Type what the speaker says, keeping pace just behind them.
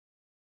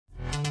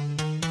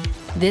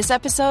This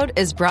episode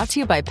is brought to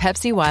you by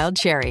Pepsi Wild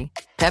Cherry.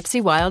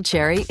 Pepsi Wild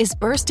Cherry is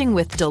bursting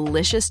with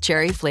delicious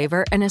cherry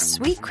flavor and a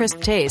sweet,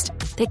 crisp taste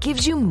that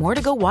gives you more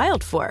to go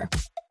wild for.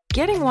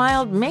 Getting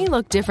wild may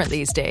look different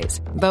these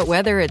days, but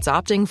whether it's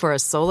opting for a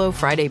solo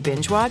Friday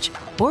binge watch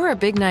or a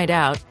big night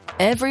out,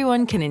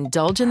 everyone can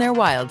indulge in their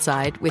wild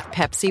side with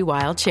Pepsi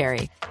Wild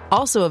Cherry.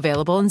 Also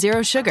available in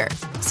Zero Sugar.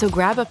 So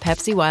grab a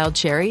Pepsi Wild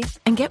Cherry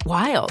and get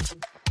wild.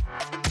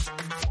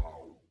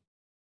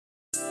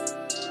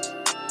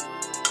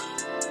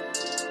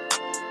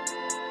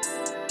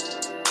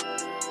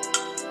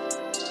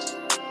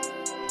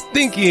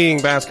 Thinking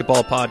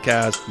Basketball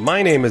Podcast.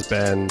 My name is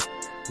Ben.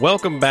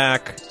 Welcome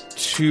back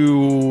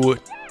to,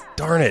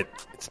 darn it,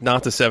 it's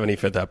not the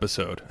 75th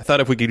episode. I thought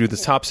if we could do the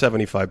top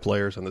 75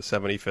 players on the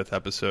 75th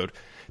episode,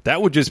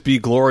 that would just be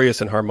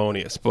glorious and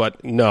harmonious.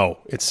 But no,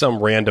 it's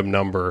some random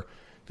number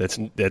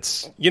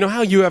that's you know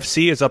how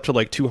UFC is up to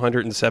like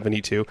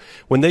 272?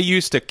 When they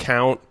used to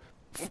count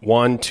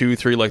 1, 2,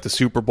 3, like the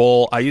Super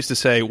Bowl, I used to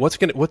say, what's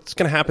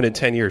gonna happen in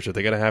 10 years? Are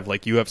they gonna have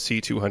like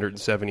UFC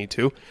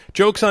 272?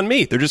 Joke's on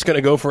me. They're just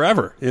gonna go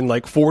forever. In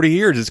like 40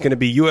 years, it's gonna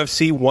be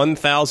UFC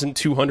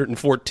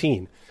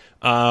 1214.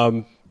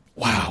 Wow,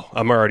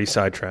 I'm already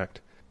sidetracked.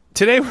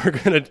 Today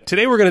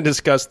we're gonna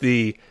discuss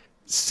the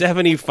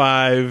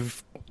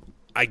 75,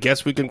 I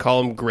guess we can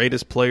call them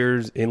greatest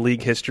players in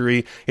league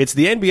history. It's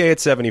the NBA at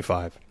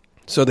 75.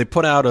 So they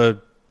put out a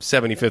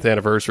 75th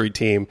anniversary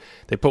team.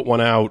 They put one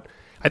out.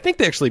 I think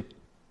they actually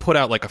put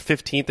out like a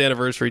 15th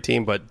anniversary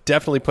team, but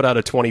definitely put out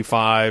a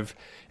 25.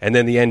 And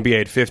then the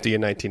NBA at 50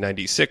 in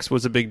 1996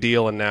 was a big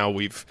deal. And now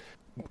we've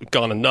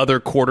gone another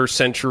quarter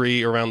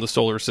century around the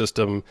solar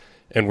system.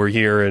 And we're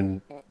here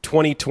in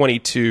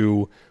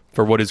 2022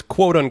 for what is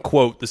quote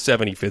unquote the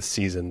 75th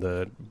season.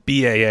 The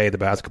BAA, the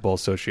Basketball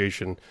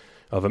Association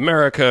of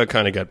America,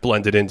 kind of got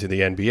blended into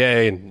the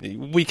NBA.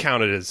 And we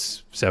count it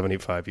as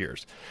 75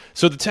 years.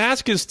 So the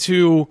task is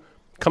to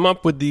come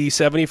up with the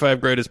 75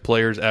 greatest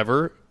players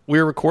ever.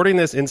 We're recording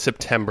this in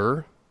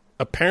September.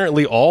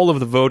 Apparently, all of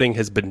the voting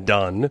has been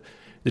done.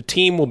 The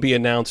team will be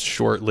announced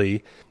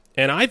shortly.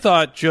 And I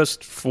thought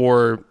just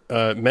for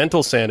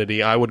mental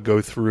sanity, I would go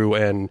through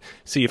and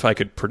see if I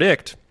could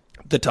predict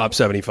the top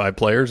 75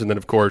 players. And then,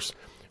 of course,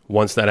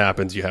 once that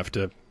happens, you have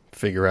to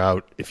figure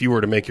out if you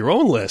were to make your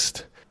own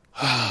list,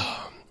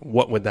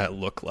 what would that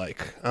look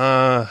like?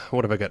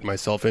 What have I gotten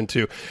myself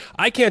into?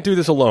 I can't do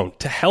this alone.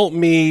 To help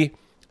me,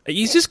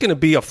 he's just going to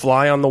be a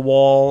fly on the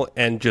wall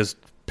and just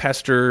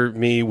pester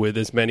me with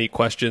as many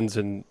questions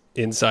and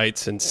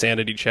insights and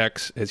sanity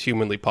checks as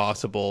humanly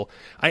possible.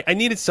 I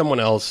needed someone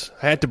else.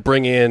 I had to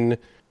bring in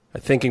a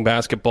Thinking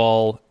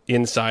Basketball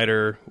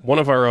insider, one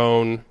of our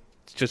own.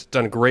 He's just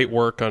done great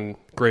work on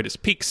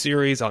Greatest Peak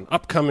series, on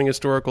upcoming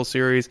historical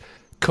series,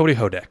 Cody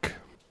Hodek.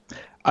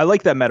 I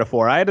like that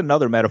metaphor. I had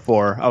another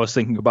metaphor I was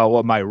thinking about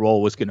what my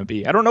role was going to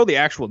be. I don't know the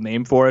actual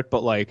name for it,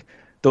 but like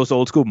those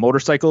old school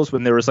motorcycles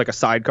when there was like a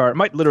sidecar. It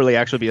might literally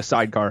actually be a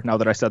sidecar now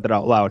that I said that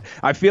out loud.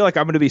 I feel like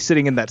I'm going to be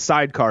sitting in that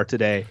sidecar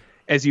today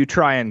as you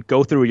try and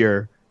go through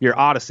your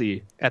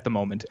Odyssey at the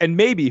moment. And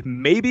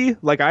maybe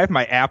like I have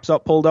my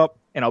apps pulled up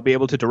and I'll be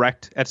able to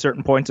direct at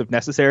certain points if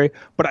necessary.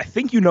 But I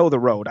think you know the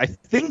road. I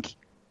think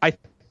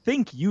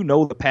you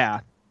know the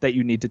path that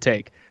you need to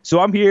take. So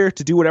I'm here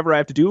to do whatever I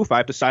have to do. If I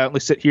have to silently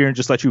sit here and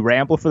just let you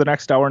ramble for the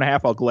next hour and a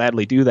half, I'll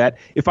gladly do that.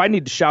 If I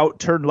need to shout,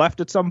 turn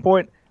left at some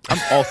point, I'm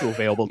also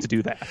available to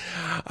do that.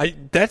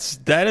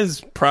 That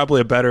is probably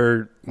a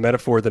better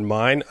metaphor than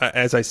mine.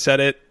 As I said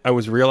it, I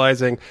was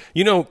realizing,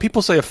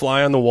 people say a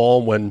fly on the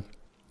wall when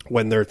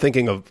they're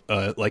thinking of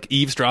like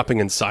eavesdropping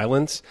in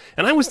silence.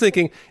 And I was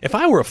thinking, if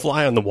I were a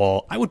fly on the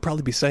wall, I would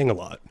probably be saying a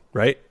lot,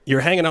 right?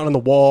 You're hanging out on the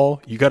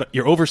wall.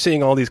 You're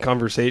overseeing all these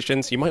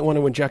conversations. You might want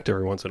to inject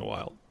every once in a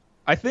while.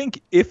 I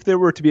think if there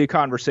were to be a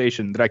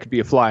conversation that I could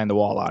be a fly on the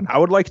wall on, I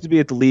would like to be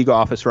at the league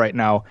office right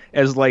now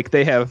as like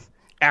they have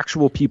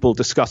actual people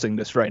discussing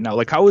this right now.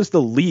 Like, how is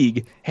the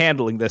league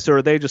handling this? Or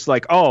are they just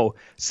like, oh,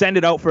 send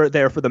it out for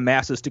the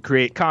masses to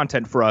create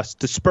content for us,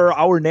 to spur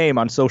our name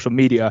on social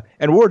media,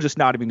 and we're just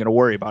not even going to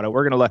worry about it.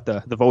 We're going to let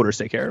the voters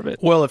take care of it.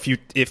 Well, if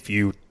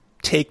you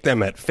take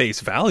them at face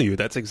value,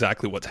 that's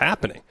exactly what's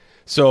happening.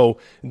 So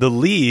the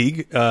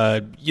league,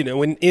 in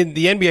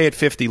the NBA at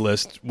 50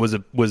 list was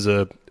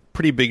a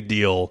pretty big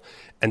deal.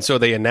 And so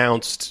they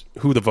announced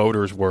who the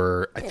voters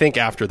were, I think,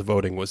 after the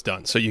voting was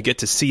done. So you get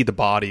to see the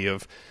body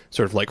of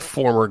sort of like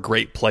former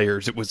great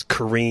players. It was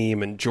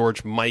Kareem and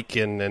George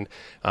Mikan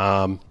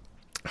and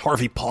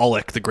Harvey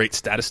Pollack, the great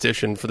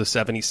statistician for the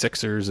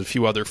 76ers, a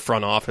few other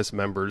front office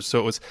members. So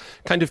it was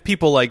kind of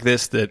people like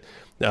this that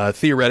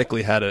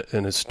theoretically had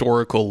an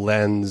historical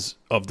lens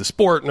of the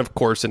sport. And of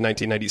course, in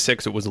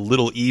 1996, it was a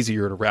little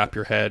easier to wrap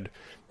your head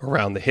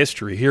around the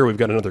history. Here we've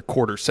got another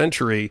quarter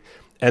century.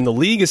 And the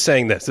league is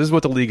saying this. This is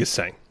what the league is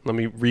saying. Let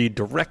me read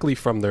directly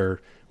from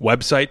their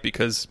website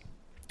because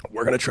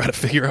we're going to try to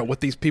figure out what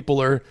these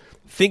people are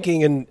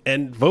thinking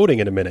and voting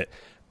in a minute.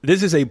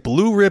 This is a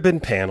blue ribbon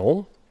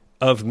panel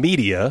of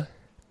media,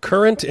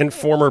 current and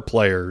former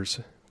players,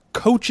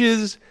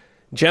 coaches,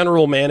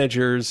 general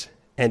managers,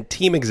 and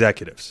team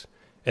executives.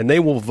 and they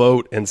will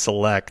vote and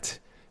select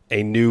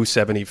a new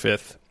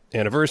 75th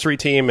anniversary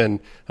team. And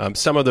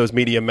some of those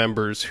media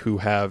members who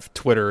have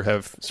Twitter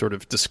have sort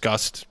of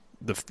discussed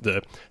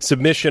the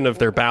submission of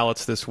their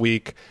ballots this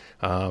week,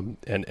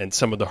 and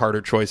some of the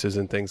harder choices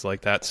and things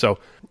like that. So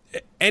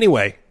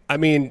anyway, I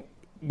mean,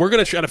 we're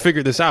going to try to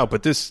figure this out,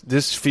 but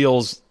this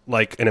feels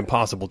like an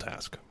impossible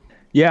task.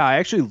 Yeah, I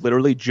actually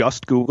literally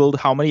just Googled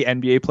how many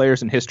NBA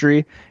players in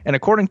history, and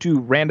according to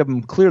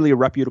random, clearly a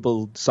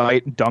reputable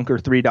site,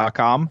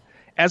 Dunker3.com,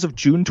 as of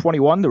June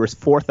 21, there was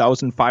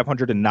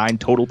 4,509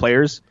 total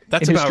players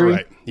That's in about history.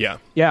 right, yeah.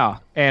 Yeah,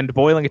 and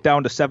boiling it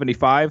down to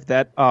 75,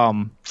 that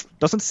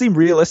doesn't seem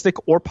realistic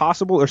or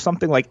possible or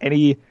something like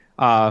any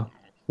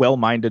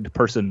well-minded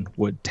person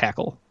would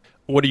tackle.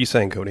 What are you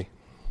saying, Cody?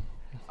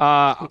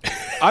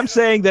 I'm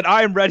saying that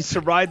I am ready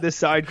to ride this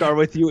sidecar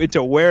with you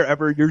into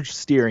wherever you're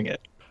steering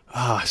it.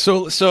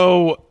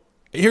 So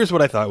here's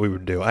what I thought we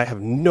would do. I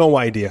have no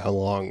idea how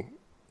long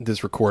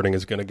this recording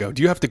is going to go.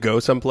 Do you have to go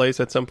someplace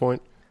at some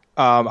point?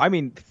 I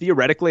mean,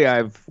 theoretically,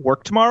 I've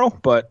work tomorrow,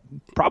 but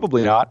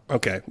probably not.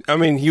 Okay. I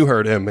mean, you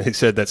heard him. He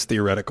said that's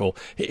theoretical.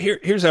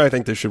 Here's how I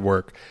think this should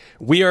work.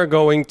 We are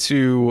going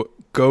to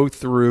go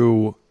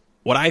through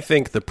what I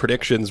think the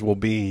predictions will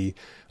be,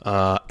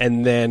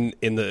 and then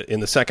in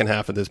the second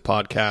half of this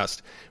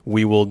podcast,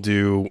 we will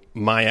do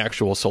my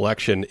actual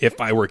selection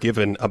if I were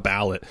given a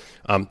ballot.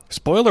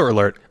 Spoiler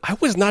alert, I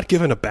was not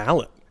given a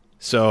ballot.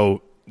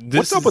 So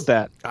what's up with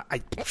that?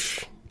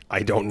 I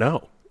don't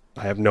know.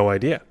 I have no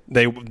idea.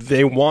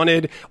 They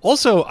wanted...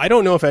 Also, I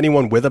don't know if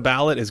anyone with a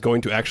ballot is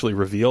going to actually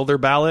reveal their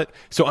ballot,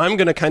 so I'm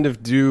going to kind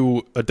of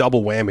do a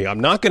double whammy. I'm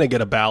not going to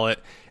get a ballot,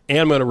 and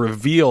I'm going to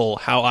reveal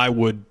how I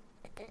would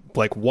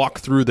walk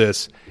through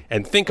this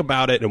and think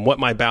about it and what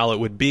my ballot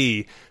would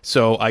be,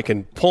 so I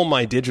can pull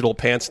my digital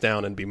pants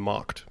down and be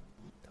mocked.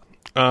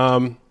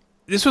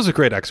 This was a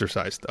great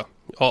exercise, though.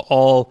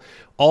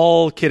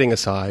 All kidding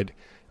aside,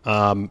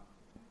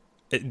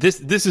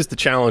 this is the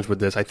challenge with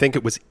this. I think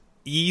it was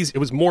easy. It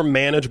was more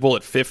manageable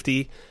at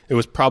 50. It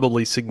was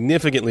probably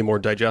significantly more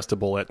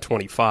digestible at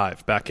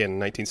 25 back in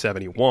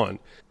 1971.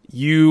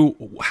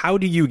 How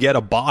do you get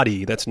a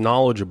body that's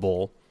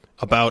knowledgeable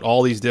about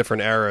all these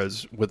different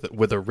eras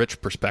with a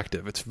rich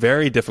perspective? It's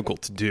very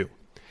difficult to do.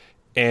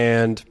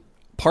 And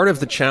part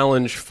of the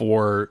challenge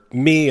for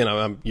me,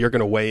 and you're going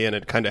to weigh in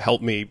and kind of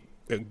help me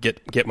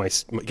get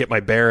my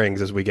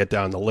bearings as we get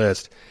down the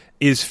list,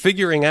 is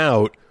figuring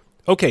out,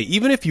 okay,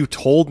 even if you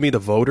told me the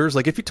voters,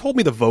 if you told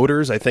me the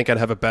voters, I think I'd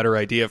have a better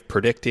idea of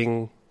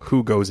predicting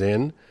who goes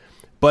in.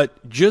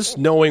 But just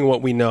knowing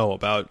what we know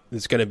about,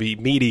 it's going to be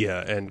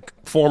media and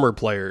former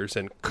players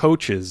and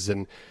coaches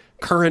and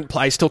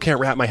I still can't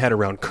wrap my head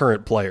around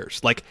current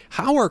players.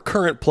 How are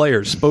current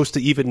players supposed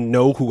to even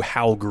know who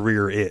Hal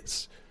Greer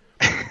is?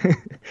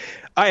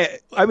 I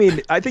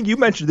mean, I think you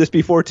mentioned this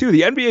before, too.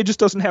 The NBA just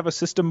doesn't have a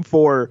system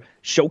for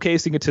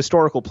showcasing its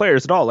historical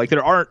players at all.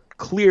 There aren't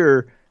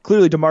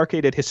clearly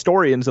demarcated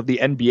historians of the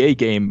NBA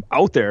game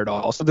out there at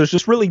all. So there's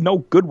just really no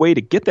good way to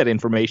get that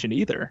information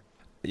either.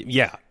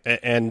 Yeah.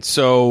 And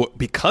so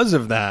because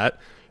of that,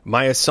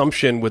 my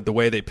assumption with the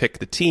way they pick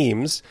the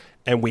teams,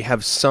 and we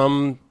have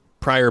some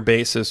prior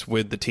basis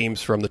with the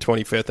teams from the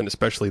 25th and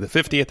especially the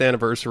 50th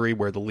anniversary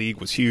where the league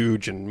was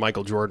huge and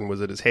Michael Jordan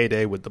was at his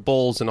heyday with the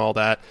Bulls and all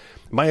that.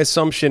 My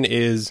assumption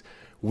is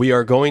we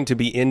are going to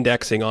be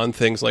indexing on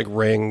things like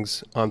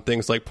rings, on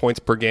things like points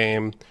per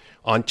game,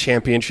 on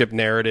championship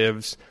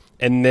narratives.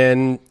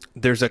 And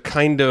there's a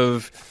kind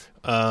of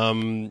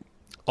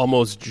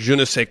almost je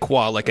ne sais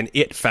quoi, an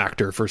it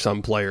factor for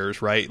some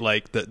players, right?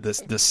 The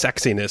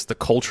sexiness, the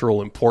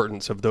cultural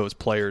importance of those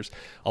players.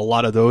 A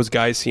lot of those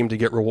guys seem to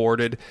get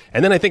rewarded.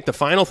 And then I think the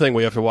final thing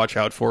we have to watch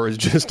out for is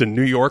just a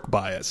New York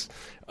bias.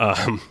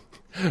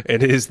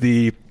 It is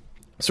the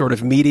sort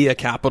of media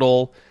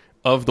capital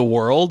of the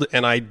world,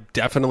 and I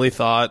definitely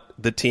thought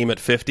the team at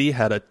 50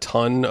 had a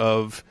ton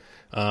of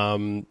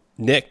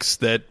nicks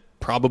that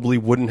probably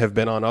wouldn't have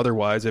been on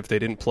otherwise if they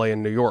didn't play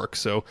in New York.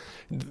 So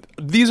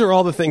these are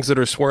all the things that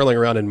are swirling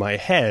around in my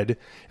head.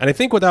 And I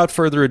think without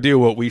further ado,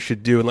 what we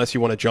should do, unless you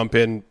want to jump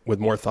in with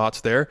more thoughts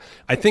there,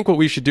 I think what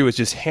we should do is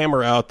just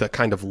hammer out the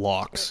kind of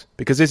locks.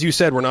 Because as you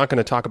said, we're not going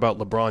to talk about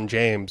LeBron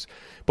James,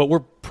 but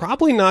we're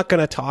probably not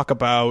going to talk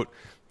about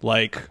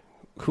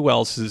who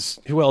else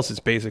is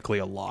basically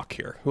a lock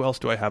here. Who else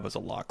do I have as a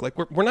lock?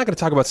 We're not going to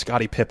talk about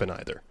Scottie Pippen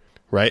either,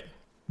 right?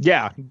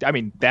 Yeah, I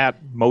mean, that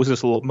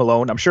Moses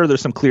Malone, I'm sure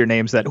there's some clear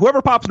names that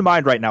whoever pops to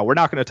mind right now, we're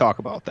not going to talk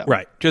about them.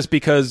 Right, just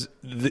because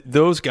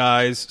those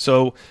guys,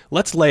 so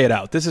let's lay it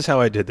out. This is how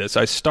I did this.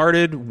 I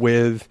started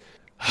with,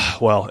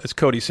 well, as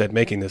Cody said,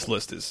 making this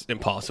list is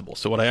impossible.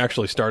 So what I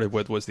actually started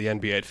with was the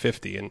NBA at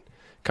 50 and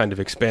kind of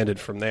expanded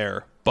from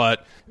there.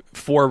 But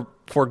for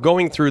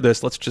going through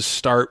this, let's just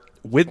start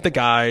with the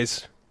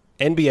guys,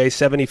 NBA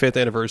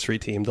 75th anniversary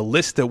team, the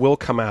list that will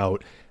come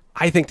out.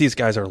 I think these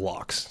guys are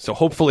locks. So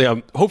hopefully I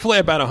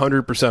bet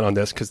 100% on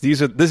this because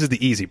this is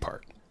the easy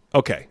part.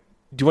 Okay.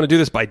 Do you want to do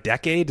this by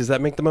decade? Does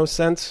that make the most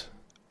sense?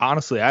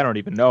 Honestly, I don't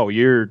even know.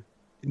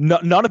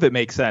 None of it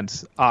makes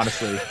sense,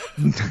 honestly.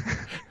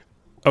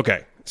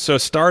 Okay. So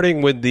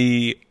starting with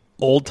the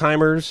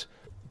old-timers,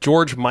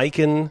 George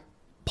Mikan,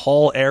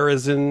 Paul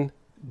Arizin,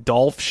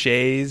 Dolph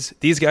Schayes.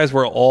 These guys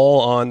were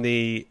all on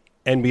the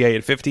NBA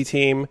at 50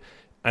 team,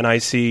 and I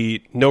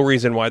see no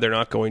reason why they're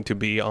not going to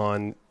be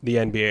on the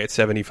NBA at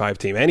 75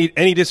 team.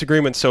 Any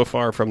disagreements so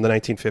far from the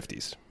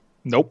 1950s?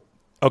 Nope.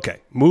 Okay,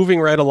 moving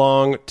right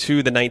along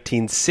to the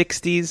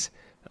 1960s.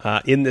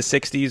 In the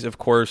 60s, of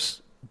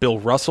course, Bill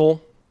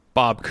Russell,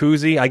 Bob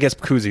Cousy. I guess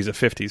Cousy's a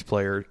 50s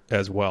player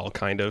as well,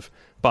 kind of.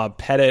 Bob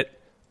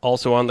Pettit,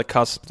 also on the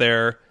cusp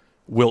there.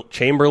 Wilt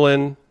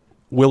Chamberlain,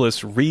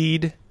 Willis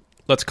Reed.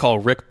 Let's call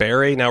Rick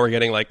Barry. Now we're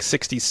getting like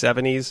 60s,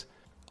 70s.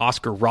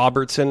 Oscar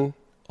Robertson,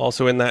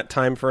 also in that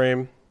time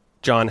frame.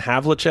 John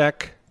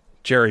Havlicek,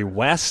 Jerry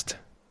West.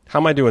 How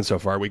am I doing so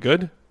far? Are we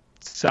good?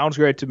 Sounds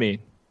great to me.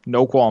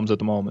 No qualms at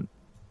the moment.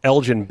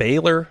 Elgin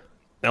Baylor.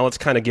 Now let's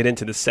kind of get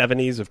into the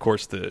 70s. Of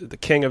course, the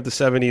king of the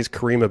 70s,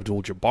 Kareem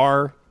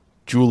Abdul-Jabbar,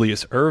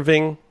 Julius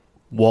Erving,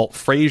 Walt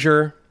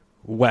Frazier,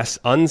 Wes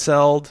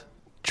Unseld,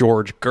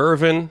 George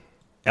Gervin,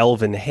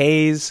 Elvin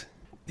Hayes.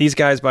 These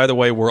guys, by the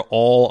way, were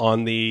all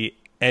on the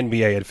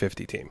NBA at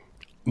 50 team.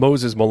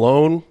 Moses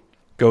Malone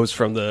goes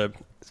from the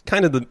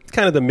kind of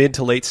the mid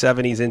to late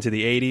 70s into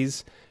the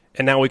 80s.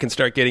 And now we can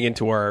start getting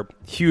into our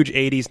huge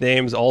 80s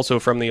names, also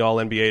from the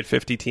All-NBA at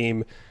 50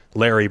 team.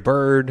 Larry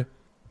Bird,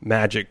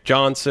 Magic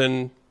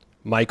Johnson,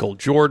 Michael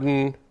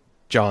Jordan,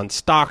 John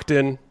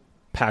Stockton,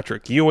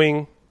 Patrick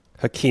Ewing,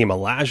 Hakeem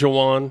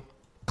Olajuwon,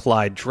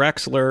 Clyde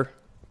Drexler,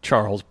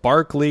 Charles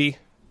Barkley,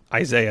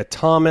 Isaiah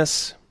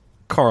Thomas,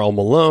 Karl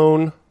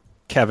Malone,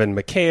 Kevin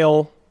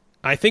McHale.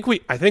 I think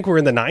we're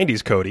in the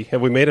 90s, Cody. Have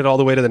we made it all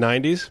the way to the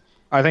 90s?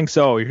 I think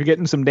so. You're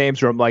getting some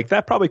names where I'm like,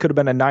 that probably could have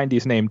been a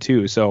 90s name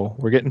too. So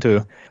we're getting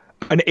to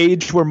an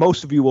age where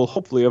most of you will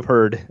hopefully have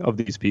heard of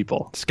these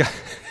people.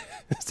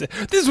 This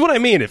is what I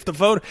mean. If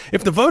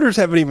the voters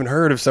haven't even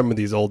heard of some of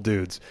these old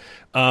dudes,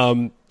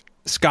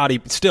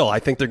 Scotty, still, I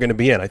think they're going to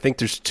be in. I think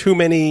there's too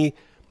many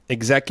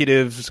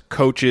executives,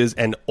 coaches,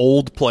 and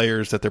old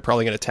players that they're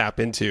probably going to tap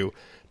into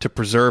to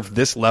preserve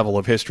this level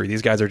of history.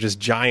 These guys are just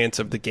giants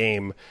of the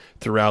game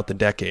throughout the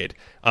decade.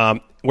 Where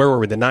were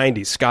we? The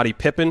 90s. Scottie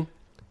Pippen,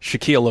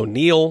 Shaquille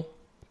O'Neal,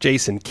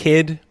 Jason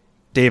Kidd,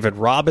 David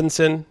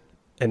Robinson,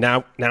 and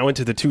now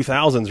into the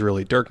 2000s,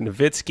 really, Dirk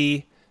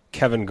Nowitzki,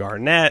 Kevin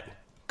Garnett,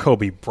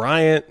 Kobe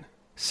Bryant,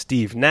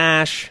 Steve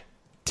Nash,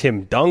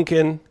 Tim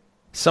Duncan.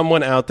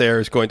 Someone out there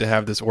is going to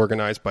have this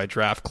organized by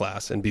draft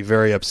class and be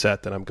very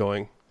upset that I'm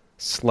going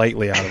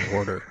slightly out of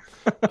order.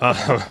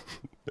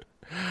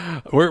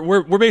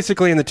 We're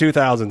basically in the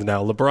 2000s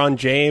now. LeBron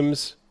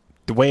James,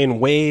 Dwayne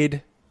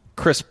Wade,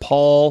 Chris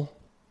Paul,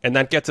 and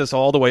that gets us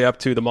all the way up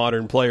to the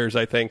modern players,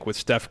 I think, with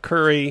Steph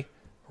Curry,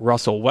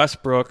 Russell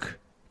Westbrook,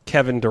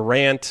 Kevin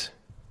Durant,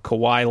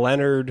 Kawhi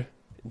Leonard,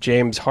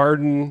 James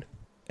Harden,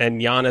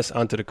 and Giannis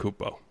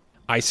Antetokounmpo.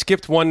 I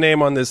skipped one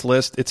name on this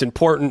list. It's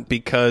important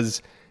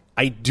because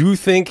I do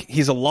think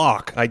he's a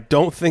lock. I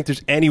don't think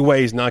there's any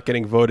way he's not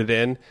getting voted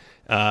in,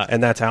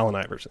 and that's Allen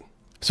Iverson.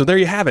 So there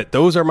you have it.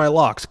 Those are my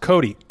locks.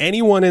 Cody,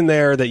 anyone in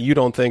there that you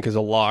don't think is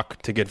a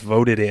lock to get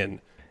voted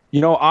in?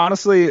 You know,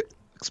 honestly,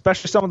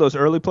 especially some of those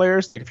early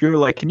players, if you're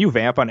like, can you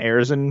vamp on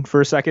Arizin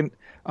for a second?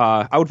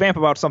 I would vamp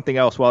about something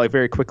else while I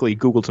very quickly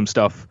Googled some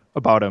stuff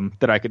about him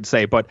that I could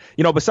say. But,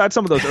 you know, besides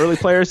some of those early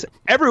players,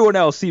 everyone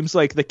else seems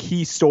like the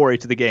key story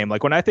to the game.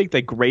 Like when I think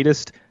the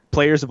greatest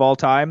players of all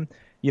time,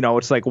 you know,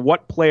 it's like,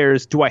 what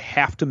players do I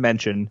have to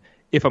mention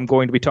if I'm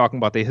going to be talking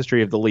about the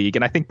history of the league?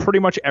 And I think pretty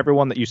much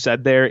everyone that you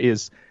said there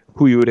is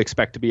who you would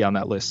expect to be on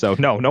that list. So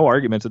no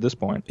arguments at this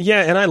point.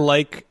 Yeah, and I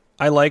like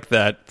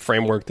that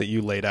framework that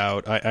you laid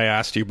out. I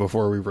asked you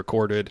before we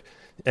recorded,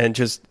 and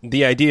just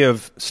the idea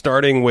of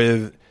starting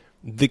with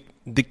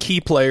the key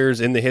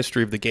players in the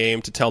history of the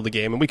game to tell the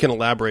game. And we can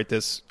elaborate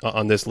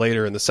on this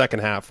later in the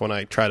second half when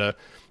I try to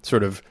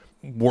sort of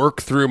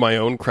work through my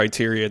own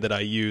criteria that I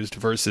used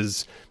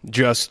versus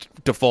just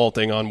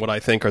defaulting on what I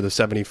think are the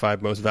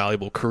 75 most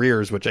valuable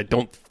careers, which I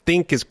don't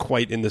think is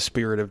quite in the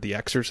spirit of the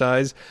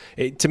exercise.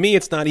 To me,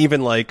 it's not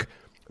even like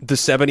the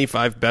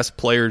 75 best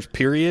players,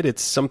 period.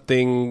 It's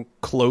something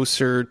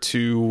closer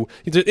to,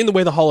 in the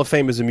way the Hall of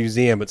Fame is a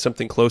museum, it's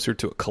something closer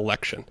to a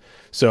collection.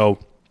 So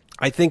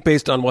I think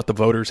based on what the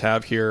voters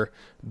have here,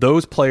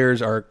 those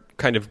players are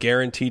kind of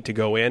guaranteed to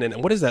go in.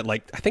 And what is that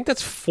like? I think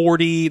that's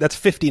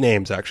 50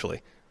 names,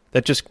 actually.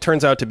 That just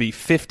turns out to be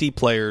 50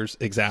 players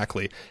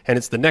exactly. And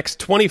it's the next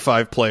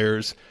 25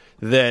 players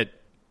that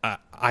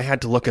I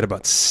had to look at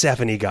about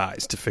 70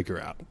 guys to figure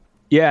out.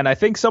 Yeah, and I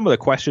think some of the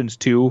questions,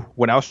 too,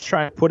 when I was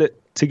trying to put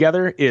it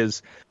together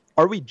is,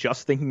 are we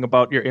just thinking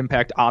about your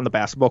impact on the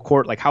basketball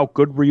court, like how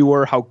good you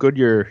were, how good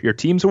your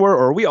teams were,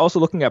 or are we also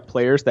looking at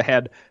players that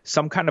had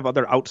some kind of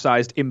other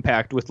outsized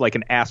impact with like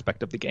an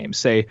aspect of the game?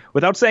 Say,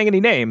 without saying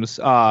any names,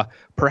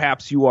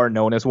 perhaps you are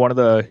known as one of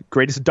the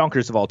greatest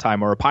dunkers of all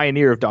time, or a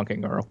pioneer of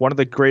dunking, or one of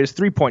the greatest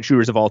three-point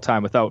shooters of all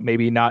time, without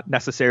maybe not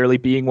necessarily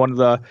being one of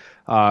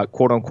the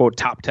quote-unquote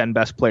top 10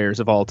 best players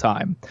of all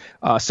time.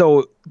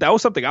 So that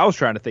was something I was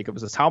trying to think of,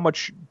 is how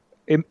much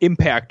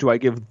impact do I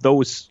give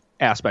those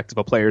aspect of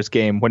a player's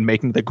game when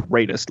making the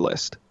greatest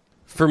list?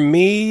 For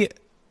me,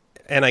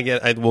 and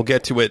we'll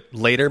get to it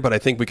later, but I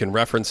think we can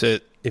reference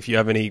it if you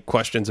have any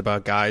questions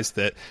about guys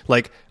that,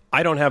 like,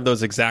 I don't have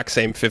those exact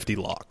same 50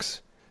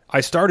 locks. I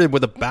started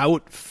with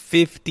about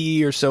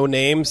 50 or so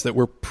names that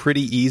were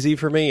pretty easy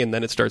for me, and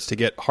then it starts to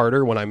get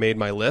harder when I made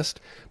my list.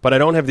 But I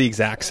don't have the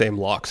exact same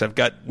locks. I've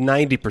got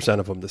 90%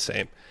 of them the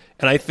same.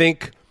 And I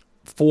think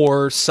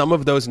for some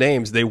of those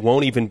names, they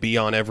won't even be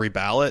on every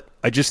ballot.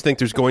 I just think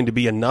there's going to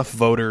be enough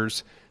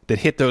voters that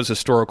hit those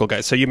historical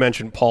guys. So you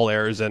mentioned Paul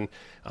Arizin.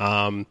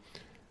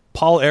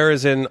 Paul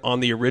Arizin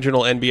on the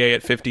original NBA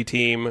at 50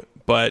 team,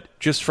 but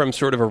just from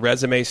sort of a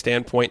resume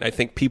standpoint, I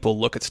think people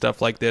look at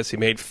stuff like this. He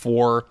made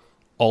 4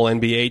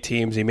 All-NBA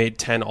teams. He made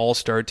 10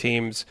 All-Star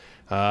teams.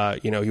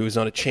 He was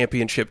on a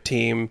championship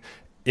team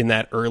in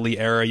that early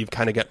era. You've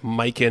kind of got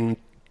Mikan.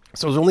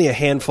 So there's only a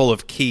handful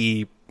of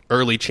key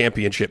early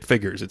championship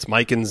figures. It's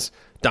Mikan's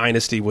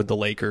dynasty with the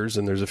Lakers,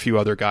 and there's a few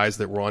other guys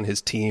that were on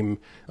his team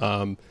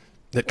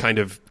that kind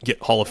of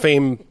get Hall of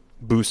Fame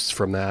boosts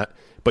from that.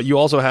 But you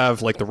also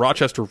have, like, the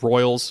Rochester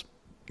Royals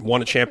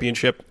won a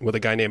championship with a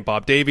guy named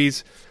Bob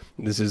Davies.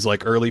 This is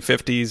like early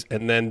 50s.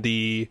 And then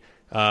the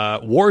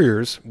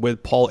Warriors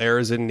with Paul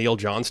Arizin, Neil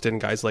Johnston,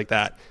 guys like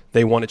that,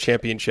 they won a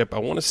championship, I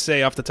want to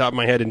say off the top of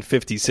my head, in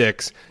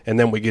 56. And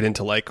then we get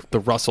into, like,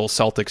 the Russell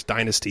Celtics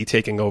dynasty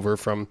taking over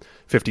from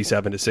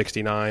 57 to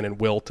 69,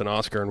 and Wilt and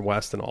Oscar and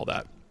West and all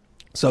that.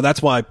 So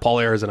that's why Paul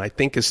Arizin, I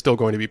think, is still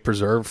going to be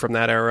preserved from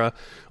that era,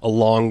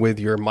 along with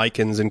your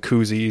Mikans and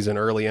Kuzis and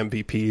early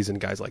MVPs and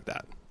guys like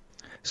that.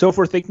 So if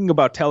we're thinking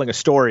about telling a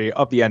story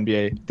of the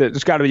NBA,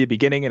 there's got to be a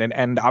beginning and an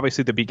end.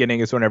 Obviously, the beginning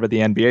is whenever the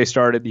NBA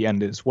started. The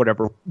end is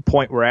whatever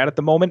point we're at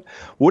the moment.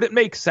 Would it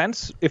make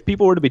sense if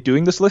people were to be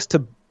doing this list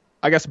to,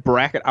 I guess,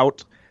 bracket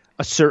out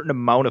a certain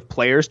amount of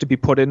players to be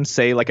put in,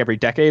 say, like every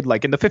decade?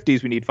 Like in the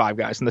 50s, we need 5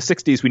 guys. In the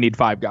 60s, we need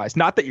 5 guys.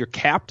 Not that you're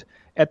capped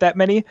at that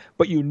many,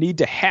 but you need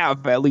to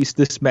have at least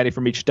this many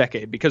from each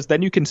decade, because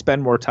then you can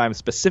spend more time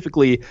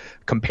specifically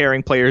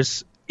comparing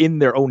players in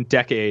their own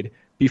decade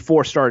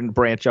before starting to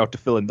branch out to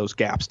fill in those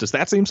gaps. Does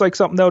that seem like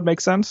something that would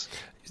make sense?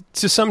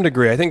 To some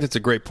degree, I think that's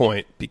a great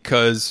point,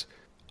 because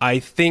I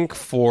think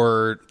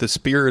for the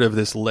spirit of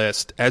this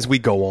list, as we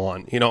go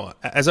on,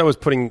 as I was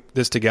putting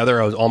this together,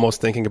 I was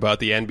almost thinking about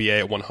the NBA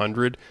at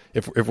 100.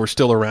 If we're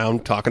still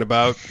around talking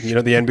about, the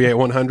NBA at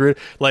 100,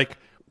 like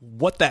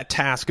what that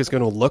task is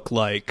going to look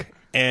like,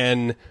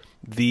 and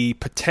the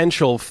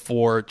potential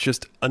for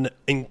just an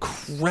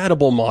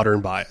incredible modern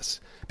bias.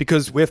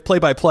 Because we have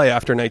play-by-play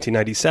after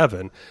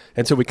 1997,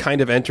 and so we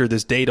kind of enter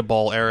this data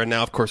ball era.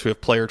 Now, of course, we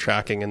have player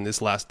tracking in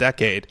this last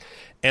decade,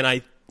 and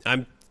I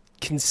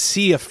can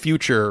see a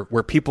future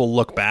where people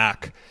look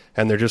back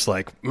and they're just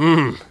like,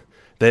 the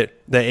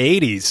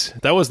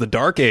 80s, that was the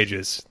dark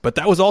ages, but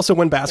that was also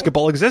when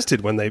basketball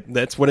existed.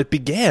 That's when it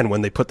began,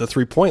 when they put the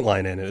three-point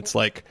line in, and it's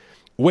like,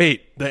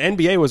 wait, the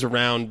NBA was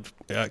around,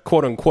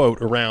 quote-unquote,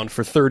 around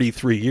for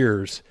 33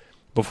 years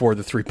before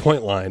the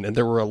three-point line, and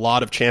there were a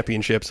lot of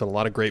championships and a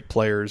lot of great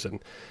players,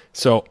 and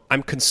so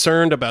I'm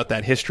concerned about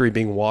that history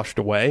being washed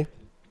away.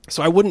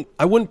 So I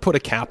wouldn't put a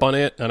cap on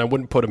it, and I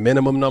wouldn't put a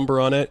minimum number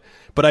on it,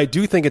 but I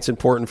do think it's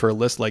important for a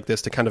list like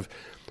this to kind of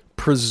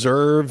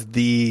preserve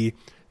the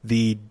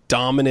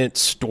dominant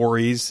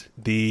stories,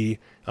 the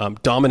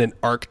dominant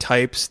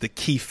archetypes, the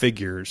key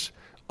figures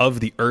of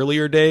the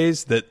earlier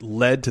days that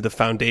led to the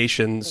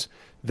foundations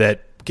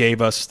that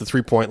gave us the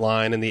three-point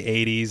line in the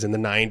 80s and the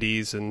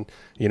 90s, and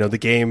the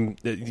game.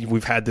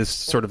 We've had this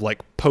sort of like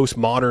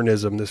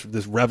postmodernism,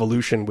 this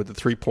revolution with the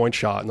three-point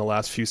shot in the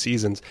last few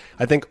seasons.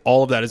 I think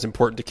all of that is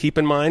important to keep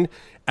in mind,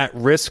 at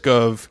risk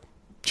of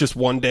just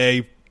one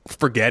day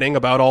forgetting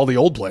about all the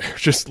old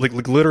players, just like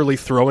literally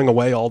throwing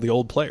away all the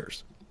old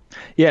players.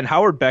 Yeah, and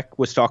Howard Beck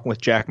was talking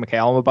with Jack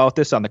McCallum about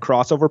this on the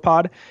Crossover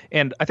Pod,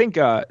 and I think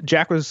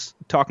Jack was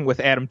talking with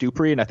Adam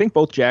Dupree, and I think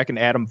both Jack and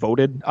Adam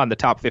voted on the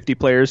top 50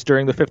 players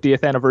during the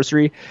 50th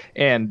anniversary,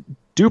 and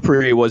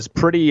Dupree was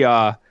pretty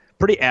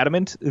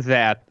adamant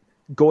that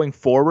going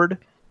forward,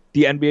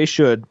 the NBA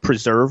should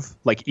preserve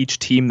like each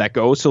team that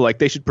goes. So like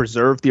they should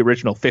preserve the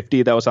original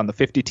 50 that was on the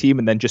 50 team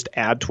and then just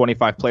add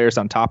 25 players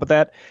on top of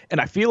that. And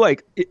I feel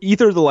like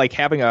either the like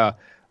having a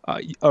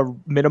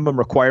minimum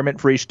requirement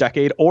for each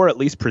decade, or at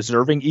least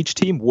preserving each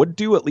team, would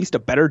do at least a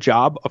better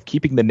job of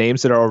keeping the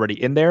names that are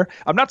already in there.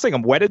 I'm not saying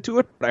I'm wedded to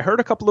it, but I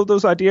heard a couple of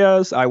those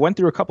ideas. I went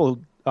through a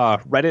couple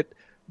of Reddit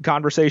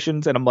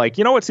conversations, and I'm like,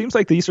 it seems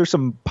like these are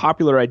some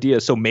popular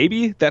ideas. So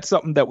maybe that's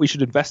something that we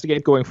should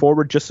investigate going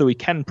forward, just so we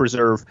can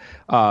preserve,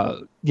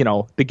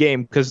 the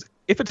game. Because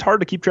if it's hard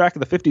to keep track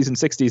of the 50s and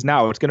 60s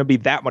now, it's going to be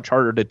that much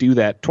harder to do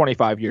that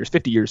 25 years,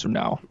 50 years from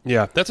now.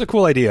 Yeah, that's a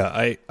cool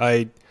idea.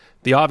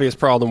 The obvious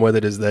problem with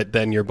it is that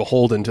then you're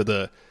beholden to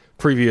the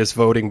previous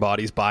voting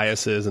body's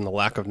biases and the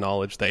lack of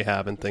knowledge they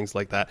have and things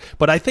like that.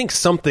 But I think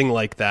something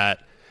like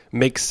that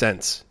makes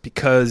sense,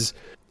 because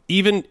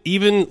even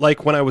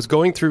like when I was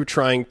going through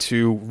trying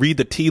to read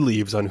the tea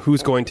leaves on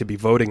who's going to be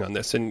voting on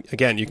this, and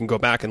again, you can go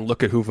back and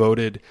look at who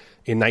voted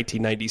in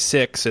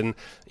 1996, and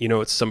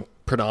it's some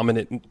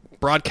predominant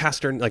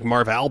broadcaster like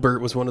Marv Albert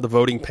was one of the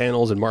voting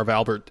panels, and Marv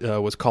Albert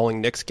was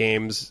calling Knicks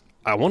games,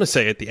 I want to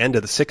say at the end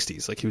of the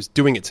 60s. Like he was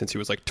doing it since he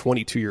was like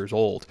 22 years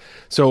old.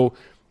 So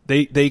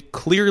they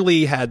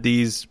clearly had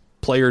these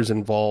players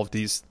involved,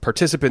 these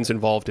participants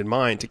involved in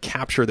mind to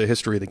capture the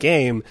history of the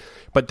game.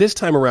 But this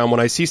time around,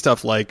 when I see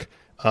stuff like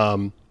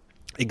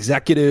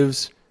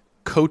executives,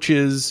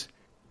 coaches,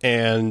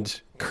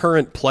 and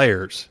current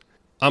players,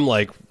 I'm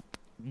like,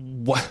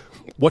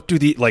 what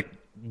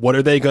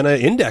are they going to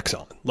index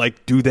on?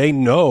 Like, do they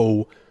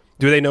know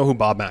who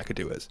Bob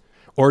McAdoo is?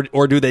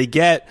 Or do they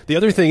get, the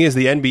other thing is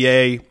the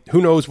NBA,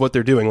 who knows what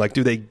they're doing? Like,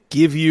 do they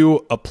give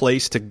you a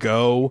place to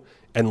go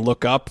and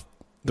look up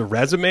the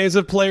resumes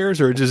of players,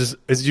 or do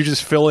you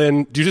just fill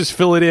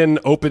it in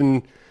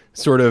open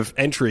sort of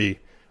entry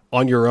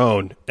on your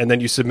own, and then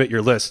you submit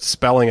your list,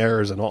 spelling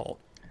errors and all?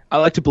 I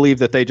like to believe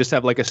that they just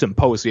have like a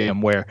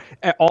symposium where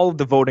all of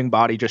the voting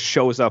body just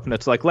shows up and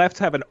it's like, let's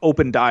have an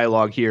open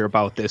dialogue here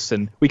about this,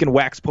 and we can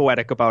wax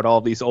poetic about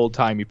all these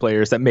old-timey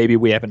players that maybe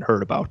we haven't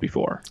heard about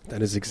before.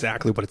 That is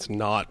exactly what it's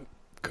not,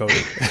 Cody.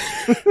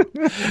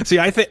 See,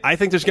 I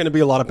think there's going to be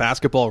a lot of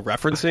basketball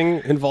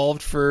referencing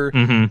involved for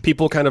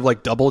people kind of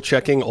like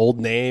double-checking old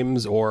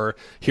names, or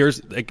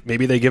here's like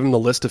maybe they give them the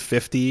list of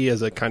 50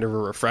 as a kind of a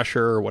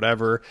refresher or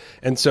whatever.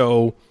 And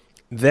so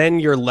then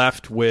you're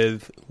left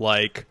with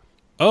like,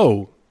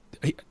 oh,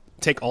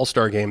 take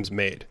All-Star games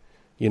made.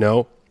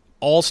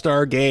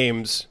 All-Star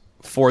games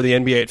for the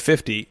NBA at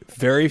 50,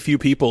 very few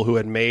people who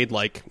had made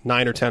like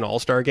 9 or 10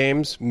 All-Star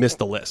games missed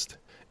the list.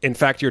 In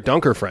fact, your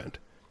dunker friend,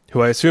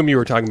 who I assume you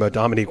were talking about,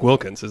 Dominique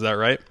Wilkins, is that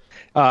right?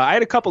 I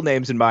had a couple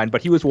names in mind,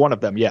 but he was one of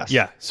them, yes.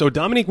 Yeah, so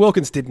Dominique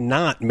Wilkins did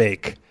not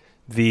make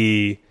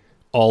the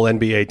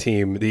All-NBA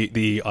team,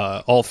 the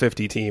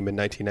All-50 team in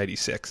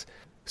 1996.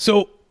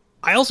 So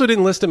I also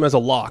didn't list him as a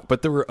lock,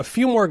 but there were a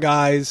few more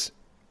guys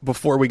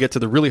before we get to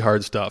the really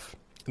hard stuff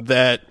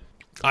that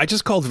I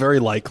just called very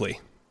likely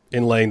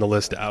in laying the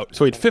list out.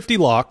 So he had 50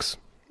 locks.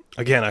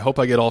 Again, I hope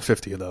I get all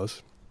 50 of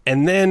those.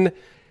 And then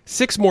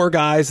 6 more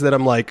guys that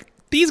I'm like,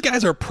 these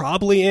guys are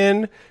probably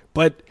in,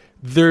 but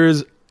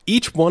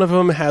each one of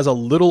them has a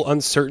little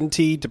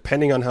uncertainty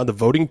depending on how the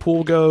voting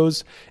pool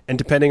goes and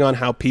depending on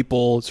how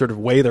people sort of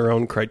weigh their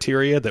own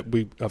criteria that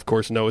we, of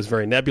course, know is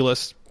very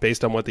nebulous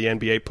based on what the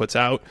NBA puts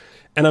out.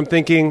 And I'm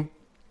thinking,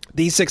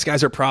 these 6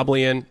 guys are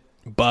probably in,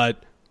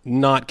 but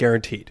not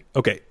guaranteed.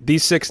 Okay,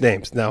 these 6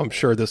 names. Now, I'm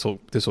sure this will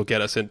get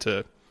us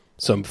into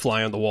some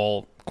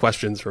fly-on-the-wall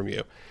questions from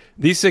you.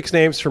 These 6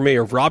 names for me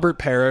are Robert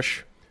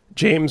Parrish,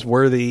 James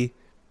Worthy,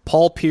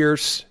 Paul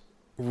Pierce,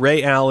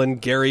 Ray Allen,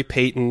 Gary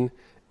Payton,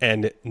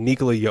 and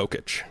Nikola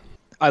Jokic.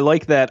 I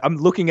like that. I'm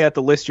looking at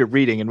the list you're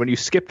reading, and when you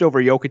skipped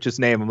over Jokic's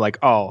name, I'm like,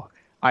 oh,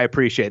 I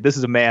appreciate it. This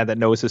is a man that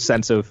knows his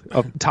sense of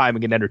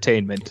timing and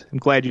entertainment. I'm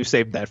glad you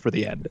saved that for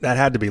the end. That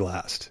had to be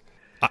last.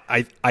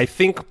 I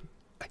think,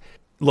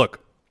 look,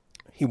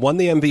 he won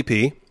the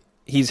MVP.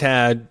 He's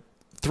had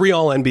 3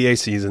 All-NBA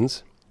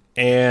seasons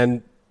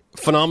and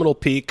phenomenal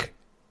peak.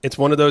 It's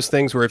one of those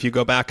things where if you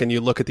go back and you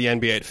look at the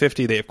NBA at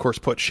 50, they, of course,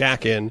 put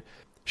Shaq in.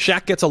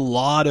 Shaq gets a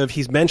lot of,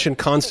 he's mentioned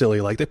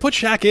constantly, like, they put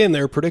Shaq in,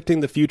 they're predicting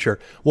the future.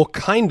 Well,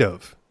 kind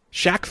of.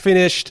 Shaq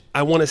finished,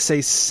 I want to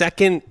say,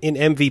 second in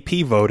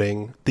MVP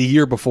voting the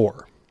year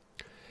before.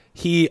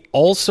 He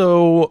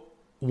also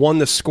won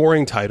the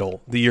scoring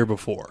title the year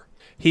before.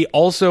 He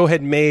also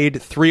had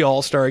made 3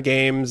 All-Star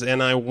games,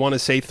 and I want to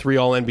say 3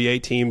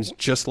 All-NBA teams,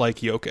 just like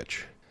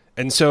Jokic.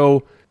 And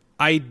so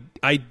I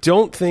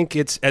don't think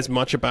it's as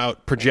much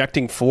about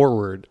projecting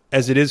forward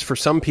as it is for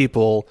some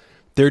people.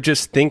 They're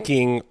just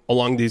thinking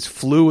along these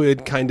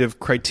fluid kind of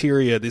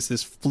criteria,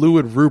 this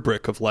fluid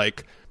rubric of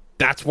like,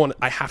 that's one,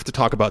 I have to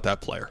talk about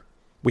that player.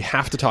 We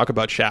have to talk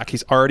about Shaq.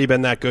 He's already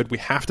been that good. We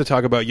have to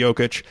talk about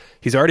Jokic.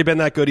 He's already been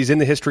that good. He's in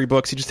the history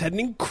books. He just had an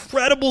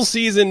incredible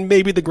season,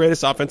 maybe the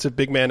greatest offensive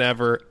big man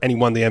ever, and he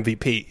won the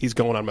MVP. He's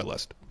going on my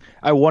list.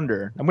 I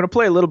wonder. I'm going to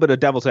play a little bit of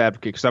devil's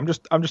advocate because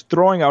I'm just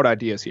throwing out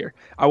ideas here.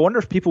 I wonder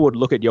if people would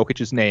look at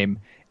Jokic's name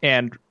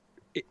and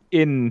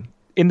in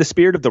the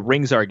spirit of the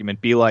rings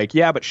argument be like,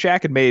 yeah, but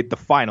Shaq had made the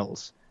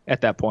finals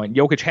at that point.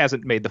 Jokic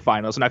hasn't made the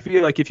finals. And I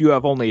feel like if you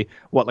have only,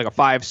 like a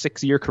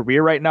 5-6 year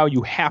career right now,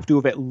 you have to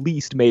have at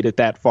least made it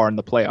that far in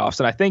the playoffs.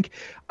 And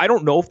I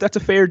don't know if that's a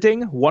fair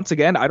ding. Once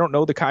again, I don't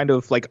know the kind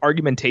of like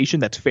argumentation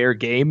that's fair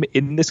game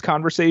in this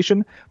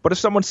conversation. But if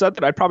someone said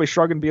that, I'd probably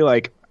shrug and be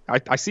like,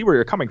 I see where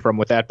you're coming from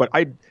with that. But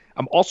I'm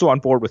also on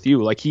board with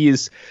you. Like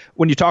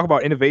when you talk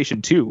about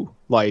innovation too,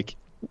 like,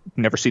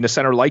 never seen a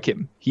center like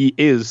him. He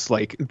is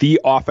like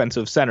the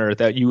offensive center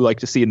that you like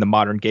to see in the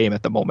modern game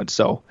at the moment.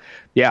 So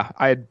yeah,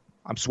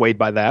 I'm swayed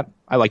by that.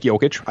 I like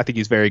Jokic. I think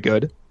he's very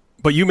good.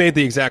 But you made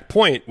the exact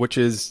point, which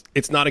is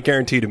it's not a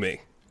guarantee to me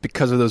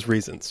because of those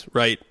reasons,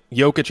 right?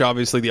 Jokic,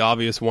 obviously the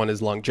obvious one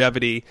is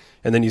longevity.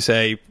 And then you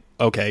say,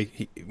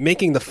 okay,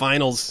 making the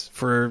finals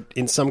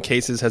in some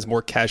cases has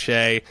more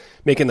cachet.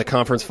 Making the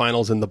conference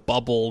finals in the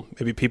bubble,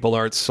 maybe people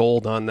aren't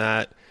sold on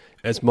that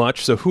as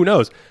much. So who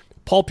knows?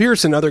 Paul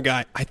Pierce, another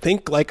guy, I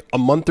think like a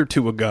month or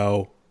two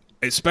ago,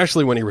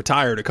 especially when he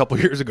retired a couple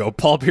years ago,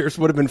 Paul Pierce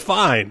would have been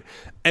fine.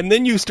 And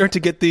then you start to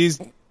get these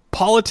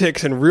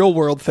politics and real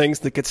world things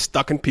that get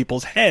stuck in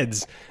people's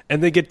heads,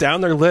 and they get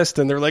down their list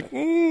and they're like,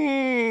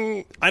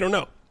 I don't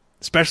know.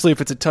 Especially if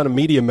it's a ton of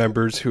media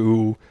members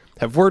who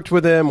have worked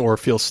with him or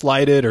feel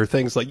slighted or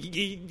things like,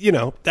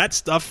 that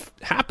stuff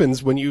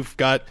happens when you've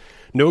got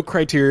no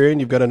criteria and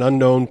you've got an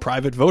unknown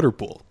private voter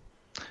pool.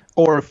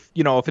 Or if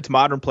it's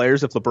modern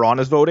players, if LeBron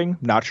is voting,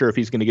 not sure if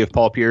he's going to give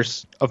Paul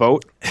Pierce a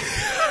vote.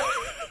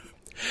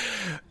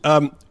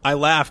 I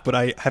laugh, but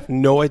I have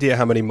no idea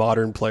how many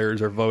modern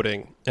players are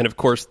voting. And of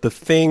course, the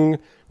thing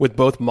with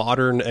both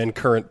modern and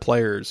current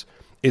players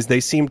is they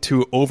seem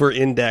to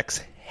over-index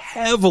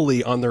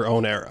heavily on their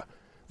own era.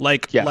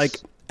 Like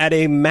at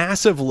a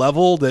massive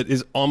level that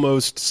is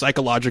almost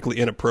psychologically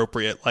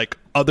inappropriate. Like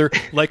other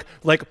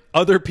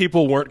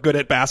people weren't good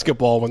at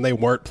basketball when they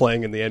weren't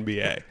playing in the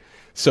NBA.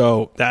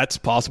 So that's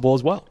possible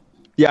as well.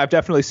 Yeah, I've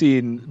definitely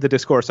seen the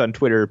discourse on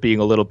Twitter being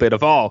a little bit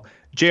of,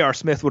 J.R.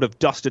 Smith would have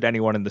dusted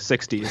anyone in the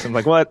 60s. I'm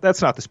like, well,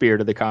 that's not the spirit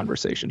of the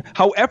conversation.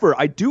 However,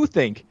 I do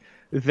think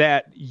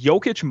that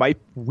Jokic might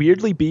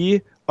weirdly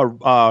be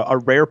a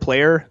rare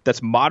player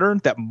that's modern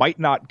that might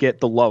not get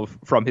the love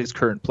from his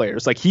current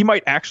players. Like, he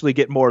might actually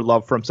get more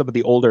love from some of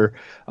the older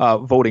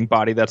voting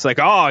body that's like,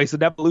 he's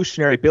an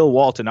evolutionary Bill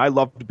Walton. I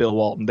loved Bill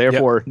Walton.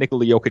 Therefore,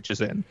 Nikola Jokic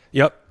is in.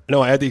 Yep.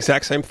 No, I had the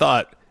exact same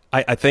thought.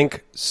 I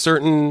think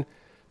certain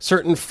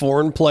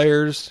foreign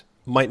players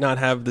might not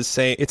have the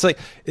same. It's like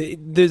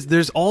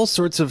there's all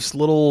sorts of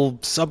little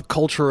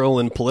subcultural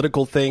and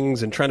political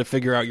things, and trying to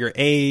figure out your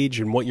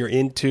age and what you're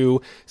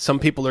into. Some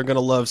people are going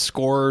to love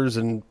scores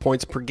and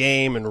points per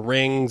game and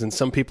rings, and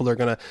some people are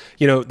going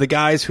to, the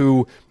guys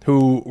who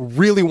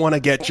really want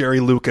to get Jerry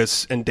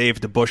Lucas and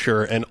Dave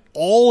DeBusschere and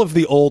all of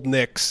the old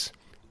Knicks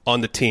on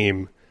the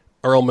team,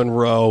 Earl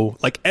Monroe,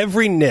 like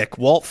every Knick,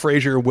 Walt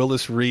Frazier,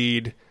 Willis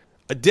Reed,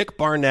 Dick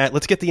Barnett.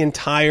 Let's get the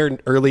entire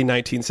early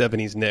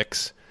 1970s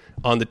Knicks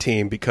on the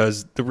team,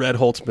 because the Red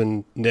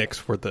Holtzman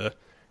Knicks were the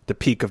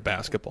peak of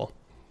basketball.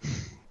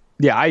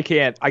 Yeah, I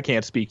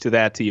can't speak to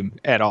that team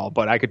at all,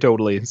 but I could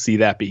totally see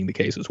that being the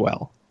case as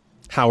well.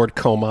 Howard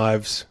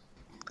Comives.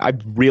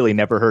 I've really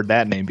never heard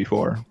that name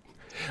before.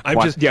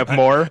 Do you have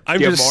more? I'm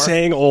just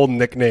saying old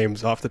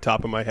nicknames off the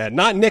top of my head.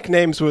 Not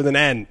nicknames with an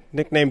N,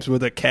 nicknames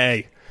with a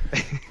K.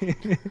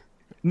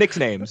 Knicks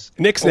names.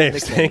 Knicks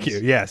names. Thank you.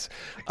 Yes.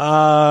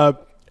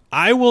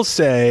 I will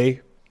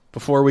say,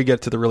 before we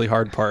get to the really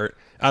hard part,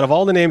 out of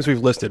all the names we've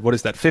listed, what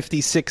is that?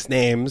 56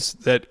 names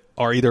that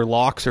are either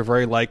locks or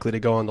very likely to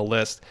go on the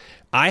list.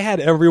 I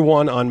had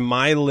everyone on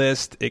my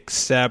list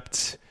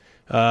except,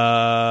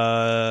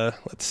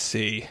 let's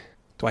see.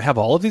 Do I have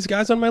all of these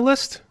guys on my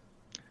list?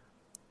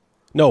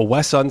 No,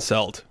 Wes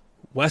Unseld.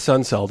 Wes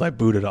Unseld, I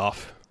booted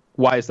off.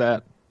 Why is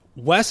that?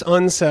 Wes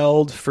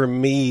Unseld, for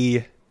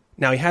me,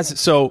 now he has,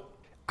 so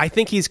I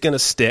think he's going to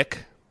stick.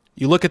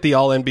 You look at the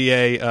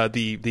All-NBA,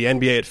 the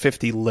NBA at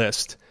 50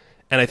 list,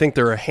 and I think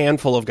there are a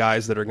handful of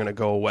guys that are going to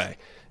go away.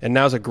 And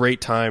now's a great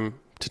time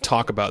to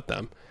talk about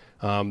them.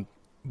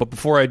 But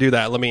before I do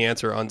that, let me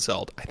answer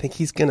Unseld. I think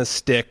he's going to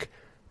stick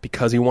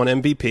because he won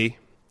MVP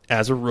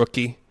as a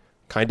rookie,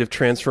 kind of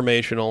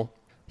transformational.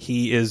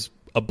 He is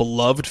a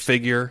beloved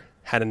figure,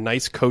 had a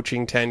nice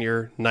coaching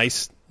tenure,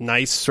 nice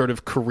sort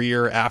of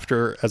career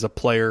after as a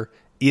player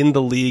in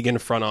the league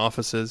and front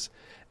offices.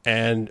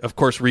 And, of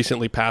course,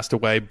 recently passed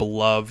away,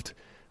 beloved.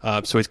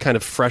 So he's kind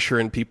of fresher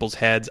in people's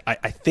heads.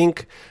 I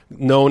think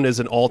known as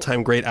an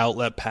all-time great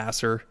outlet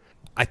passer.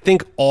 I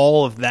think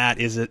all of that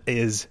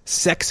is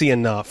sexy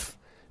enough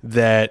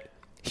that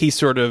he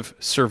sort of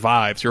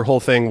survives. Your whole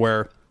thing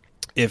where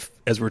if,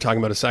 as we were talking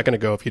about a second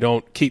ago, if you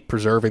don't keep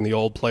preserving the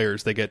old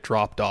players, they get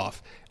dropped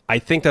off. I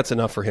think that's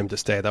enough for him to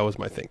stay. That was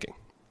my thinking.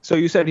 So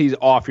you said he's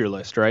off your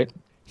list, right?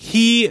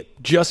 He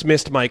just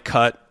missed my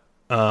cut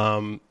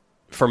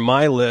for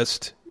my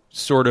list.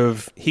 Sort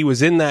of, he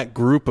was in that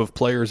group of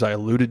players I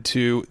alluded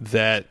to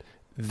that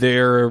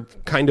they're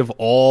kind of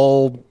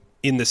all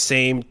in the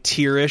same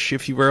tier-ish,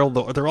 if you will.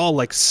 They're all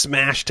like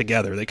smashed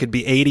together. They could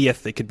be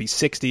 80th, they could be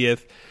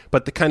 60th,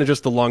 but the kind of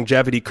just the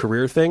longevity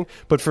career thing.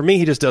 But for me,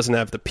 he just doesn't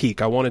have the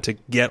peak. I wanted to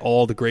get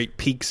all the great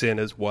peaks in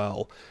as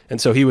well.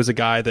 And so he was a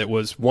guy that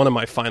was one of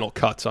my final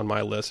cuts on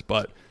my list,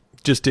 but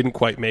just didn't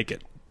quite make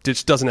it.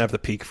 Just doesn't have the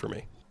peak for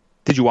me.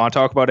 Did you want to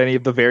talk about any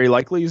of the very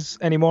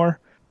likelies anymore?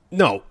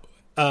 No.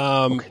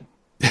 Okay.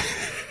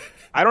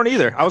 I don't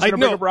either. I was going to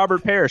bring up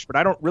Robert Parrish, but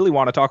I don't really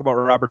want to talk about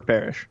Robert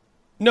Parrish.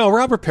 No,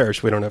 Robert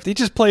Parrish, we don't have to. He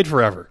just played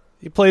forever.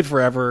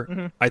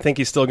 Mm-hmm. I think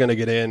he's still going to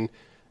get in.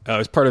 He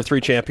was part of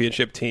 3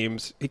 championship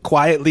teams. He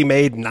quietly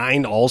made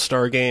 9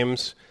 All-Star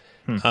games.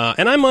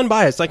 And I'm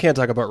unbiased. I can't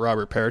talk about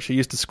Robert Parrish. He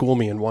used to school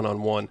me in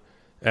one-on-one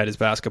at his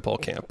basketball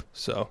camp.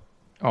 So,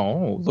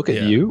 oh, look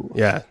at you.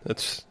 Yeah,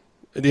 that's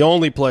the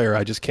only player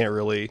I just can't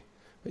really,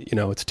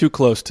 it's too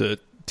close to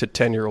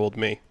 10-year-old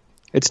me.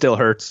 It still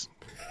hurts.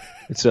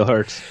 It still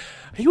hurts.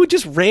 He would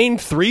just rain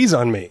threes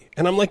on me.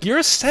 And I'm like, you're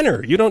a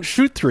center. You don't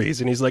shoot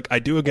threes. And he's like, I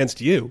do against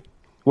you.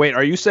 Wait,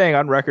 are you saying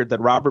on record that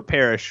Robert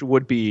Parrish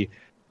would be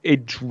a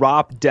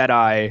drop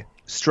dead-eye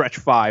stretch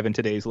 5 in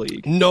today's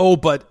league. No,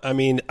 but I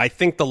mean, I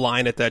think the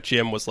line at that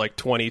gym was like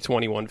 20,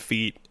 21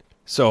 feet.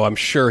 So I'm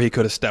sure he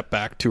could have stepped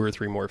back 2 or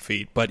 3 more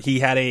feet. But he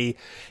had a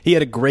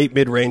great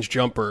mid-range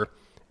jumper.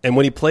 And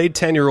when he played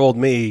 10-year-old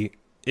me,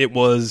 it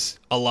was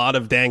a lot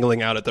of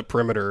dangling out at the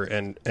perimeter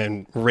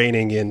and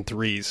reining in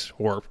threes,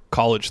 or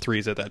college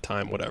threes at that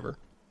time, whatever.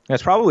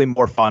 It's probably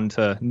more fun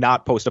to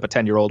not post up a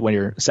 10-year-old when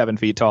you're 7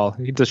 feet tall.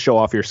 You can just show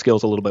off your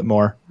skills a little bit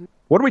more.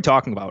 What are we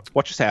talking about?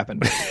 What just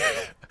happened?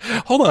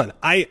 Hold on.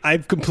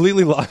 I've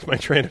completely lost my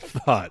train of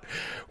thought.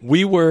 What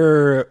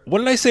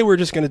did I say we were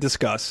just going to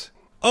discuss?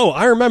 Oh,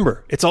 I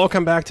remember. It's all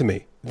come back to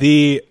me.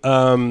 The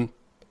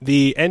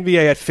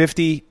NBA at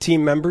 50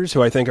 team members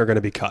who I think are going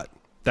to be cut.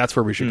 That's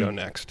where we should go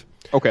next.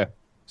 Okay.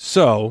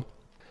 So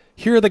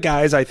here are the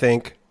guys I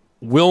think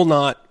will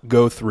not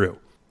go through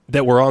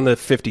that were on the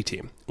 50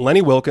 team.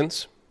 Lenny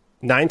Wilkens,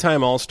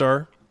 9-time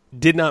All-Star,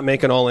 did not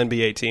make an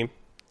All-NBA team,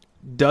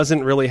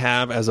 doesn't really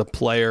have as a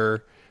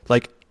player,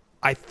 like,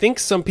 I think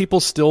some people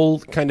still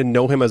kind of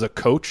know him as a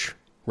coach,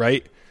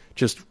 right?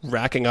 Just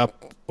racking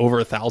up over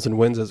 1,000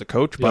 wins as a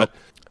coach, but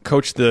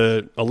coached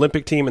the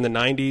Olympic team in the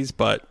 90s.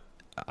 But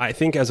I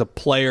think as a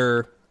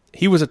player,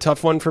 he was a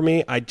tough one for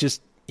me.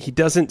 He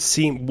doesn't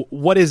seem,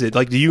 what is it?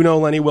 Like, do you know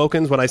Lenny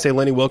Wilkens? When I say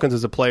Lenny Wilkens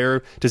as a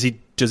player, does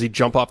he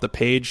jump off the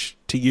page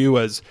to you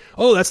as,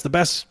 oh, that's the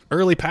best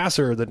early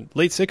passer of the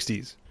late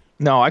 60s?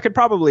 No, I could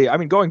probably,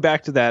 going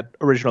back to that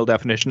original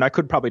definition, I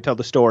could probably tell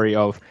the story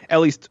of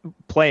at least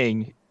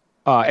playing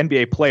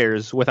NBA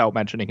players without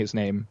mentioning his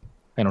name.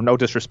 No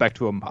disrespect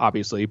to him,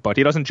 obviously, but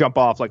he doesn't jump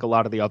off like a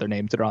lot of the other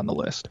names that are on the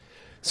list.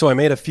 So I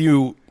made a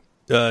few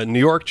New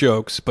York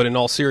jokes, but in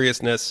all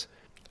seriousness,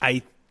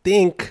 I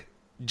think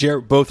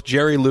both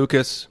Jerry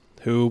Lucas,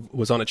 who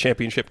was on a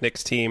championship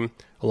Knicks team,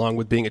 along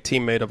with being a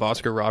teammate of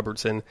Oscar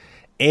Robertson,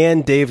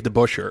 and Dave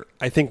DeBusschere.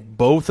 I think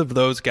both of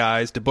those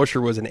guys,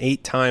 DeBusschere was an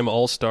 8-time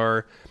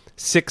All-Star,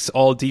 6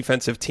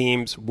 All-Defensive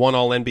teams, 1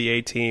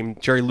 All-NBA team.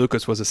 Jerry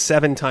Lucas was a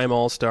 7-time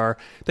All-Star.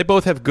 They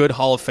both have good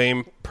Hall of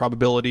Fame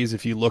probabilities.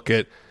 If you look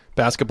at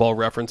Basketball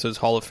References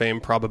Hall of Fame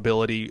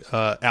probability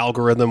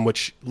algorithm,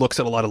 which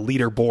looks at a lot of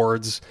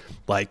leaderboards,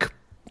 like,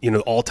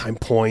 all-time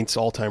points,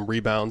 all-time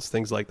rebounds,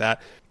 things like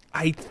that.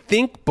 I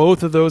think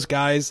both of those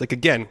guys, like,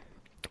 again,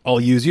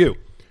 I'll use you.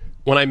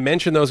 When I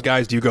mention those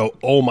guys, do you go,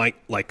 oh my,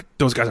 like,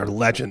 those guys are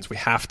legends. We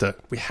have to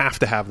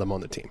have them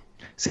on the team.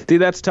 See,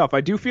 that's tough.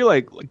 I do feel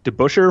like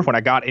DeBusschere, when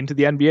I got into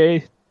the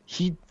NBA,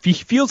 he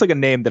feels like a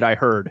name that I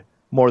heard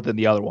more than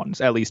the other ones,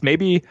 at least.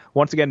 Maybe,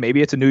 once again,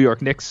 maybe it's a New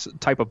York Knicks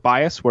type of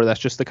bias where that's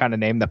just the kind of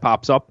name that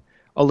pops up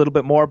a little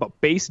bit more. But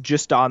based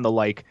just on the,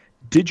 like,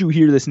 did you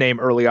hear this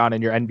name early on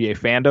in your NBA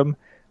fandom?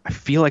 I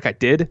feel like I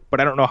did,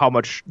 but I don't know how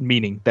much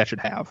meaning that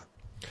should have.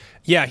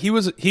 Yeah, he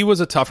was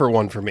a tougher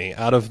one for me.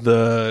 Out of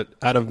the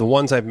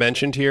ones I've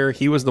mentioned here,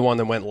 he was the one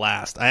that went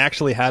last. I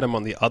actually had him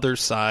on the other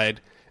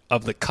side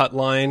of the cut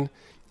line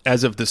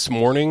as of this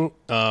morning,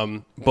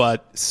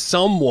 but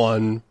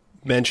someone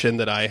mentioned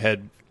that I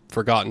had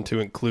forgotten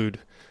to include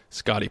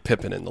Scottie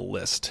Pippen in the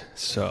list.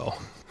 So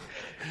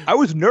I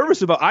was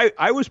nervous about.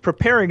 I was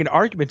preparing an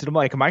argument, and I'm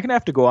like, am I going to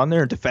have to go on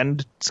there and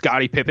defend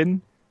Scottie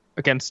Pippen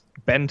against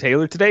Ben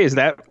Taylor today? Is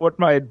that what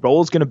my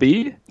role is going to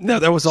be? No,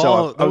 that was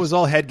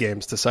all head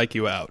games to psych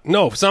you out.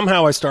 No,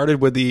 somehow I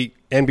started with the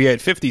NBA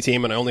at 50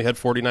 team and I only had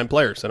 49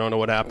 players. I don't know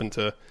what happened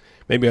to,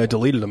 maybe I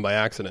deleted them by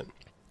accident.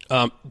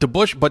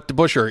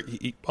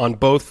 DeBusschere on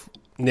both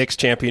Knicks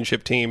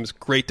championship teams,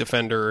 great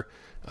defender,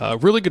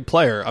 really good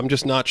player. I'm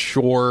just not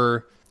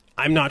sure.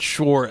 I'm not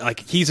sure. Like,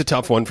 he's a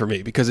tough one for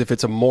me because if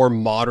it's a more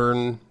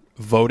modern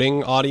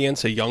voting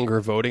audience, a younger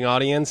voting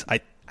audience,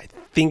 I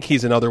think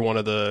he's another one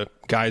of the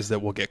guys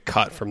that will get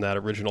cut from that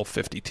original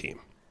 50 team.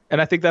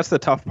 And I think that's the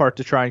tough part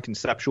to try and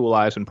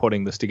conceptualize when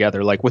putting this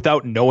together. Like,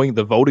 without knowing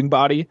the voting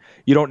body,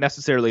 you don't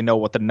necessarily know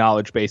what the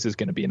knowledge base is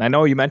going to be. And I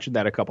know you mentioned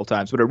that a couple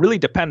times, but it really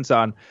depends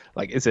on,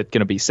 like, is it going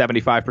to be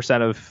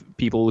 75% of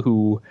people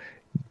who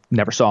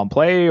never saw him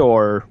play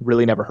or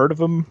really never heard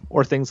of him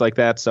or things like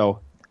that?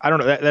 So I don't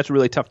know. That's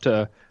really tough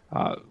to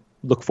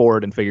look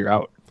forward and figure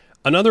out.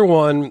 Another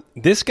one,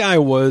 this guy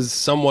was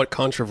somewhat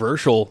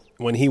controversial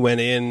when he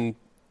went in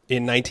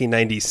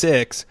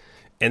 1996,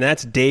 and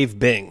that's Dave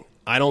Bing.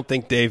 I don't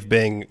think Dave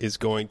Bing is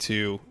going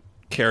to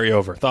carry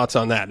over. Thoughts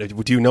on that?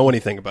 Do you know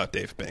anything about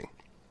Dave Bing?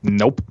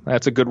 Nope.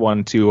 That's a good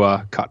one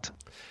to cut.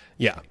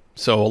 Yeah.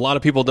 So a lot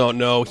of people don't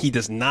know. He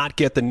does not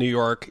get the New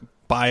York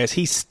bias.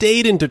 He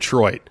stayed in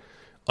Detroit,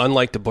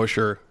 unlike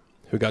DeBusschere,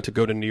 who got to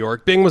go to New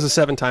York. Bing was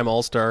a 7-time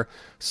All-Star,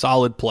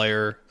 solid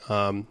player,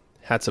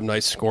 had some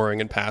nice scoring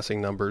and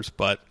passing numbers,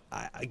 but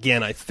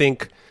again, I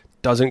think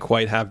doesn't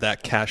quite have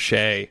that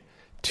cachet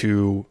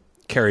to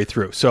carry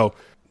through. So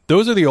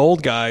those are the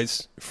old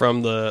guys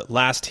from the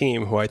last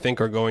team who I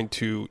think are going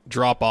to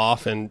drop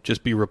off and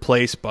just be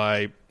replaced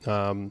by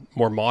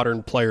more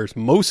modern players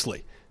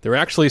mostly. There are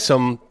actually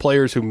some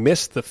players who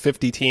missed the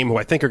 50 team who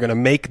I think are going to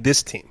make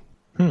this team.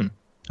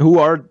 Who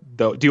are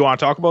do you want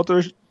to talk about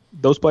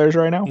those players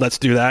right now? Let's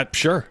do that.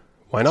 Sure.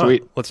 Why not?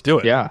 Sweet. Let's do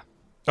it. Yeah.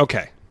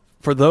 Okay.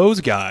 For those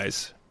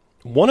guys,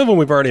 one of them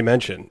we've already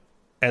mentioned,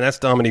 and that's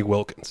Dominique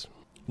Wilkins.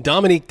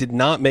 Dominique did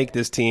not make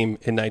this team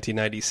in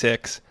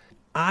 1996.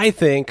 I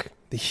think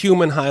the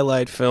human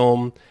highlight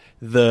film,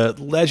 the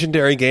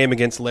legendary game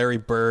against Larry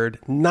Bird,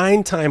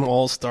 9-time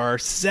All-Star,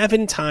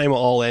 7-time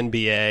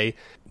All-NBA,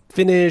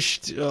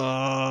 finished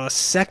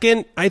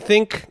second, I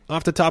think,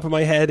 off the top of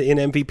my head, in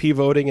MVP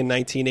voting in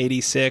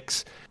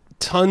 1986.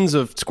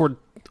 Scored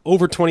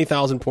over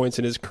 20,000 points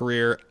in his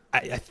career.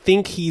 I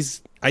think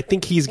he's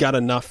got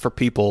enough for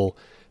people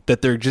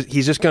that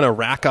he's just going to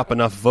rack up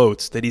enough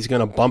votes that he's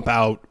going to bump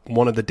out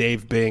one of the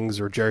Dave Bings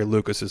or Jerry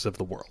Lucases of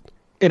the world.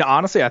 And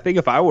honestly, I think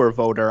if I were a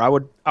voter, I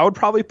would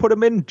probably put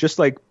him in, just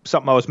like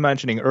something I was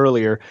mentioning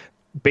earlier,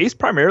 based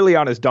primarily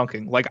on his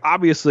dunking. Like,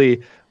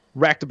 obviously,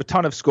 racked up a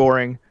ton of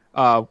scoring,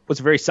 was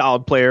a very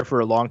solid player for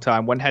a long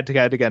time, went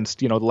head-to-head against,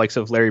 the likes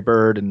of Larry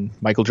Bird and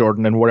Michael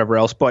Jordan and whatever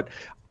else. But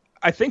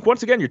I think,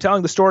 once again, you're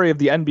telling the story of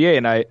the NBA,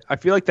 and I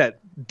feel like that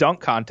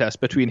dunk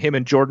contest between him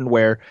and Jordan,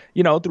 where,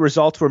 the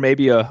results were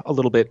maybe a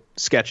little bit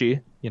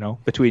sketchy,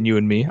 between you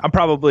and me. I'm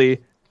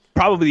probably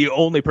the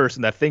only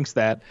person that thinks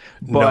that.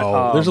 But,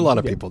 no, there's a lot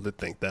of people that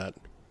think that.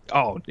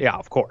 Oh, yeah,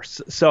 of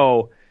course.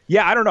 So,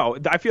 yeah, I don't know.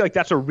 I feel like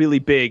that's a really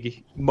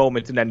big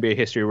moment in NBA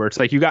history where it's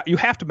like you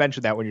have to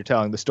mention that when you're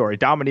telling the story.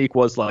 Dominique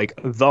was like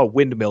the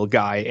windmill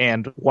guy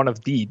and one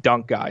of the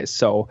dunk guys.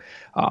 So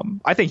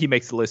I think he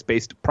makes the list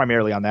based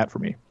primarily on that for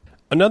me.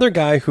 Another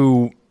guy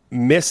who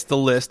missed the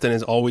list and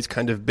has always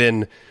kind of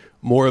been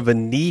more of a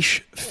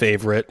niche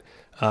favorite.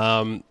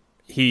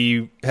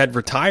 He had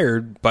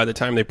retired by the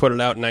time they put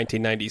it out in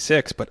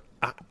 1996, but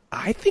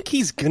I think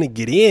he's going to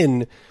get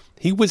in.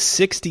 He was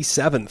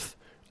 67th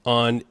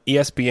on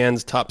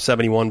ESPN's top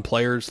 71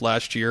 players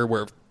last year,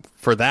 where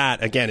for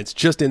that, again, it's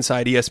just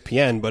inside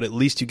ESPN, but at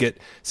least you get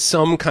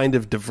some kind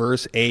of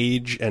diverse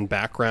age and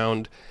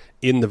background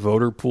in the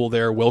voter pool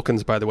there.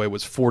 Wilkins, by the way,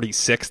 was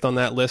 46th on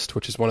that list,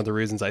 which is one of the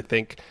reasons I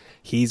think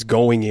he's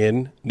going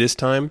in this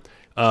time.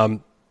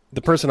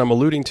 The person I'm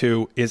alluding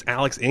to is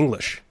Alex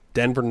English,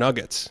 Denver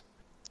Nuggets.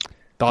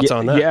 Thoughts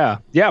on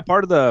that? Yeah.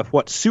 Part of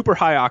the super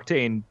high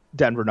octane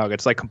Denver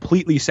Nuggets, like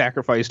completely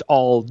sacrificed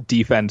all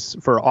defense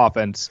for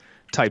offense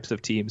types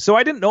of teams. So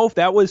I didn't know if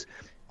I was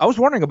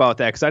wondering about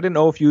that, because I didn't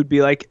know if you'd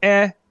be like,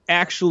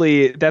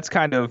 actually that's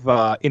kind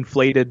of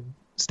inflated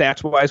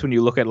stats wise when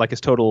you look at like his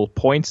total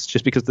points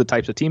just because of the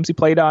types of teams he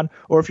played on,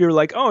 or if you're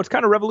like, oh, it's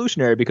kind of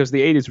revolutionary because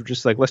the 80s were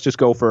just like, let's just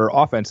go for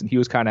offense, and he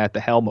was kind of at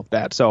the helm of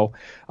that. So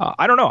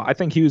I don't know. I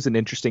think he was an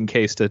interesting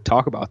case to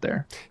talk about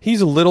there.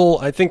 He's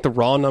I think the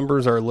raw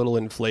numbers are a little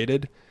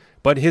inflated,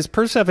 but his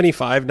per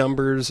 75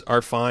 numbers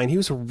are fine. He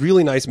was a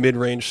really nice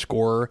mid-range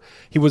scorer.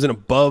 He was an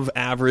above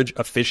average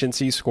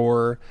efficiency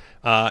scorer.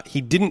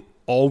 He didn't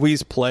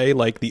always play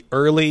like the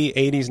early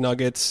 80s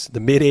Nuggets, the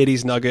mid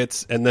 80s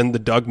Nuggets, and then the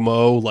Doug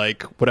Moe,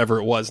 like whatever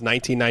it was,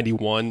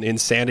 1991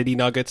 Insanity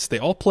Nuggets. They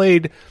all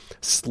played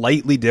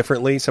slightly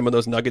differently. Some of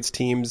those Nuggets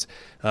teams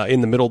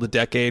in the middle of the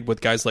decade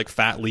with guys like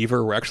Fat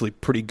Lever were actually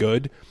pretty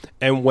good.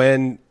 And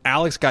when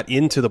Alex got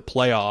into the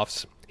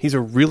playoffs, he's a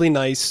really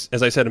nice,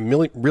 as I said,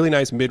 really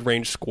nice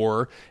mid-range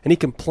scorer, and he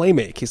can play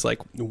make. He's like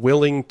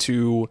willing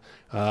to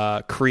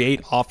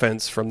create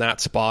offense from that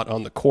spot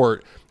on the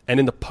court. And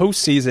in the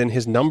postseason,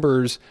 his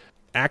numbers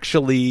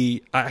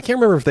actually, I can't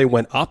remember if they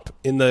went up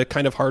in the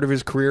kind of heart of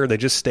his career. They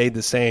just stayed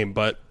the same.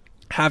 But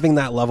having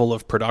that level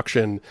of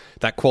production,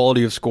 that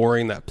quality of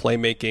scoring, that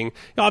playmaking,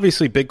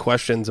 obviously big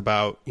questions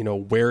about,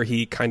 where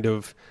he kind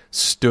of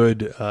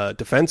stood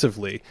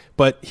defensively.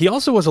 But he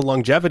also was a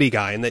longevity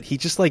guy in that he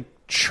just like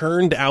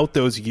churned out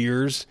those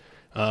years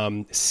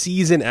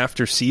season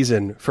after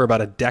season for about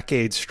a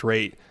decade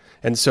straight.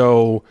 And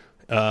so,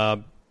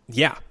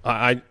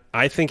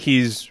 I think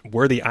he's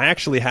worthy. I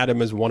actually had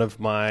him as one of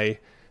my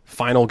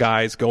final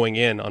guys going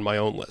in on my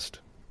own list.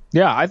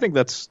 Yeah, I think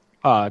that's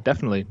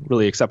definitely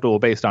really acceptable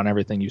based on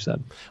everything you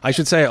said. I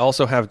should say I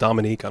also have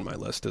Dominique on my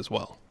list as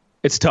well.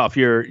 It's tough.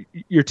 You're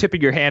tipping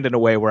your hand in a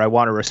way where I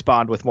want to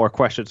respond with more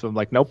questions. So I'm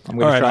like, nope, I'm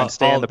going to try and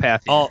stay on the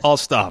path here. I'll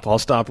stop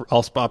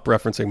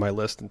referencing my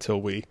list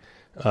until we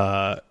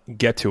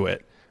get to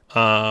it.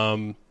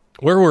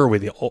 Where were we?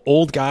 The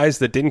old guys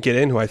that didn't get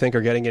in who I think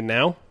are getting in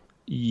now?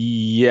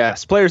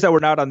 Yes, players that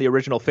were not on the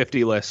original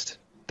 50 list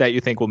that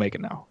you think will make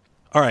it now.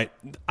 All right.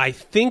 I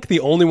think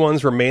the only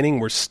ones remaining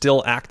were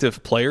still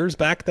active players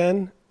back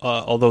then,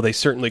 although they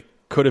certainly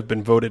could have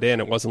been voted in.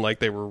 It wasn't like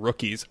they were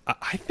rookies.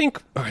 I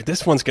think, all right,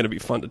 this one's going to be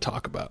fun to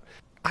talk about.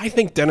 I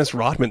think Dennis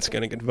Rodman's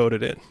going to get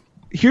voted in.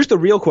 Here's the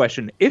real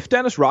question. If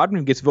Dennis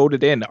Rodman gets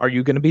voted in, are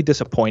you going to be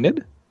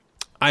disappointed?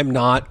 I'm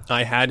not.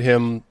 I had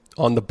him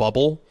on the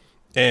bubble,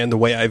 and the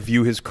way I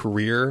view his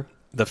career,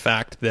 the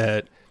fact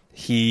that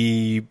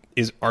he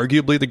is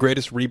arguably the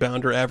greatest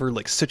rebounder ever,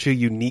 like such a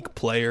unique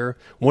player,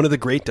 one of the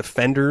great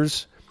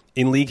defenders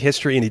in league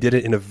history, and he did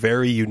it in a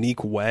very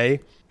unique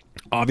way.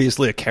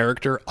 Obviously a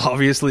character,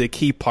 obviously a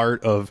key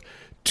part of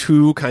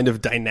two kind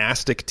of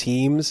dynastic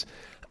teams.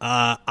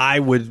 I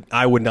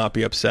would not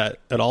be upset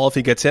at all if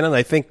he gets in, and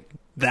I think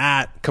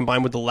that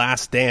combined with The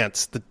Last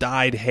Dance, the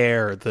dyed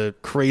hair, the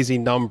crazy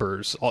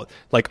numbers,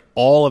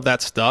 all of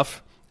that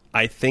stuff,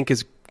 I think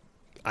is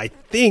I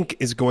think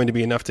is going to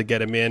be enough to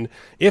get him in.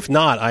 If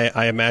not,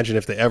 I imagine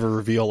if they ever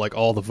reveal like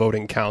all the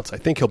voting counts, I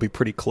think he'll be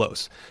pretty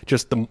close.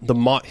 Just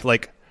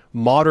the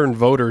modern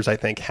voters, I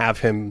think, have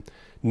him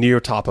near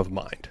top of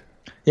mind.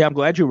 Yeah, I'm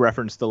glad you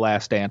referenced The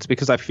Last Dance,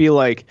 because I feel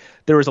like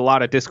there was a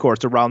lot of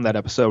discourse around that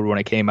episode when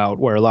it came out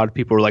where a lot of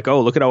people were like,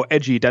 oh, look at how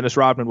edgy Dennis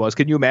Rodman was.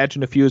 Can you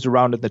imagine if he was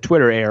around in the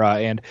Twitter era?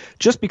 And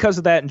just because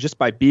of that, and just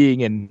by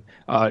being in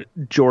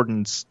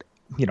Jordan's,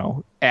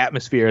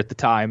 atmosphere at the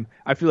time,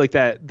 I feel like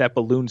that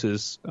balloons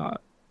his, I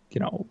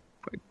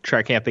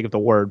can't think of the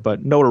word,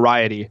 but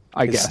notoriety,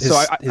 I guess.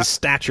 His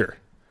stature.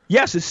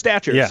 Yes, his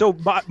stature. Yeah. So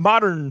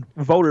modern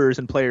voters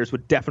and players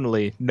would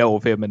definitely know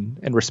of him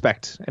and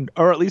respect,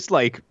 or at least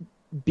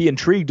be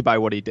intrigued by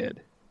what he did.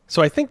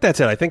 So I think that's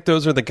it. I think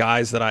those are the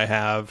guys that I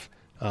have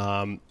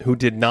who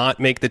did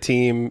not make the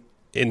team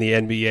in the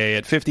NBA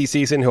at 50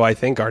 season, who I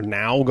think are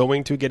now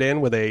going to get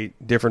in with a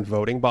different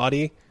voting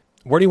body.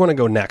 Where do you want to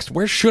go next?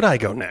 Where should I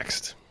go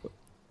next?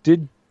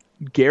 Did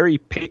Gary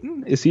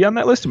Payton, is he on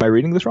that list? Am I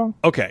reading this wrong?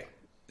 Okay.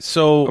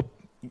 So,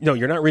 no,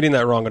 you're not reading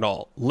that wrong at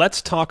all.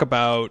 Let's talk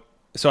about,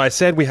 so I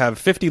said we have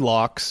 50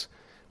 locks.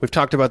 We've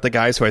talked about the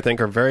guys who I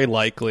think are very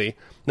likely.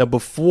 Now,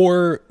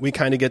 before we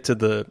kind of get to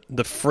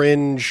the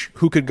fringe,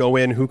 who could go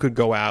in, who could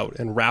go out,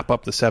 and wrap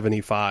up the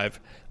 75,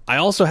 I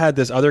also had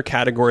this other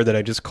category that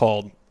I just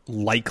called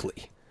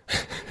likely,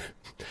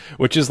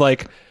 which is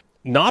like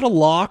not a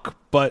lock,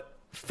 but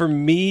for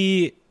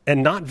me,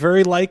 and not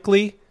very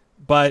likely,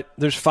 but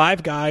there's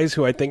 5 guys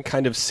who I think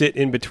kind of sit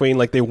in between.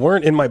 Like, they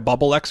weren't in my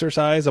bubble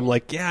exercise. I'm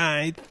like, yeah,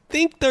 I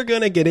think they're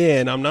going to get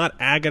in. I'm not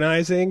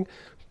agonizing,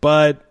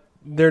 but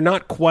they're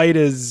not quite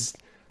as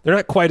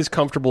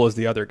comfortable as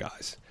the other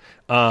guys.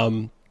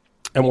 And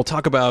we'll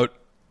talk about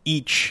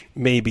each,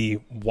 maybe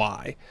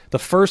why. The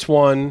first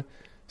one,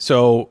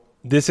 so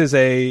this is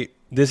a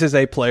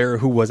player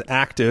who was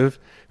active,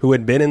 who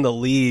had been in the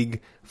league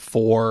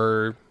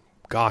for,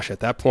 at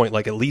that point,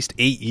 like at least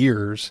 8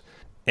 years,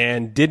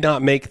 and did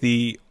not make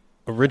the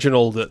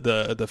original,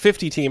 the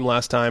 50 team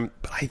last time,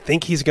 but I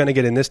think he's going to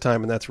get in this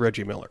time, and that's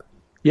Reggie Miller.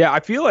 Yeah,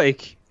 I feel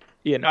like,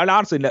 and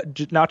honestly,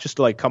 not just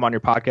to come on your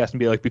podcast and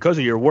be like, because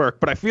of your work,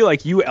 but I feel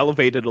like you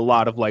elevated a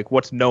lot of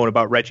what's known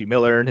about Reggie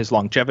Miller and his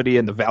longevity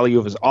and the value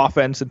of his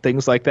offense and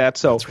things like that.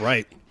 So that's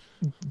right.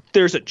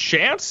 There's a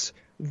chance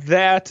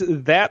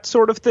that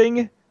sort of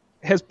thing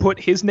has put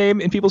his name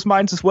in people's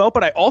minds as well,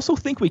 but I also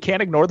think we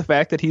can't ignore the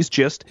fact that he's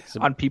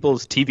on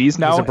people's TVs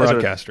now. He's a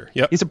broadcaster.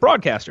 He's a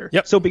broadcaster.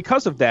 Yep. So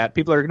because of that,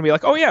 people are going to be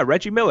like, oh yeah,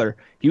 Reggie Miller,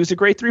 he was a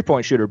great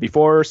 3-point shooter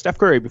before Steph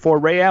Curry, before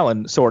Ray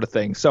Allen, sort of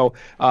thing. So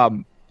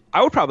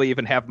I would probably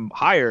even have him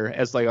higher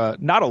as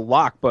not a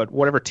lock, but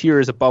whatever tier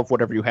is above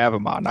whatever you have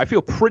him on. I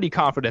feel pretty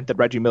confident that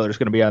Reggie Miller is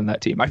going to be on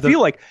that team. I feel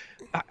like,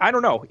 I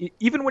don't know,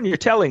 even when you're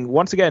telling,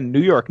 once again,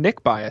 New York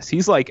Knick bias,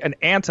 he's like an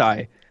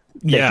anti-Knick.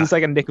 Yeah. He's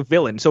like a Knick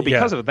villain. So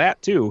because of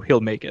that, too, he'll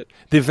make it.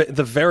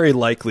 The very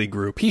likely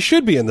group. He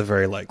should be in the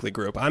very likely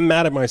group. I'm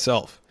mad at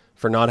myself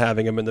for not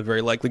having him in the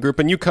very likely group.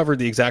 And you covered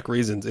the exact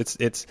reasons.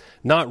 It's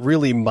not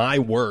really my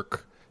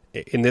work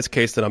in this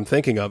case that I'm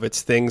thinking of.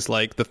 It's things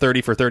like the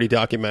 30 for 30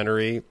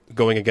 documentary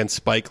going against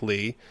Spike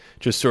Lee,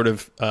 just sort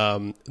of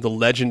the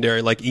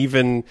legendary,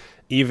 even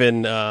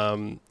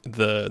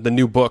the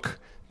new book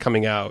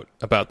coming out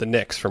about the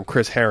Knicks from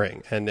Chris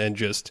Herring, and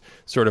just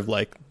sort of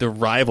like the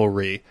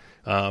rivalry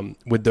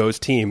with those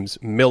teams.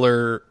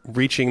 Miller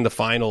reaching the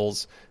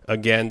finals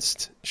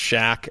against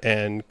Shaq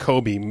and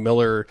Kobe,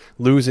 Miller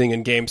losing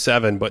in Game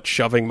 7 but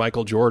shoving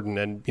Michael Jordan,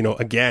 and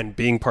again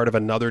being part of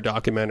another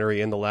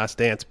documentary in The Last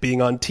Dance,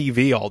 being on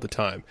TV all the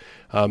time,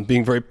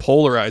 being very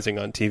polarizing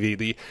on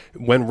TV.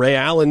 When Ray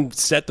Allen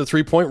set the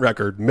 3-point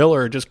record,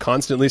 Miller just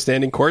constantly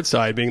standing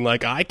courtside being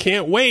like, I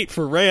can't wait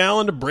for Ray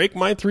Allen to break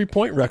my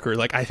 3-point record.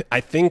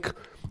 I think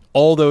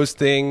all those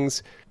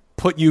things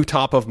put you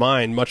top of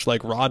mind, much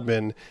like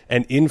Rodman,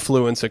 and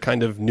influence a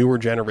kind of newer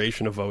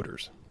generation of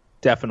voters.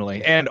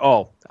 Definitely. And,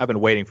 I've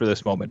been waiting for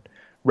this moment.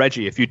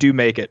 Reggie, if you do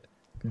make it,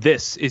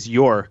 this is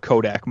your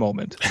Kodak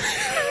moment.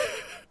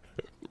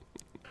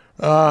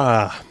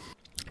 Where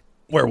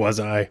was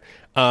I?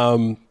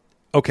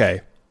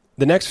 Okay.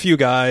 The next few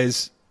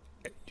guys,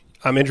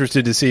 I'm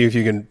interested to see if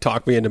you can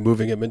talk me into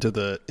moving him into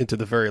the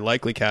very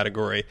likely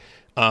category,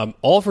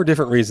 all for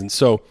different reasons.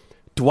 So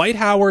Dwight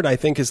Howard, I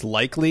think, is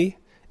likely.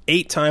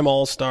 8-time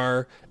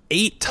All-Star,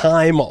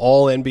 8-time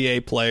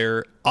All-NBA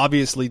player,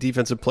 obviously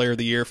Defensive Player of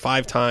the Year,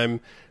 5-time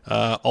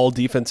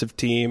All-Defensive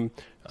Team.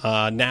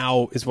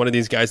 Now is one of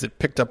these guys that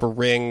picked up a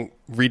ring,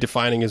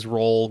 redefining his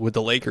role with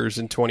the Lakers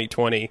in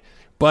 2020.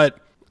 But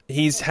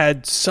he's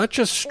had such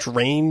a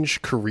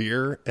strange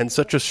career and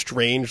such a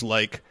strange,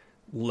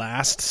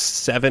 last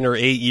 7 or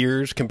 8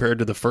 years compared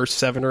to the first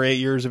 7 or 8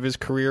 years of his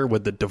career,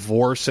 with the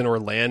divorce in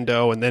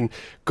Orlando and then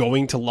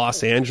going to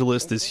Los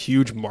Angeles, this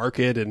huge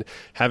market, and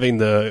having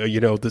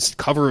this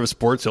cover of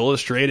Sports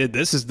Illustrated.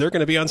 They're going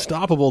to be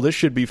unstoppable. This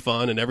should be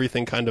fun, and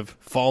everything kind of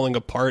falling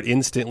apart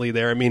instantly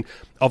there. I mean,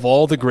 of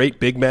all the great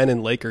big men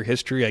in Laker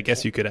history, I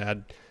guess you could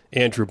add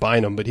Andrew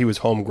Bynum, but he was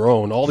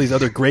homegrown. All these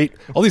other great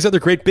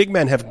big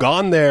men have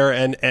gone there,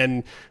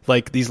 and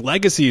like these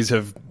legacies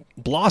have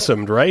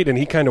blossomed, right? And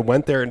he kind of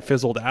went there and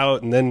fizzled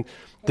out, and then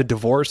the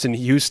divorce in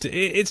Houston.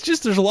 It's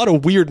just, there's a lot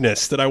of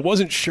weirdness that I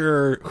wasn't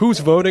sure who's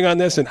voting on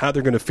this and how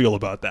they're going to feel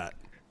about that.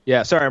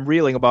 Yeah, sorry, I'm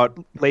reeling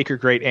about Laker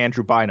great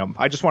Andrew Bynum.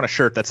 I just want a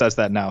shirt that says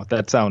that now.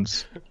 That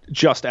sounds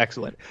just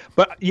excellent.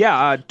 But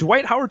yeah,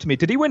 Dwight Howard, to me,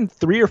 did he win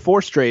 3 or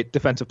 4 straight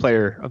Defensive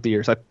Player of the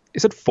Year?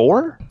 Is it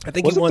 4? I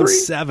think he won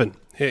 7.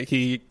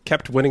 He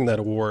kept winning that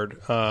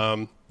award.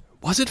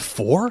 Was it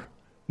 4?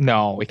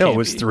 No, it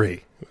was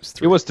 3.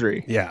 It was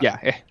 3. Yeah. Yeah,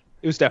 it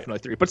was definitely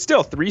 3. But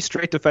still, 3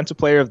 straight Defensive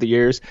Player of the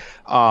Years.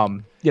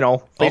 Almost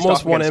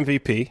won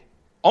MVP.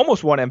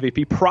 Almost won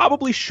MVP.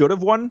 Probably should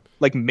have won.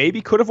 Like,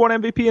 maybe could have won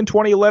MVP in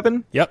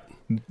 2011. Yep.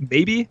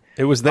 Maybe.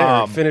 It was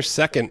there. Finished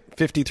second,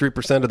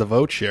 53% of the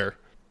vote share.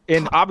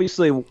 And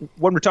obviously,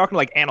 when we're talking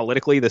like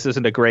analytically, this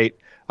isn't a great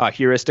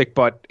heuristic,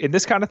 but in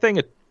this kind of thing,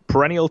 a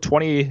perennial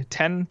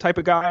 2010 type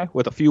of guy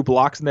with a few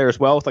blocks in there as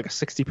well, with like a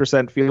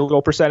 60% field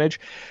goal percentage.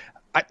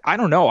 I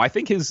don't know. I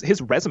think his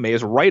resume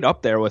is right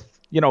up there with,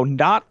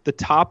 not the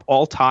top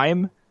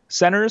all-time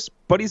centers,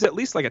 but he's at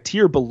least like a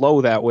tier below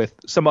that with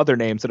some other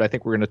names that I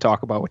think we're going to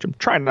talk about, which I'm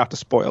trying not to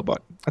spoil,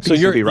 but I think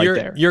he's going to be right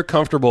there. You're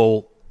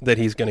comfortable that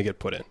he's going to get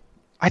put in?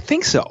 I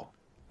think so.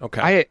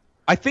 Okay.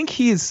 I think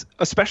he's,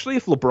 especially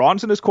if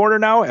LeBron's in his corner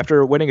now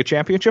after winning a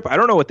championship, I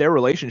don't know what their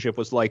relationship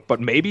was like, but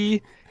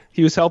maybe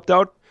he was helped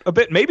out a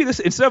bit. Maybe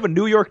this, instead of a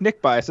New York Knicks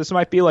bias, this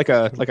might be like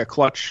a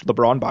clutch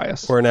LeBron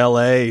bias. Or an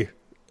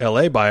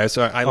LA bias.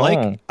 I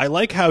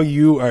like how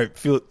you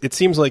feel. It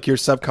seems like you're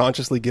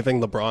subconsciously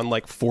giving LeBron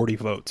like 40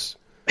 votes.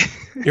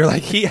 You're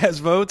like, he has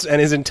votes, and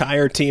his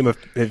entire team of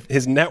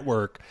his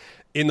network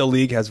in the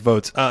league has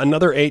votes.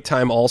 Another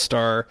 8-time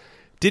All-Star,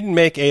 didn't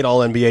make 8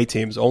 All-NBA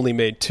teams, only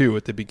made 2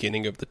 at the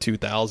beginning of the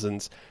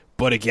 2000s.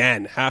 But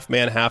again, half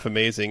man, half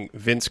amazing.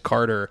 Vince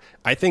Carter.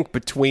 I think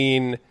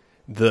between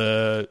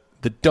the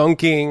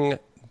dunking,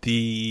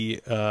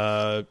 the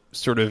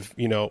sort of,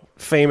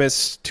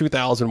 famous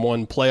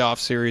 2001 playoff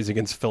series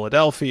against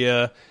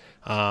Philadelphia,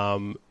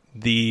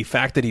 the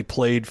fact that he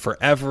played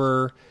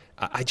forever,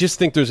 I just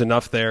think there's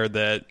enough there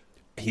that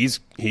he's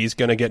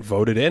going to get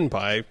voted in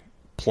by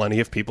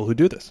plenty of people who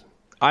do this.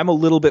 I'm a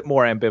little bit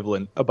more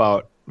ambivalent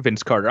about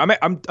Vince Carter.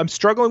 I'm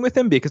struggling with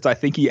him because I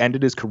think he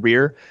ended his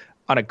career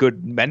on a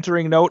good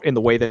mentoring note in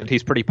the way that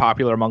he's pretty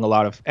popular among a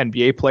lot of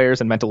NBA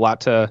players and meant a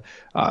lot to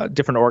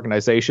different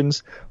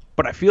organizations.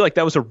 But I feel like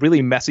that was a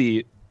really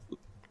messy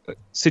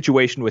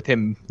situation with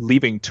him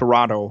leaving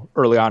Toronto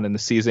early on in the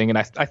season. And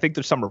I think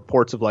there's some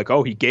reports of like,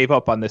 oh, he gave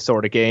up on this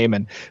sort of game,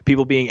 and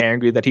people being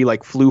angry that he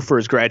like flew for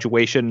his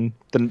graduation.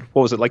 Then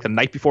what was it, like the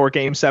night before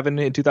Game 7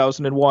 in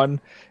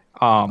 2001?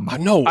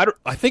 No,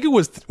 I think it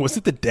was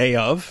it the day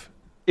of?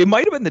 It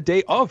might have been the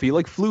day of. He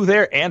like flew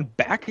there and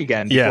back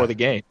again before the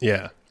game.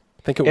 Yeah.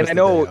 I think it was. And I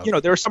know,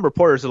 there are some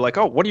reporters that are like,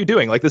 oh, what are you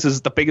doing? Like, this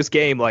is the biggest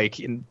game like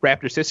in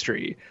Raptors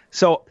history.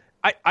 So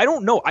I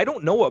don't know. I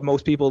don't know what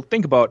most people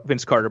think about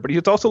Vince Carter, but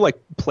he's also like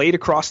played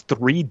across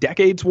 3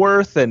 decades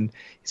worth, and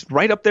he's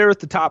right up there at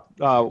the top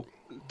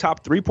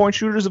 3-point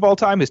shooters of all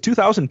time. His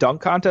 2000 dunk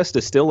contest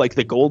is still like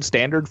the gold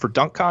standard for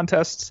dunk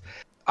contests.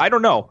 I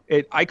don't know.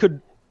 I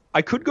could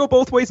go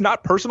both ways.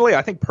 Not personally.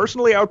 I think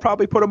personally I would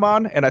probably put him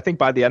on, and I think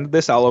by the end of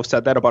this I'll have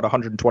said that about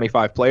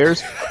 125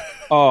 players.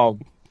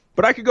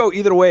 But I could go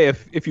either way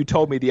if you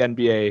told me the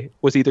NBA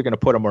was either going to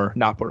put him or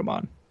not put him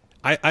on.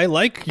 I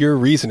like your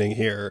reasoning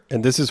here,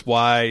 and this is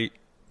why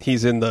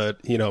he's in the,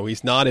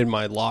 he's not in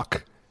my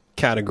lock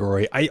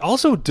category. I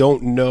also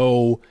don't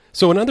know.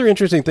 So another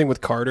interesting thing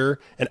with Carter,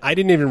 and I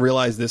didn't even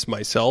realize this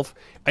myself,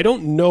 I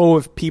don't know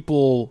if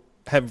people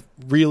have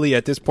really,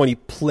 at this point, he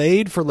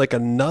played for like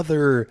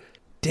another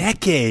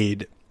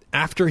decade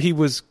after he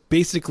was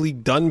basically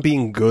done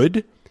being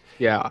good.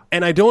 Yeah.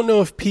 And I don't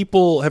know if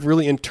people have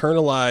really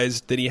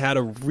internalized that he had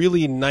a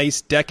really nice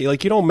decade.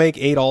 Like, you don't make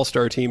 8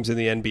 All-Star teams in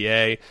the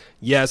NBA.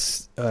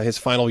 Yes, his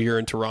final year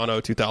in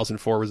Toronto,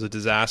 2004, was a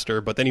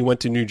disaster. But then he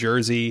went to New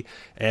Jersey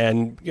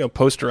and,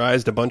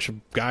 posterized a bunch of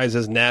guys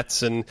as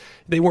Nets. And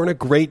they weren't a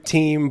great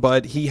team,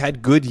 but he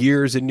had good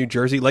years in New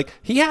Jersey. Like,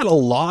 he had a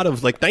lot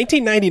of,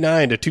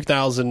 1999 to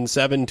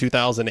 2007,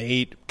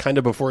 2008, kind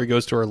of before he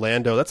goes to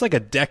Orlando. That's like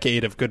a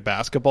decade of good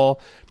basketball.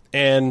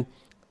 And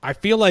I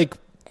feel like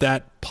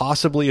that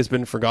possibly has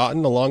been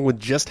forgotten, along with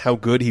just how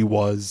good he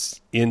was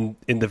in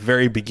the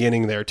very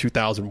beginning there,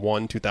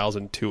 2001,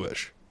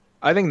 2002-ish.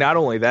 I think not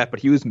only that,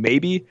 but he was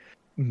maybe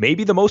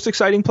the most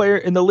exciting player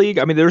in the league.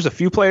 I mean, there's a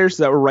few players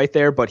that were right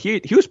there, but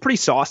he was pretty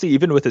saucy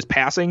even with his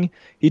passing.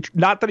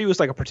 Not that he was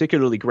like a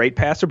particularly great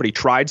passer, but he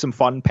tried some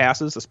fun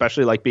passes,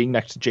 especially like being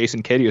next to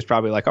Jason Kidd. He was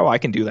probably like, oh, I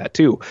can do that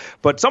too.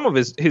 But some of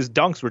his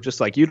dunks were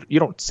just like, you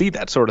don't see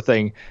that sort of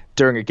thing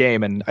during a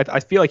game. And I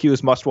feel like he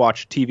was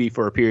must-watch TV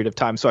for a period of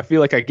time. So I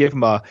feel like I give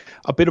him a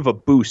bit of a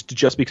boost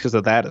just because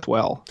of that as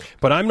well.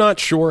 But I'm not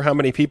sure how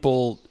many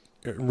people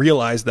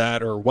realize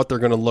that, or what they're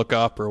going to look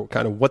up, or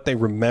kind of what they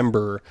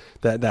remember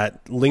that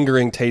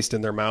lingering taste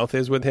in their mouth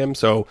is with him.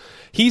 So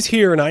he's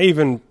here, and I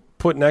even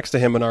put next to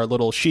him in our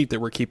little sheet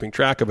that we're keeping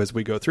track of as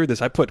we go through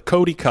this, I put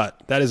Cody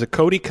Cutt. That is a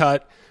Cody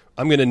Cutt.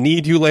 I'm going to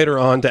need you later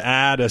on to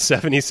add a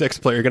 76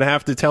 player. You're going to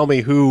have to tell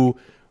me who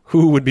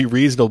would be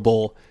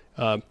reasonable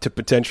to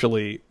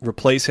potentially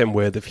replace him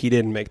with if he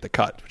didn't make the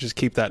cut. Just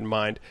keep that in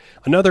mind.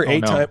 Another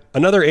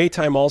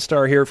eight-time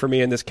All-Star here for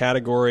me in this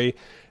category.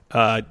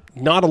 Not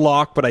a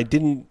lock, but I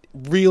didn't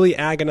really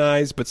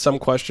agonize, but some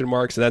question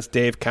marks, and that's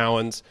Dave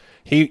Cowens.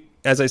 He,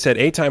 as I said,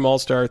 8-time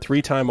All-Star,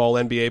 3-time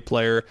All-NBA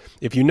player.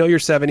 If you know your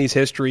 70s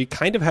history,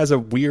 kind of has a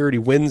weird, he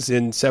wins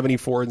in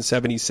 74 and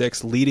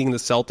 76, leading the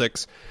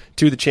Celtics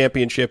to the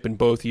championship in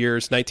both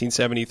years.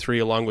 1973,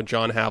 along with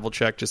John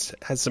Havlicek, just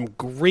has some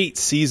great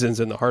seasons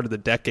in the heart of the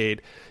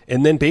decade.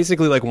 And then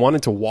basically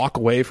wanted to walk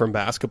away from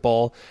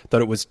basketball,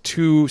 thought it was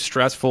too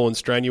stressful and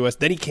strenuous.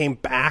 Then he came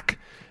back.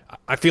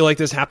 I feel like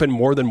this happened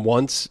more than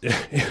once.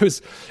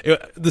 The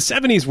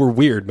 70s were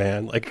weird,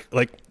 man. Like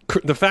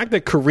the fact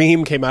that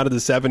Kareem came out of the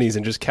 70s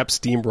and just kept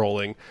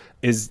steamrolling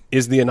is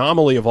the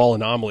anomaly of all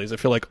anomalies. I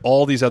feel like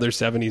all these other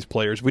 70s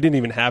players, we didn't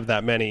even have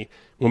that many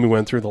when we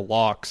went through the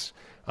locks.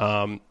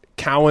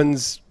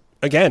 Cowens,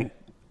 again,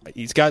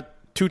 he's got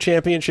 2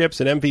 championships,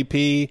 an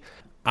MVP.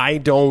 I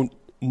don't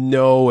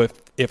know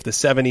if the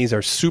 70s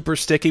are super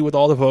sticky with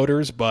all the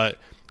voters, but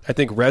I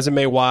think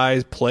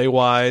resume-wise,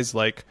 play-wise,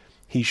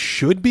 he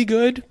should be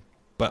good,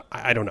 but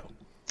I don't know.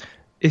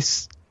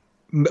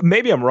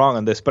 Maybe I'm wrong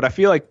on this, but I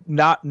feel like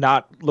not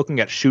looking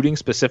at shooting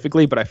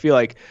specifically, but I feel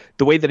like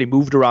the way that he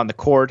moved around the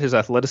court, his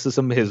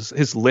athleticism,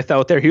 his length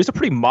out there, he was a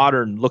pretty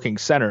modern looking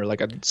center,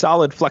 like a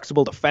solid,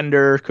 flexible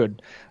defender,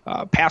 could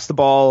pass the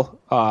ball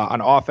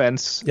on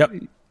offense. Yep,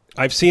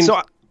 I've seen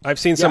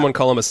someone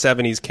call him a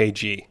 70s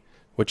KG,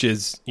 which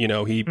is,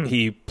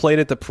 he played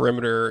at the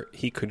perimeter.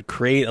 He could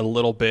create a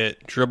little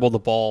bit, dribble the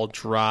ball,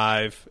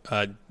 drive,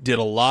 did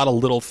a lot of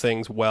little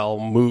things well,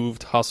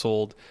 moved,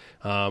 hustled.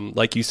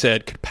 Like you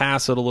said, could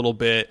pass it a little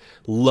bit,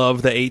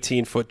 loved the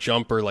 18-foot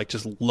jumper,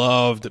 just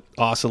loved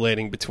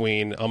oscillating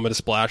between I'm going to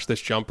splash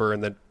this jumper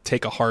and then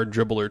take a hard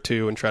dribble or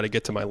two and try to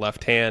get to my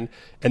left hand,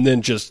 and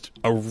then just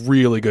a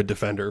really good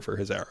defender for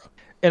his era.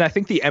 And I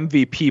think the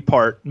MVP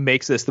part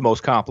makes this the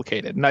most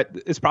complicated. And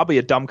it's probably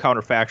a dumb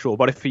counterfactual,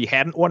 but if he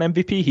hadn't won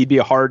MVP, he'd be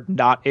a hard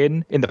not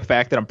in the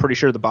fact that I'm pretty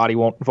sure the body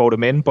won't vote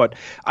him in. But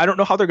I don't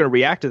know how they're going to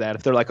react to that.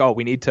 If they're like, oh,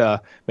 we need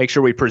to make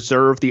sure we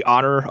preserve the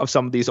honor of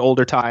some of these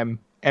older time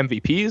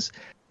MVPs,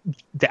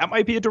 that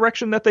might be a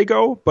direction that they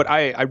go. But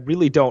I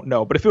really don't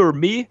know. But if it were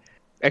me,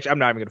 actually, I'm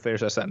not even going to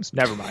finish that sentence.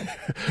 Never mind.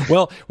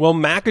 well,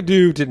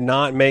 McAdoo did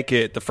not make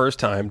it the first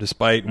time,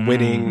 despite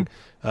winning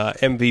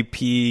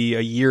MVP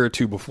a year or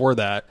two before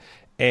that.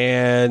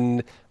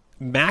 And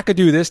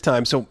McAdoo this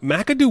time. So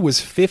McAdoo was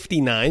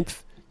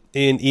 59th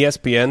in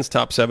ESPN's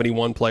top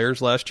 71 players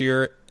last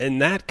year.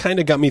 And that kind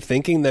of got me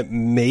thinking that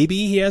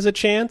maybe he has a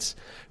chance.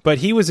 But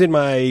he was in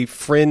my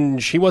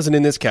fringe. He wasn't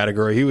in this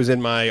category. He was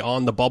in my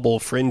on the bubble,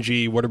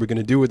 fringy, what are we going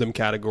to do with him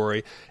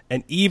category.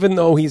 And even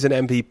though he's an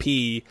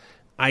MVP,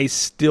 I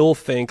still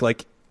think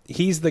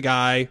he's the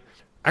guy.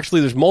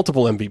 Actually, there's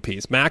multiple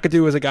MVPs.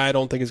 McAdoo is a guy I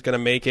don't think is going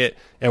to make it.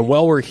 And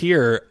while we're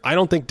here, I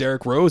don't think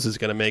Derrick Rose is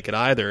going to make it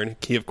either. And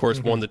he, of course,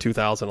 won the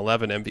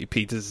 2011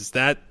 MVP. Does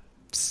that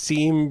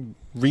seem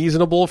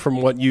reasonable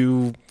from what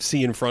you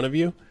see in front of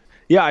you?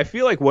 Yeah, I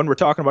feel like when we're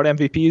talking about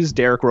MVPs,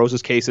 Derrick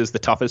Rose's case is the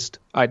toughest.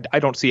 I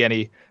don't see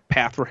any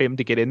path for him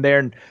to get in there.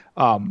 And,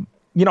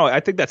 I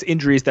think that's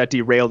injuries that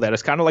derail that.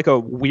 It's kind of like a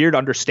weird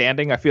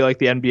understanding I feel like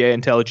the NBA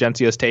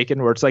intelligentsia has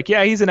taken, where it's like,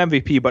 yeah, he's an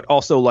MVP, but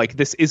also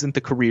this isn't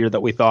the career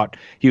that we thought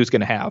he was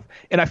going to have.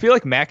 And I feel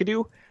like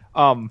McAdoo,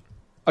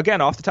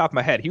 again, off the top of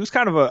my head, he was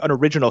kind of an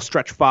original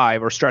stretch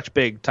 5 or stretch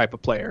big type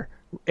of player.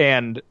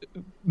 And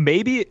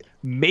maybe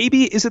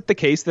is it the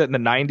case that in the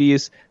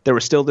 90s there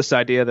was still this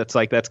idea that's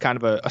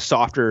kind of a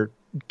softer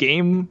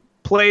game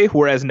play,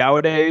 whereas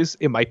nowadays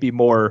it might be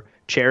more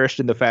cherished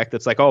in the fact that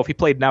it's if he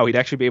played now, he'd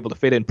actually be able to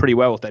fit in pretty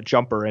well with that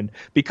jumper. And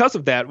because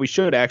of that, we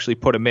should actually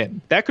put him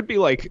in. That could be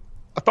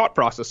a thought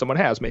process someone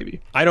has, maybe.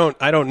 I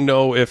don't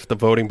know if the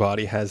voting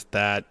body has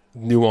that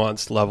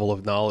nuanced level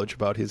of knowledge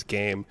about his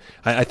game.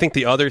 I think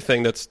the other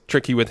thing that's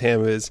tricky with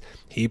him is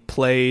he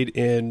played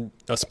in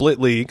a split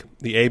league,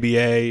 the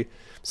ABA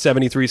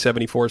 73,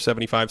 74,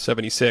 75,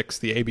 76.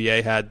 The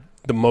ABA had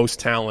the most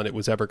talent it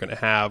was ever going to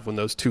have when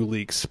those two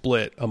leagues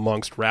split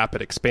amongst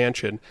rapid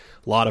expansion.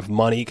 A lot of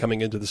money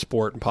coming into the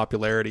sport and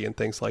popularity and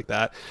things like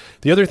that.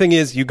 The other thing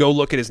is you go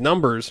look at his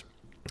numbers,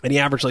 and he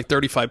averaged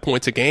 35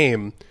 points a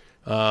game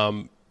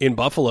in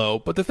Buffalo.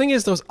 But the thing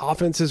is, those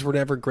offenses were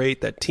never great.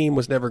 That team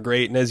was never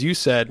great. And as you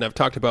said, and I've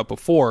talked about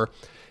before,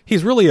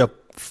 he's really a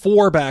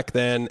 4 back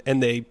then,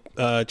 and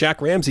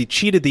Jack Ramsey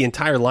cheated the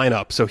entire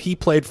lineup. So he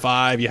played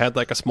 5. You had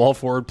a small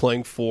forward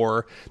playing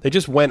 4. They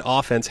just went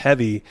offense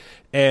heavy.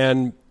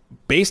 And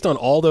based on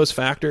all those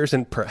factors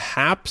and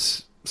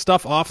perhaps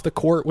stuff off the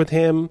court with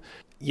him,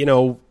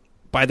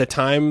 by the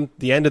time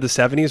the end of the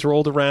 70s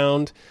rolled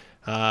around,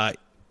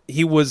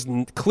 he was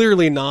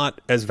clearly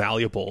not as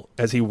valuable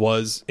as he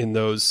was in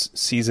those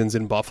seasons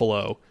in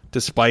Buffalo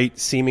despite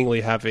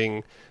seemingly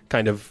having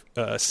kind of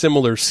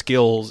similar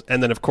skills.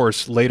 And then, of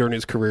course, later in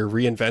his career,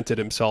 reinvented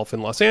himself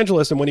in Los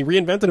Angeles. And when he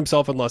reinvented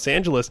himself in Los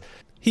Angeles,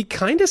 he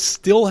kind of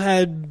still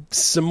had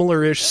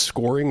similar-ish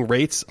scoring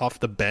rates off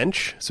the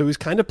bench. So he's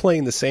kind of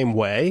playing the same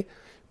way.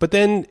 But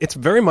then it's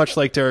very much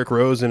like Derrick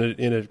Rose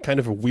in a kind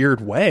of a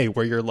weird way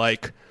where you're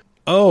like,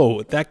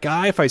 oh, that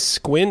guy, if I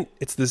squint,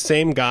 it's the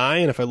same guy.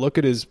 And if I look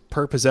at his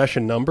per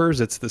possession numbers,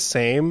 it's the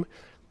same.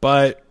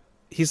 But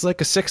he's like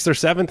a sixth or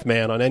seventh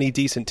man on any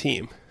decent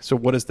team. So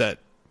what does that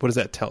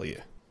tell you?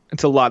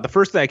 It's a lot. The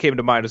first thing that came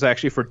to mind was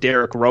actually for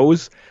Derrick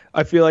Rose.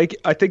 I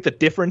think the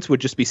difference would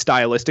just be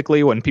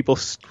stylistically when people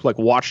like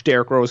watch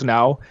Derrick Rose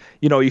now.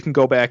 You know, you can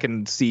go back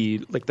and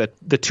see like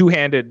the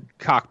two-handed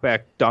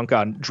cockback dunk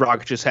on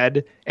Dragic's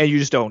head, and you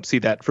just don't see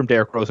that from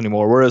Derrick Rose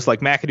anymore. Whereas like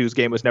McAdoo's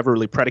game was never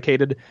really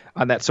predicated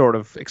on that sort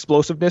of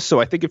explosiveness.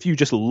 So I think if you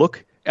just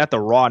look at the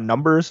raw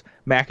numbers,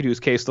 McAdoo's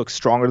case looks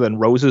stronger than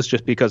Rose's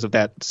just because of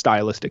that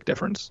stylistic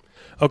difference.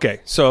 Okay,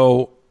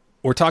 so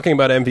we're talking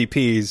about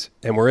MVPs,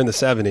 and we're in the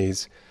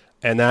 70s.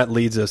 And that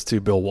leads us to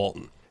Bill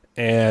Walton.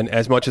 And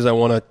as much as I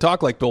want to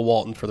talk like Bill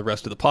Walton for the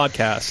rest of the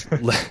podcast,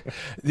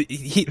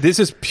 this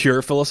is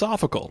pure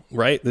philosophical,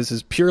 right? This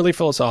is purely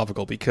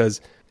philosophical because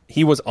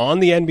he was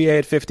on the NBA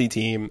at 50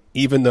 team,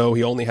 even though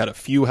he only had a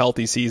few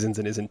healthy seasons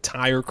in his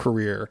entire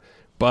career.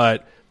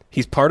 But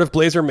he's part of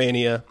Blazer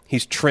Mania.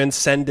 He's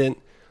transcendent.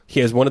 He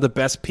has one of the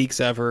best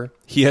peaks ever.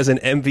 He has an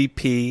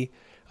MVP,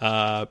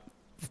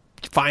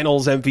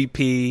 finals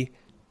MVP,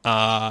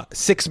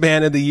 sixth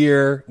man of the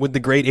year with the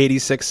great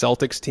 86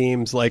 Celtics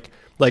teams. Like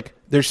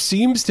there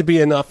seems to be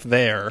enough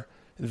there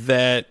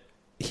that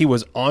he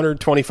was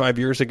honored 25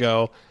 years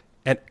ago.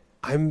 And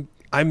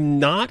I'm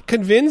not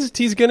convinced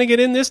he's going to get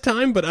in this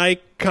time, but I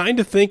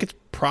kind of think it's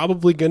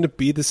probably going to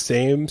be the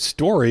same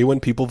story when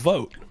people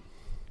vote.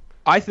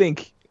 I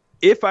think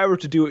if I were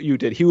to do what you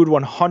did, he would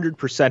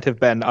 100%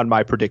 have been on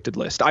my predicted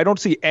list. I don't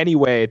see any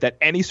way that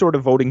any sort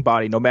of voting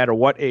body, no matter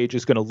what age,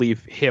 is going to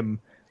leave him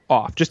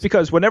off, just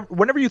because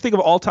whenever you think of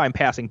all-time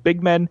passing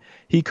big men,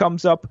 he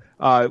comes up.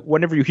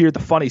 Whenever you hear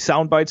the funny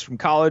sound bites from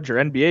college or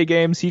NBA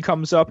games, he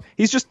comes up.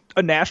 He's just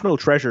a national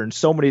treasure in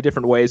so many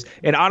different ways.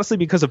 And honestly,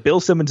 because of Bill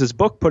Simmons'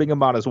 book, putting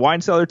him on his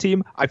wine cellar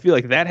team, I feel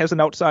like that has an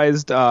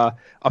outsized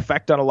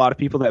effect on a lot of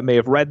people that may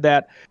have read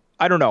that.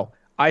 I don't know.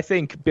 I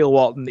think Bill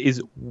Walton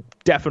is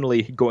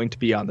definitely going to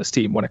be on this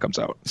team when it comes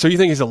out. So you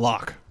think he's a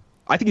lock?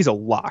 I think he's a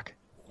lock.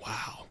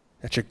 Wow.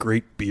 That's a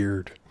great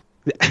beard.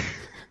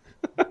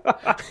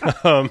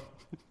 All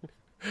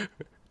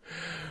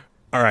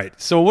right.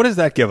 So what does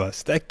that give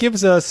us? That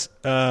gives us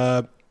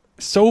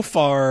so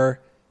far,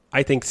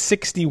 I think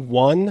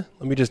 61.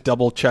 Let me just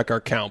double check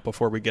our count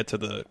before we get to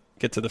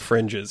the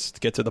fringes,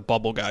 get to the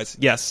bubble guys.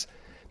 Yes,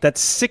 that's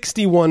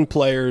 61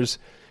 players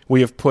we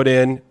have put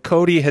in.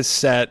 Cody has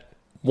set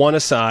one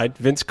aside,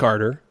 Vince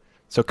Carter.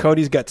 So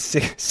Cody's got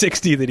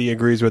 60 that he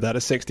agrees with out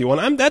of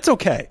 61. That's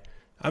okay.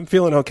 I'm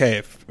feeling okay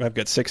if I've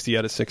got 60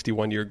 out of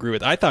 61 you agree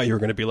with. I thought you were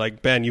going to be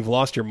like, Ben, you've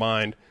lost your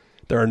mind.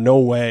 There's no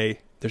way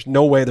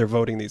they're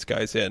voting these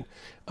guys in.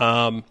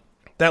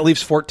 That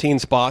leaves 14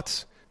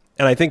 spots.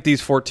 And I think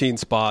these 14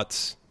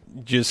 spots,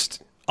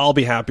 I'll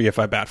be happy if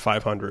I bat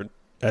 500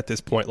 at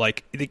this point.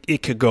 Like,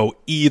 it could go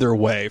either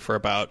way for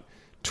about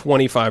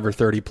 25 or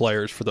 30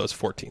 players for those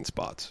 14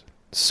 spots.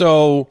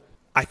 So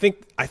I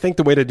think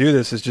the way to do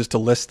this is just to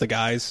list the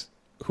guys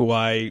who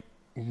I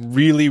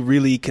really,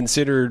 really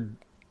considered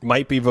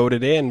might be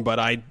voted in, but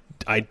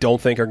I don't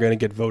think are going to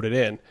get voted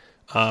in.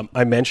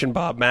 I mentioned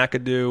Bob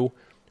McAdoo.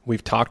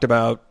 We've talked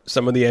about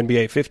some of the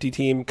NBA 50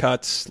 team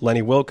cuts: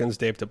 Lenny Wilkens,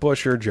 Dave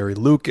DeBusschere, Jerry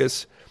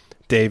Lucas,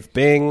 Dave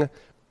Bing.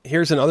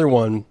 Here's another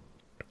one: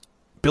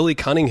 Billy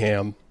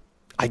Cunningham.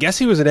 I guess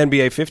he was an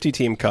NBA 50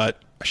 team cut.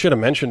 I should have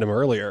mentioned him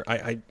earlier.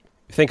 I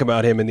think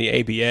about him in the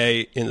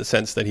ABA in the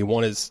sense that he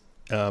won his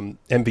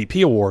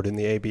MVP award in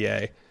the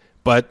ABA.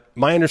 But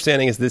my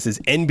understanding is this is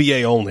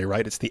NBA only,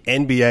 right? It's the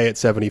NBA at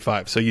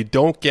 75. So we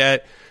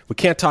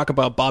can't talk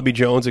about Bobby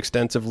Jones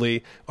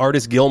extensively.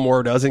 Artis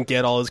Gilmore doesn't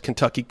get all his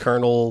Kentucky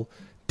Colonel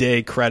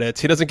Day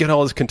credits. He doesn't get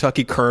all his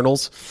Kentucky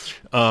Colonels.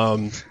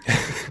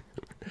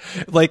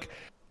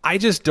 I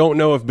just don't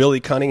know if Billy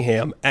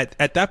Cunningham,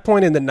 at that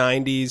point in the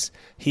 90s,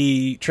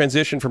 he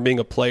transitioned from being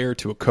a player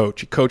to a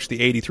coach. He coached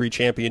the 83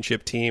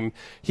 championship team.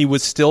 He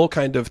was still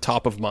kind of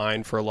top of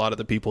mind for a lot of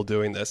the people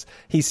doing this.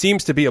 He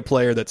seems to be a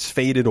player that's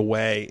faded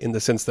away in the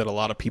sense that a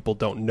lot of people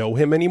don't know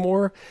him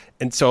anymore.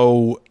 And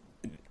so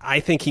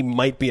I think he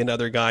might be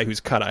another guy who's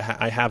cut.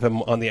 I have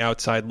him on the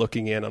outside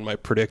looking in on my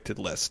predicted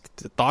list.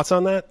 Thoughts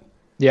on that?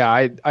 Yeah,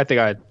 I think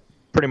I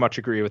pretty much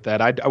agree with that.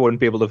 I wouldn't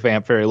be able to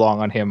vamp very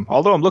long on him.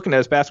 Although I'm looking at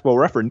his Basketball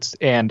Reference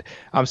and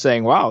I'm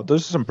saying, wow,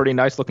 those are some pretty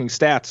nice looking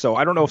stats. So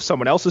I don't know if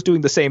someone else is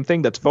doing the same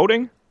thing that's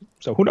voting.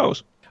 So who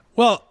knows?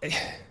 Well,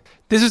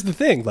 this is the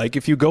thing. Like,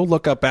 if you go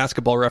look up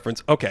Basketball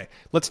Reference, okay,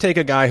 let's take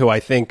a guy who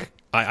I think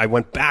I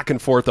went back and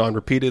forth on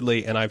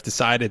repeatedly, and I've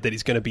decided that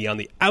he's going to be on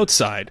the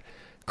outside.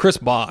 Chris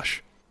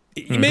Bosh.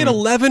 He made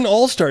 11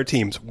 All-Star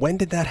teams. When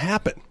did that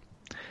happen?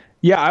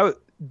 Yeah,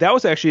 that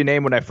was actually a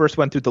name when I first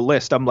went through the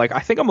list. I'm like, I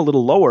think I'm a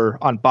little lower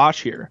on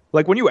Bosch here.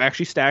 Like when you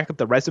actually stack up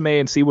the resume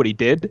and see what he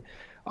did,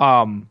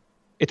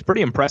 it's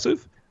pretty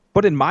impressive.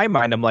 But in my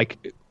mind, I'm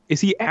like,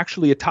 is he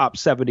actually a top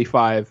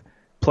 75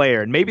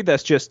 player? And maybe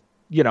that's just,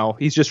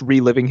 he's just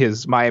reliving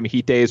his Miami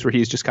Heat days where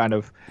he's just kind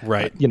of,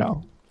 right.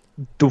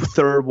 The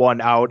third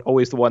one out,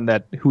 always the one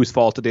that whose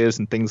fault it is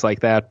and things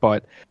like that.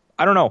 But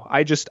I don't know.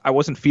 I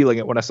wasn't feeling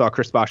it when I saw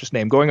Chris Bosh's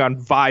name. Going on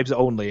vibes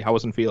only, I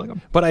wasn't feeling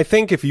him. But I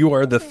think if you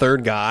are the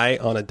third guy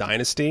on a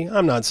dynasty,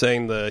 I'm not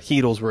saying the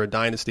Heatles were a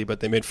dynasty, but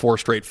they made 4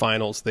 straight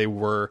finals. They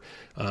were,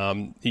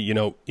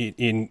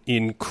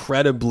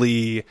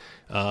 incredibly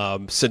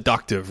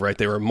seductive, right?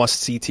 They were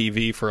must-see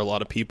TV for a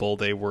lot of people.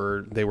 They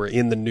were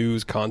in the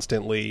news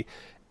constantly.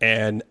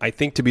 And I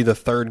think to be the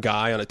third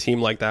guy on a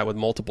team like that with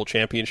multiple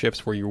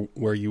championships where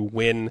you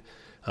win,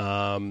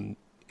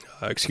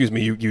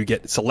 you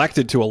get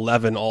selected to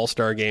 11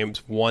 All-Star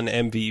games, one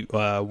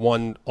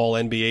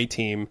All-NBA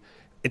team.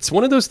 It's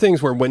one of those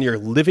things where when you're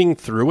living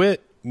through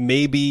it,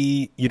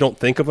 maybe you don't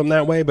think of him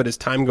that way, but as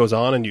time goes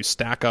on and you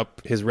stack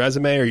up his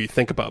resume or you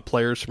think about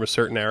players from a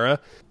certain era,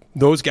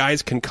 those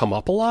guys can come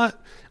up a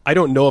lot. I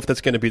don't know if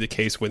that's going to be the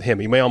case with him.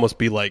 He may almost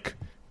be like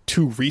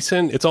too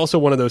recent. It's also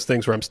one of those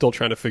things where I'm still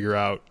trying to figure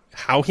out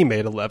how he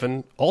made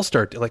 11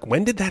 All-Star. Like,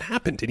 when did that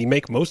happen? Did he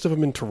make most of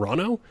them in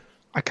Toronto?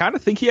 I kind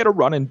of think he had a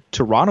run in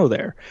Toronto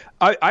there.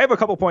 I have a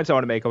couple points I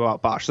want to make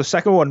about Bosh. The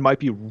second one might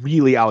be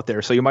really out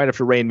there, so you might have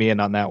to rein me in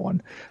on that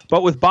one.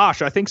 But with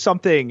Bosh, I think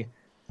something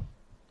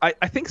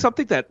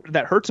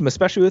that hurts him,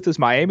 especially with his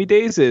Miami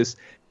days, is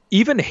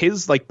even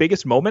his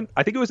biggest moment.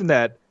 I think it was in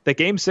that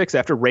Game 6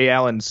 after Ray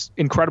Allen's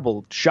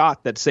incredible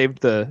shot that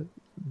saved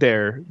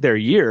their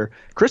year.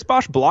 Chris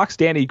Bosh blocks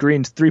Danny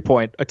Green's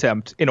 3-point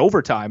attempt in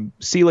overtime,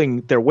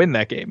 sealing their win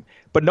that game.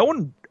 But no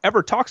one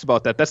ever talks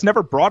about that. That's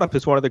never brought up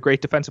as one of the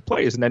great defensive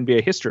plays in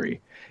NBA history.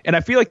 And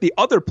I feel like the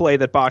other play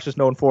that Bosh is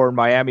known for in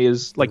Miami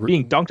is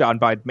being dunked on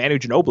by Manu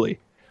Ginobili.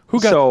 Who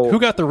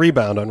got the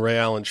rebound on Ray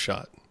Allen's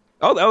shot?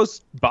 Oh, that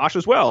was Bosh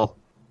as well.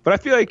 But I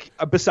feel like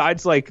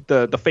besides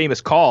the famous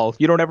call,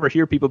 you don't ever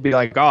hear people be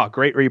like, "Oh,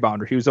 great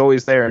rebounder. He was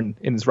always there in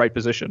his right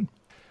position."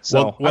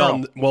 So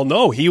well,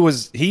 no,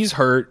 he's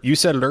hurt. You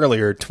said it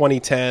earlier,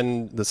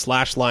 2010, the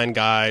slash line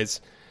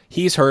guys.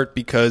 He's hurt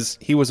because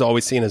he was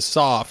always seen as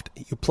soft.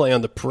 You play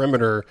on the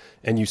perimeter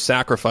and you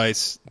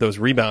sacrifice those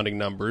rebounding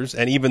numbers.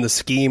 And even the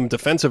scheme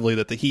defensively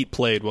that the Heat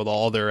played with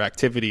all their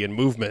activity and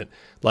movement,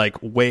 like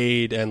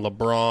Wade and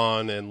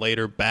LeBron and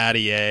later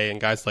Battier and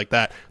guys like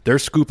that, they're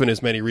scooping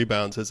as many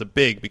rebounds as a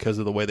big because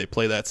of the way they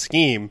play that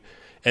scheme.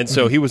 And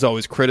so he was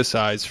always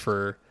criticized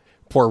for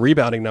poor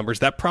rebounding numbers.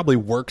 That probably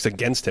works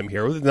against him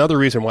here. Another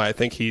reason why I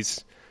think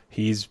he's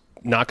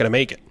not going to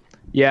make it.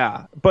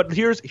 Yeah, but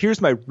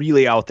here's my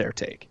really out there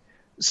take.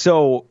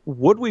 So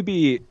would we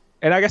be,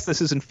 and I guess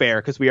this isn't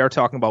fair because we are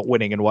talking about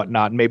winning and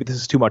whatnot, and maybe this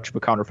is too much of a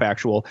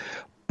counterfactual,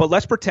 but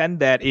let's pretend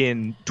that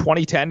in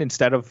 2010,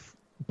 instead of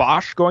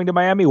Bosh going to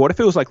Miami, what if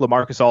it was like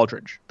LaMarcus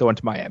Aldridge that went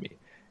to Miami?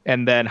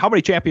 And then how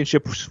many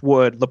championships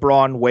would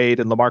LeBron, Wade,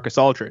 and LaMarcus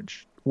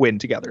Aldridge win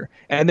together?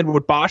 And then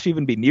would Bosh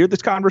even be near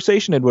this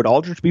conversation, and would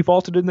Aldridge be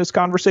vaulted in this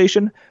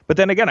conversation? But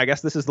then again, I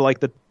guess this is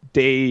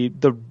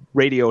the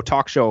radio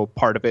talk show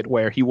part of it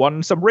where he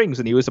won some rings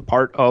and he was a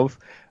part of,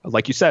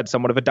 like you said,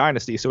 somewhat of a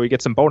dynasty, so he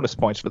gets some bonus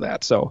points for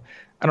that. So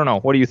I don't know.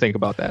 What do you think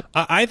about that?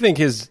 I think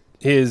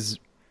his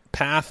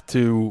path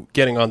to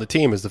getting on the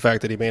team is the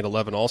fact that he made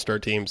 11 All-Star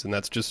teams, and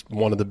that's just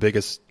one of the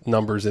biggest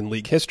numbers in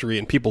league history,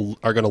 and people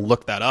are going to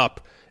look that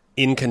up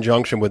in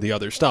conjunction with the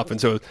other stuff.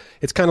 And so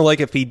it's kind of like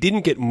if he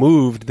didn't get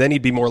moved, then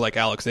he'd be more like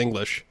Alex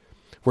English,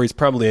 where he's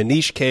probably a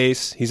niche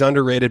case, he's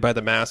underrated by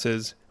the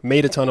masses,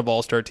 made a ton of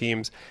All-Star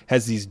teams,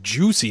 has these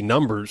juicy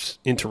numbers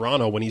in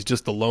Toronto when he's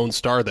just the lone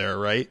star there,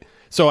 right?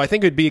 So I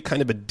think it'd be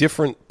kind of a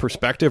different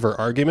perspective or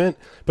argument,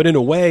 but in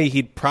a way,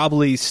 he'd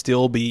probably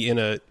still be in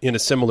a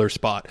similar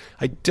spot.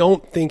 I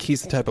don't think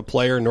he's the type of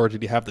player, nor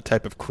did he have the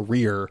type of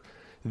career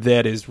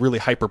that is really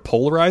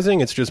hyper-polarizing.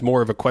 It's just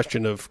more of a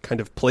question of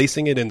kind of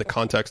placing it in the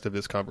context of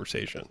this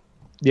conversation.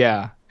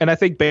 Yeah, and I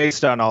think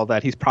based on all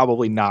that, he's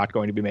probably not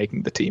going to be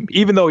making the team.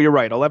 Even though you're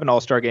right, 11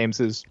 All-Star games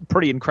is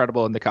pretty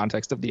incredible in the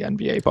context of the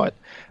NBA, but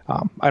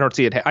I don't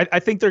see it. I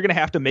think they're going to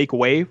have to make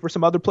way for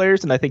some other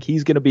players, and I think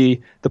he's going to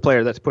be the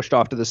player that's pushed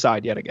off to the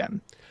side yet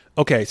again.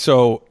 Okay,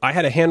 so I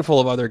had a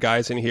handful of other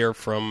guys in here,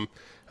 from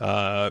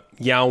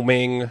Yao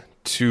Ming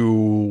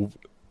to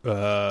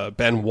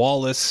Ben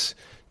Wallace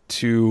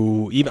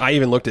to I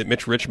even looked at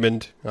Mitch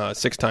Richmond,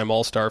 6-time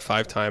All-Star,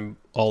 5-time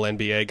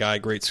All-NBA guy,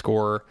 great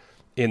scorer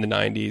in the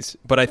 90s.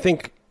 But I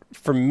think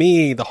for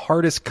me, the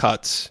hardest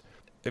cuts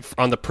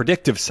on the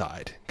predictive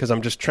side, because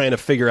I'm just trying to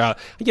figure out,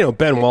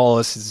 Ben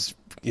Wallace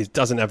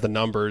doesn't have the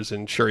numbers,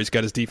 and sure, he's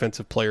got his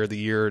Defensive Player of the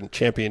Year and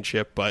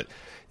championship, but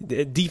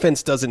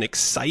defense doesn't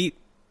excite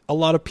a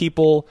lot of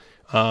people.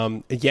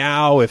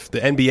 Yao, if the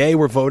NBA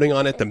were voting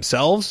on it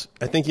themselves,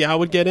 I think Yao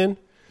would get in.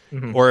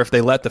 Mm-hmm. Or if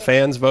they let the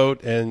fans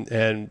vote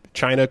and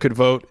China could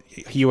vote,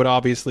 he would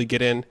obviously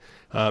get in.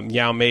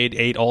 Yao made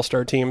 8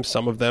 All-Star teams,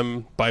 some of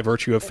them by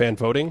virtue of fan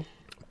voting.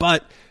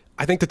 But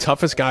I think the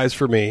toughest guys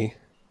for me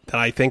that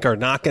I think are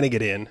not going to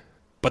get in,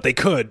 but they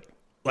could.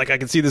 Like, I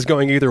can see this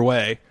going either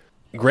way.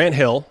 Grant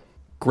Hill,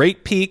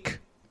 great peak.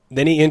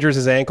 Then he injures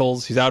his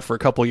ankles. He's out for a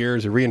couple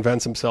years. He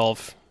reinvents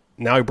himself.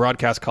 Now he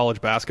broadcasts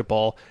college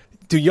basketball.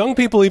 Do young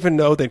people even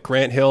know that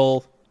Grant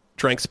Hill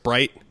drank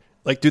Sprite?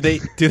 Like, do they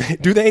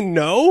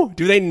know?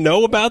 Do they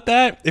know about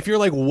that? If you're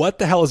like, what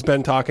the hell has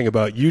Ben talking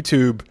about?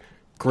 YouTube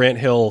Grant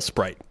Hill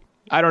Sprite.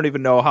 I don't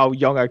even know how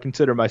young I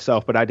consider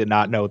myself, but I did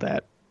not know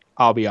that.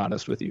 I'll be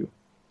honest with you.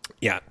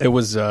 Yeah, it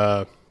was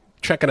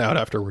check it out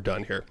after we're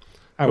done here.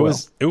 It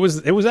was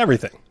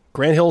everything.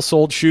 Grant Hill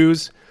sold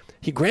shoes.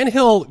 Grant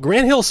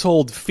Hill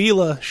sold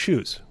Fila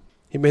shoes.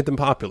 He made them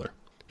popular.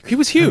 He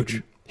was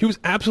huge. He was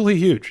absolutely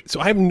huge. So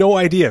I have no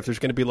idea if there's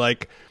going to be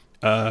like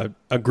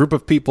a group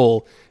of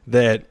people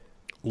that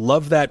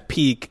love that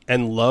peak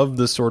and love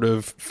the sort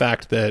of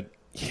fact that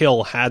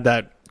Hill had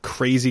that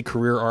crazy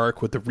career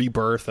arc with the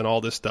rebirth and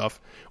all this stuff,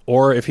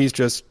 or if he's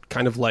just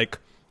kind of like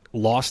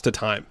lost to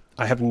time.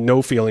 I have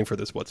no feeling for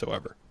this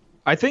whatsoever.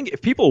 I think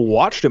if people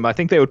watched him, I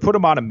think they would put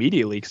him on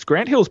immediately because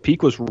Grant Hill's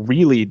peak was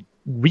really,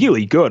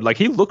 really good. Like,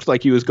 he looked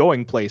like he was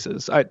going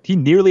places. He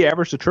nearly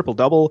averaged a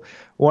triple-double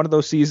one of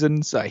those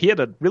seasons. He had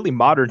a really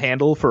modern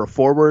handle for a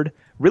forward,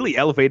 really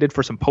elevated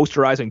for some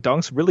posterizing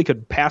dunks, really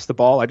could pass the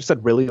ball. I just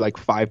said really like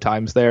 5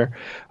 times there.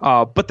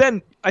 But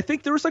then I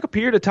think there was like a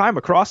period of time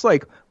across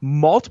like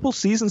multiple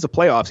seasons of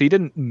playoffs, he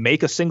didn't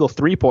make a single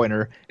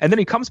three-pointer. And then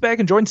he comes back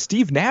and joins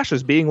Steve Nash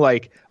as being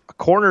like a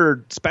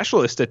corner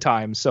specialist at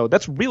times. So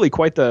that's really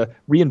quite the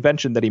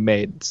reinvention that he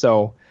made.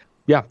 So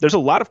yeah, there's a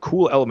lot of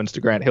cool elements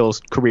to Grant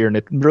Hill's career, and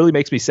it really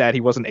makes me sad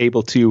he wasn't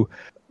able to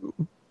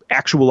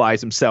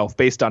actualize himself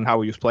based on how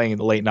he was playing in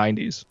the late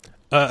 90s.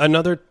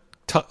 Another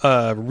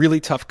really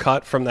tough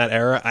cut from that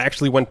era. I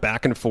actually went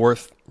back and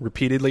forth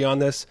repeatedly on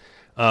this.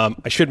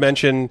 I should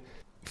mention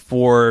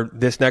for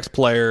this next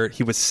player,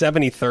 he was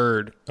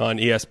 73rd on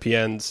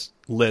ESPN's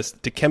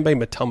list,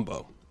 Dikembe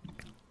Mutombo.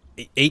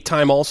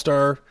 8-time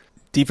All-Star,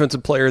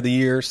 Defensive Player of the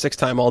Year,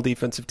 6-time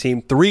All-Defensive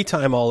Team,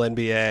 3-time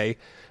All-NBA.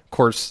 Of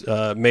course,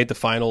 made the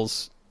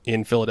finals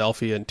in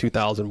Philadelphia in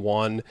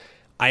 2001.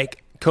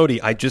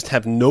 Cody, I just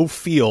have no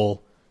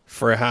feel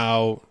for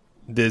how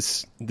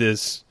this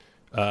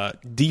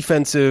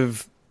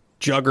defensive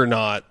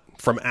juggernaut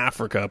from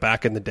Africa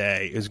back in the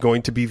day is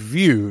going to be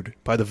viewed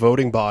by the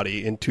voting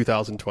body in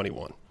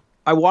 2021.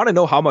 I want to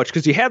know how much,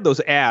 because he had those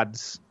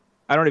ads.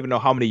 I don't even know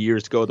how many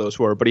years ago those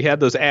were, but he had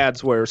those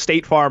ads where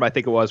State Farm, I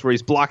think it was, where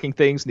he's blocking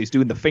things and he's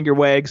doing the finger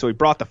wag. So he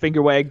brought the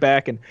finger wag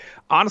back. And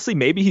honestly,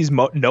 maybe he's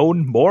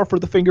known more for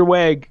the finger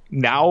wag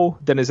now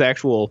than his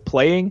actual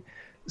playing.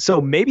 So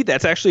maybe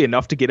that's actually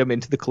enough to get him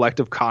into the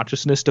collective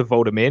consciousness to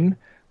vote him in.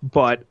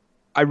 But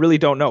I really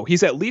don't know.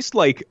 He's at least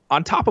like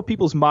on top of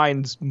people's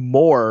minds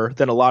more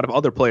than a lot of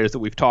other players that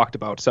we've talked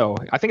about. So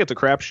I think it's a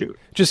crapshoot.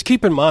 Just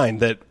keep in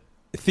mind that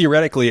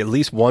theoretically at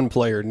least one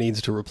player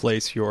needs to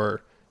replace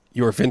your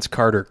Vince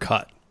Carter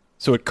cut.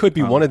 So it could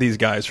be one of these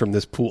guys from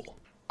this pool.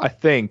 I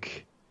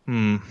think.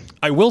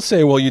 I will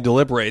say while you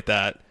deliberate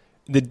that,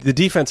 the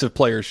defensive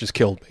players just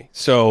killed me.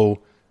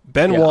 So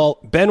Ben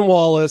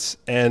Wallace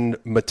and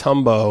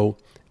Mutombo,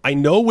 I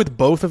know with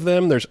both of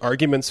them, there's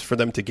arguments for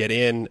them to get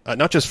in,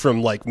 not just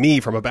from like me,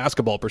 from a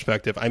basketball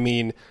perspective. I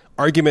mean,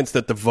 arguments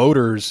that the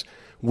voters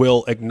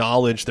will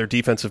acknowledge their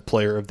defensive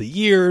player of the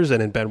years,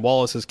 and in Ben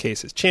Wallace's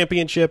case, his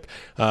championship.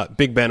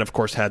 Big Ben, of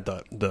course, had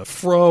the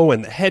fro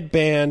and the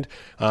headband.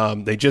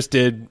 They just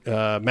did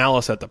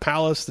Malice at the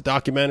Palace, the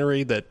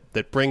documentary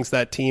that brings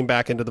that team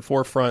back into the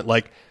forefront.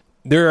 Like,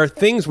 there are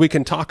things we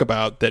can talk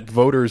about that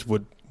voters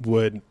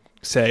would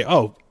say,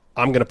 oh,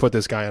 I'm going to put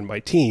this guy on my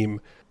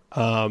team.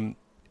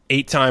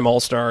 8-time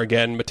All-Star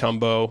again,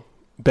 Mutombo.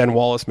 Ben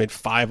Wallace made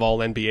 5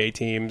 All-NBA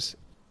teams.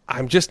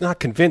 I'm just not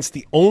convinced.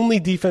 The only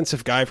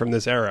defensive guy from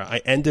this era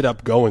I ended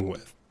up going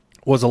with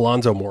was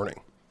Alonzo Mourning.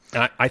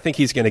 And I think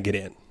he's going to get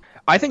in.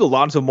 I think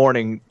Alonzo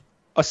Mourning,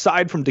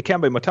 aside from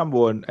Dikembe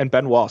Mutombo and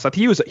Ben Wallace, I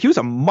think he was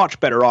a much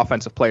better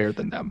offensive player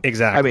than them.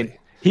 Exactly. I mean,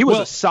 he was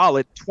a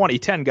solid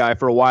 2010 guy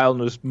for a while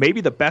and was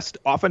maybe the best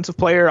offensive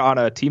player on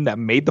a team that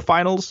made the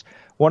finals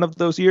one of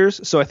those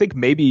years. So I think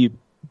maybe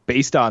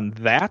based on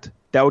that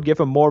would give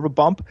him more of a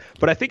bump.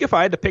 But I think if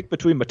I had to pick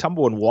between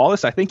Mutombo and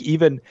Wallace, I think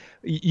even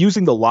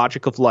using the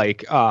logic of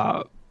like,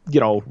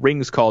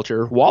 rings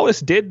culture,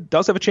 Wallace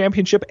does have a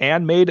championship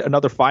and made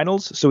another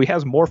finals. So he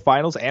has more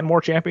finals and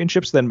more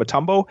championships than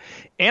Mutombo.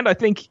 And I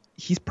think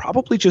he's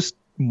probably just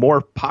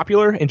more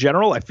popular in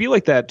general. I feel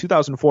like that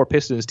 2004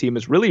 Pistons team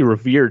is really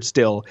revered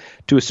still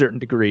to a certain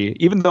degree,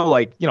 even though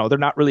they're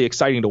not really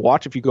exciting to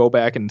watch if you go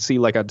back and see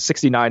like a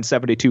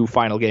 69-72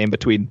 final game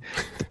between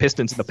the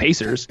Pistons and the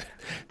Pacers.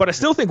 But I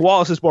still think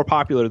Wallace is more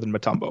popular than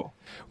Mutombo.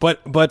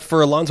 But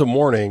for Alonzo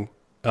Mourning,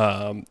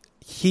 I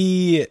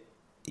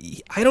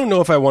don't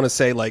know if I want to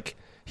say like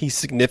he's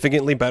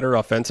significantly better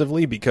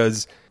offensively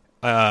because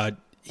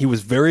he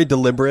was very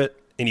deliberate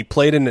and he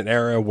played in an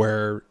era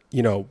where,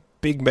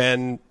 big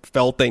men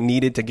felt they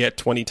needed to get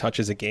 20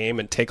 touches a game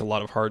and take a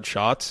lot of hard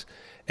shots,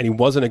 and he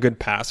wasn't a good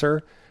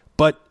passer.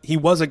 But he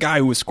was a guy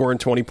who was scoring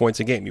 20 points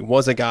a game. He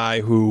was a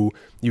guy who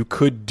you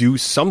could do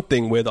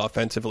something with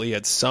offensively, he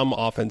had some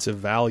offensive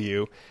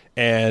value.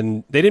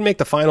 And they didn't make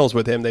the finals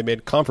with him. They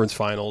made conference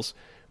finals.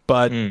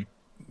 But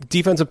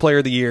Defensive Player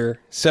of the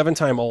Year,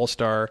 7-time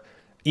All-Star.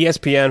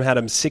 ESPN had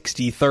him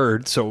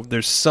 63rd, so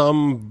there's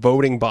some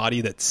voting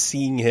body that's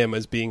seeing him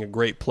as being a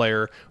great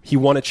player. He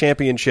won a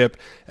championship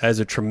as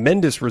a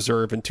tremendous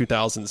reserve in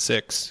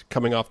 2006,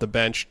 coming off the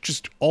bench.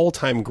 Just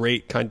all-time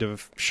great kind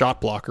of shot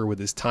blocker with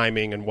his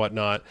timing and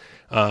whatnot.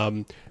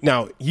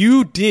 Now,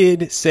 you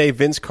did say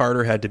Vince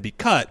Carter had to be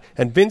cut,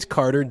 and Vince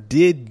Carter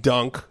did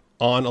dunk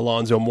on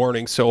Alonzo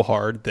Mourning so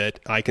hard that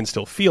I can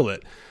still feel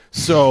it.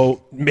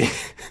 So,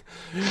 maybe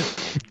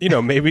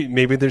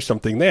there's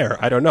something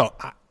there. I don't know.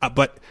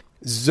 But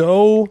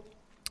Zoe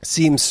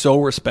seems so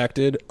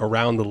respected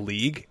around the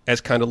league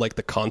as kind of like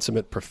the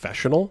consummate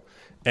professional,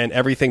 and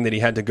everything that he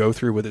had to go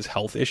through with his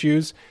health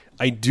issues.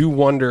 I do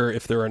wonder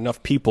if there are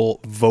enough people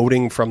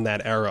voting from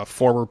that era,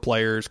 former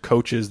players,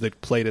 coaches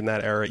that played in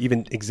that era,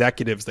 even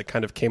executives that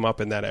kind of came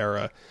up in that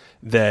era,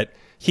 that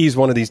he's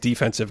one of these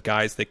defensive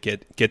guys that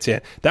gets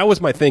in. That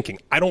was my thinking.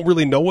 I don't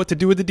really know what to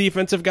do with the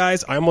defensive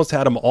guys. I almost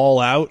had him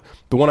all out.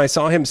 But when I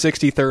saw him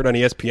 63rd on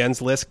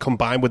ESPN's list,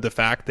 combined with the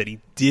fact that he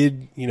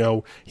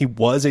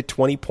was a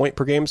 20-point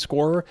per game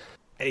scorer,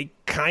 I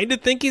kind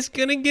of think he's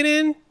going to get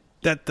in.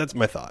 That's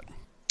my thought.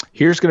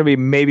 Here's going to be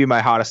maybe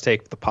my hottest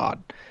take of the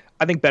pod.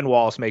 I think Ben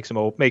Wallace makes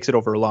it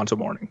over Alonzo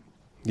Mourning.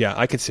 Yeah,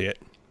 I could see it.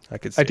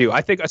 I do.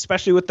 I think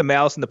especially with the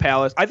Malice in the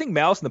Palace. I think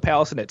Malice in the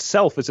Palace in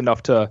itself is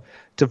enough to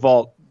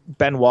vault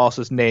Ben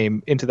Wallace's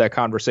name into that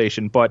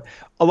conversation. But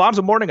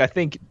Alonzo Mourning, I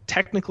think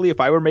technically if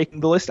I were making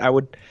the list, I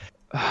would,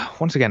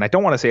 once again, I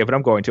don't want to say it, but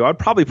I'm going to. I'd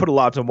probably put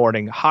Alonzo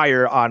Mourning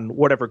higher on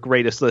whatever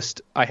greatest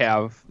list I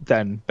have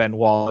than Ben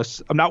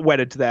Wallace. I'm not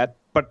wedded to that,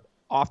 but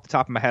off the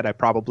top of my head, I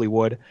probably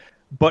would.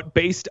 But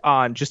based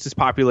on just his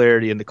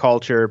popularity in the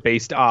culture,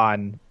 based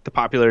on the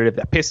popularity of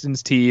that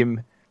Pistons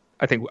team,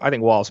 I think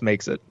Wallace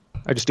makes it.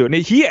 I just do it. And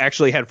he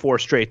actually had 4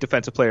 straight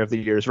Defensive Player of the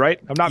Years, right?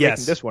 I'm not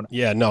making this one.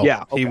 Yeah, no.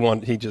 Yeah, okay. He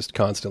won. He just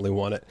constantly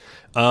won it.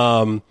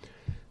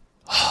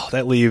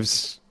 That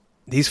leaves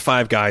these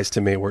 5 guys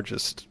to me were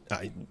just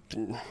I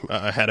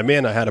had him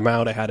in, I had him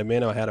out, I had him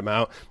in, I had him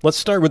out. Let's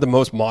start with the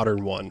most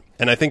modern one.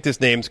 And I think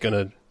this name's going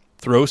to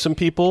throw some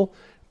people,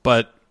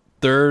 but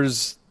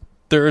there's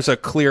a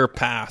clear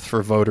path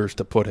for voters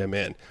to put him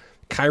in.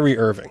 Kyrie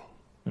Irving.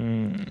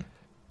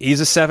 He's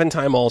a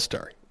 7-time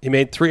All-Star. He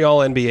made 3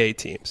 All-NBA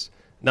teams.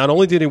 Not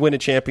only did he win a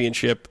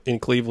championship in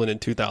Cleveland in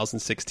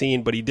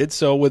 2016, but he did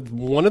so with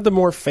one of the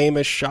more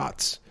famous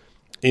shots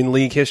in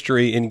league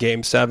history in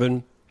Game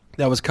 7.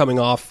 That was coming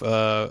off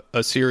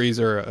a series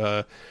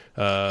or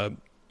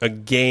a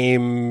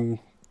game,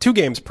 2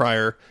 games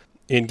prior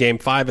in Game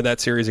 5 of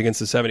that series against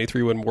the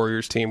 73-win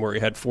Warriors team, where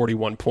he had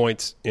 41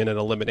 points in an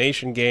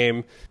elimination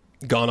game.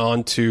 Gone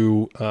on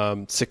to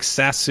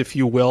success, if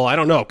you will. I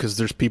don't know, because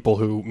there's people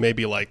who may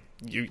be like,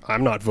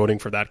 I'm not voting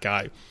for that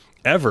guy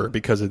ever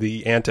because of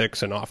the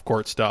antics and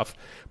off-court stuff.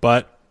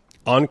 But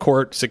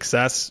on-court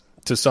success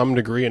to some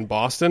degree in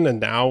Boston and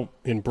now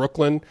in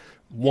Brooklyn.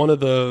 One of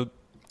the,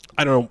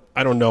 I don't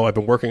know. I've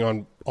been working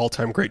on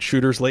all-time great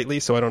shooters lately,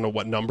 so I don't know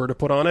what number to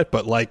put on it.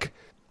 But like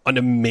an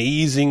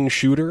amazing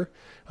shooter,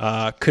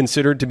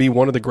 considered to be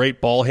one of the great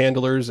ball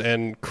handlers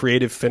and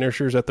creative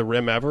finishers at the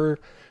rim ever.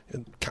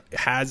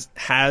 Has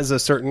a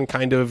certain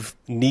kind of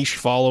niche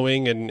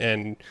following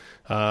and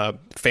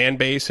fan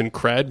base and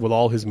cred with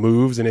all his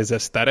moves and his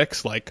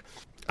aesthetics. Like,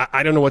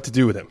 I don't know what to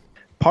do with him.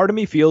 Part of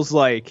me feels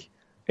like,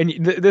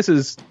 and this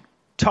is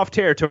tough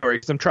territory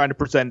because I'm trying to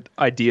present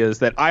ideas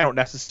that I don't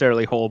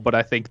necessarily hold, but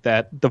I think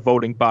that the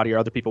voting body or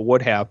other people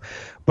would have.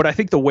 But I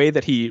think the way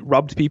that he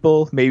rubbed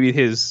people, maybe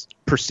his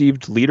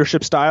perceived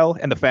leadership style,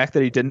 and the fact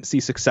that he didn't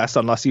see success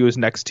unless he was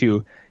next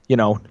to,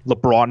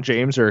 LeBron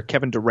James or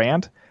Kevin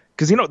Durant.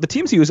 Because, the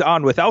teams he was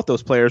on without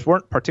those players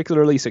weren't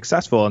particularly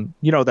successful. And,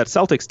 that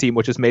Celtics team,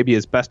 which is maybe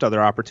his best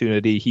other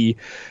opportunity, he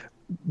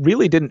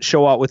really didn't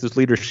show out with his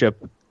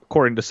leadership,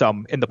 according to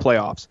some, in the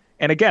playoffs.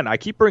 And again, I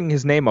keep bringing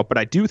his name up, but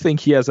I do think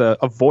he has a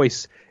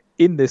voice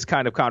in this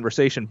kind of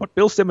conversation. But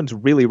Bill Simmons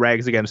really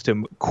rags against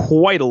him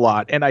quite a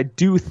lot. And I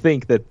do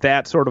think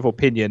that sort of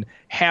opinion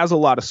has a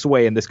lot of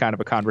sway in this kind of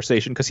a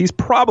conversation, because he's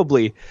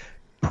probably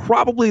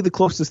the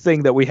closest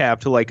thing that we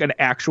have to like an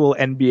actual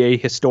NBA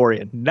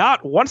historian.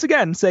 Not, once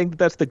again, saying that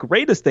that's the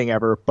greatest thing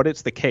ever, but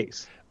it's the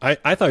case. I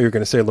thought you were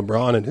going to say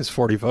LeBron and his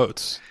 40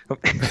 votes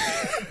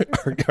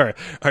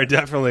are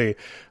definitely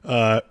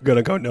going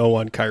to go no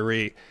on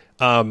Kyrie.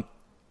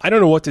 I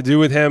don't know what to do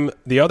with him.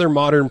 The other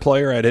modern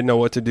player I didn't know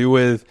what to do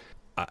with.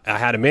 I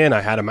had him in,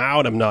 I had him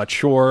out, I'm not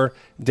sure.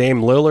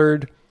 Dame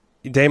Lillard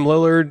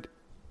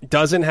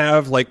doesn't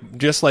have,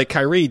 just like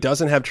Kyrie,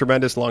 doesn't have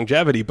tremendous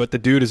longevity, but the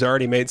dude has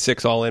already made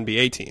 6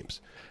 All-NBA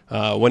teams.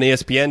 When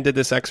ESPN did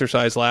this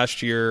exercise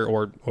last year,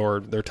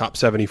 or their top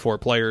 74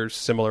 players,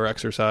 similar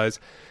exercise,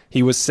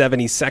 he was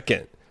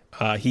 72nd.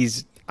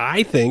 He's,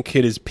 I think,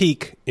 hit his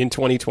peak in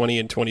 2020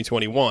 and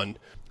 2021.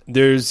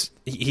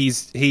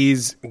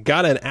 he's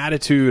got an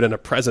attitude and a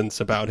presence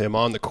about him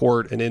on the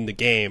court and in the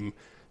game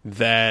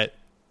that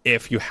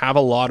if you have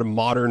a lot of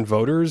modern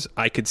voters,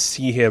 I could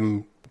see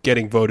him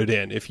getting voted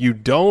in. If you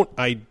don't,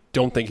 I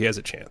don't think he has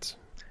a chance.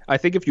 I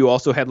think if you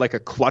also had like a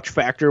clutch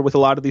factor with a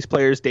lot of these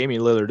players,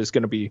 Damian Lillard is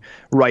going to be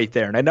right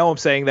there. And I know I'm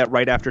saying that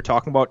right after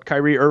talking about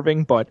Kyrie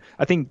Irving, but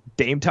I think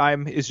Dame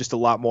time is just a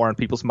lot more on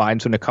people's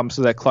minds when it comes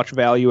to that clutch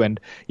value. And,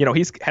 you know,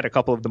 he's had a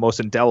couple of the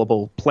most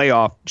indelible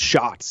playoff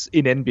shots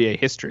in NBA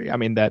history. I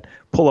mean, that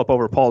pull up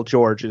over Paul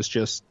George is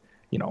just,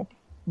 you know,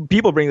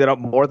 people bring that up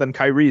more than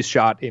Kyrie's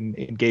shot in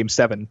Game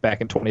 7 back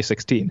in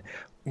 2016.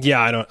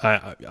 Yeah,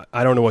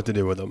 I don't know what to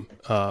do with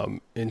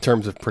him in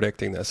terms of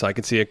predicting this. I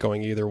can see it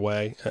going either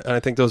way, and I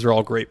think those are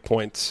all great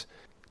points.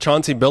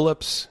 Chauncey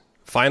Billups,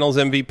 Finals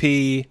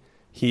MVP.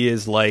 He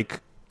is like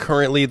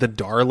currently the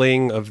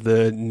darling of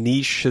the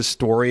niche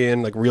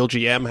historian. Like Real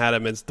GM had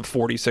him as the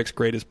 46th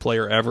greatest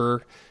player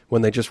ever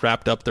when they just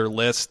wrapped up their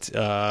list.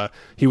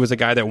 He was a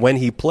guy that when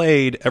he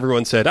played,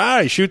 everyone said,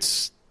 he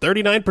shoots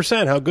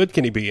 39%, how good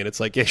can he be? And it's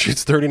like, he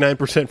shoots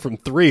 39% from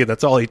three.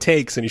 That's all he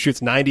takes. And he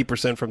shoots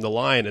 90% from the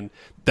line. And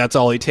that's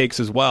all he takes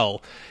as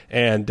well.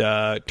 And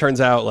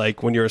turns out,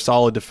 like, when you're a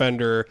solid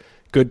defender,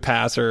 good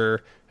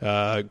passer,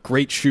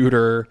 great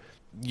shooter,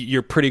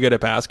 you're pretty good at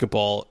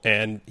basketball.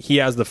 And he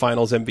has the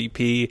Finals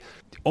MVP.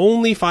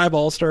 Only 5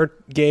 All-Star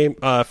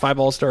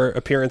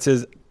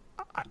appearances.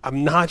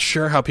 I'm not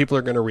sure how people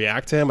are going to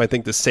react to him. I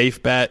think the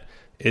safe bet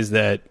is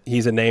that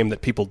he's a name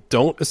that people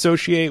don't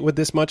associate with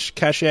this much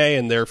cachet,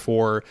 and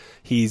therefore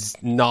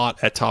he's not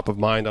at top of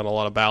mind on a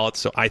lot of ballots.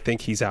 So I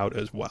think he's out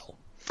as well.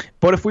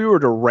 But if we were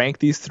to rank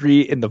these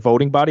three in the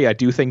voting body, I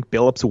do think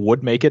Billups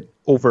would make it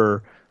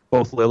over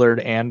both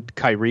Lillard and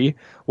Kyrie.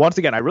 Once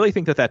again, I really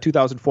think that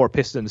 2004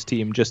 Pistons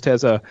team just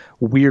has a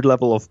weird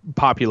level of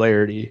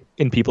popularity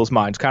in people's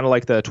minds, kind of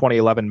like the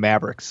 2011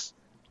 Mavericks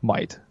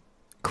might.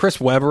 Chris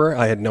Webber,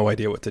 I had no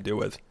idea what to do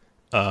with.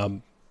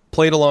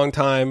 Played a long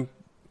time,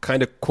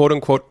 kind of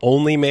quote-unquote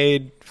only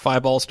made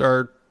 5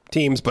 All-Star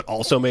teams, but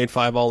also made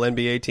 5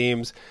 All-NBA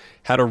teams,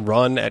 had a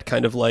run at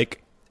kind of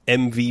like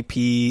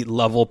MVP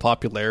level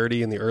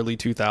popularity in the early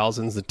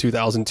 2000s, the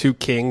 2002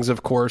 Kings,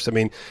 of course. I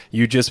mean,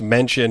 you just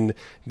mentioned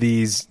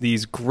these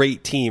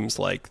great teams,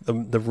 like the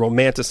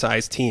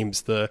romanticized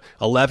teams, the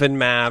 11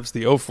 Mavs,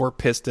 the 04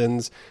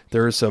 Pistons.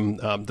 There's some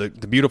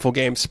the beautiful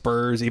game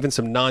Spurs, even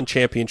some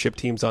non-championship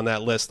teams on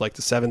that list, like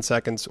the 7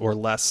 seconds or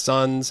less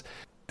Suns.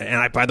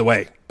 And by the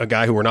way, a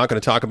guy who we're not going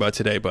to talk about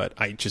today, but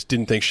I just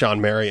didn't think Sean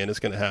Marion is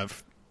going to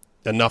have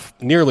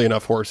nearly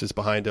enough horses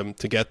behind him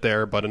to get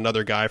there. But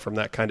another guy from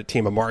that kind of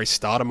team, Amari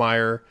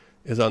Stoudemire,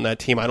 is on that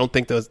team. I don't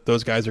think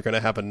those guys are going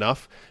to have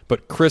enough.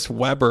 But Chris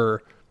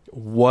Webber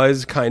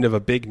was kind of a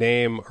big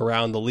name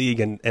around the league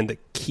and the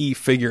key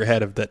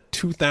figurehead of that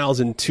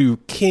 2002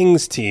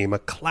 Kings team, a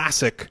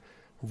classic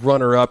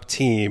runner-up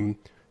team.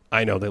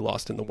 I know they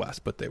lost in the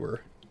West, but that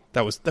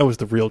was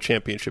the real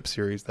championship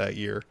series that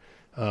year.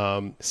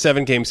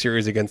 7-game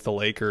series against the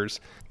Lakers.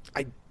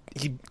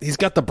 He's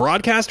got the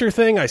broadcaster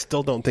thing. I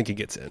still don't think he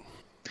gets in.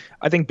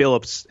 I think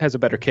Billups has a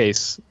better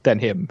case than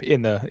him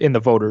in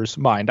the voters'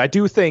 mind. I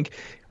do think,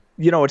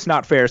 you know, it's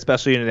not fair,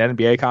 especially in an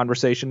NBA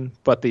conversation,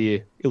 but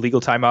the illegal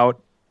timeout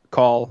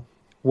call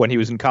when he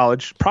was in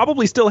college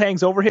probably still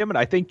hangs over him, and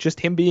I think just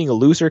him being a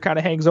loser kind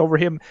of hangs over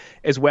him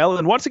as well.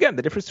 And once again,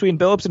 the difference between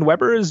Billups and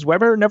Webber is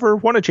Webber never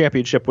won a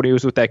championship when he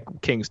was with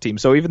that Kings team.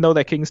 So even though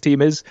those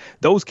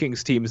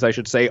Kings teams, I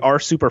should say, are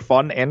super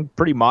fun and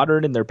pretty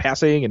modern in their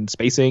passing and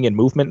spacing and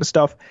movement and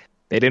stuff,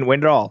 they didn't win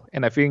it all.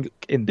 And I think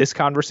in this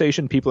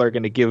conversation, people are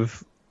going to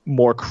give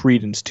more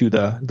credence to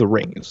the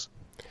rings.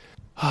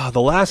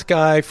 The last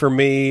guy for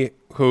me,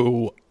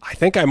 who I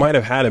think I might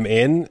have had him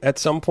in at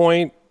some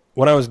point.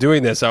 When I was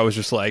doing this, I was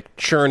just like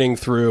churning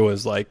through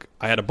as like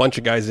I had a bunch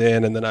of guys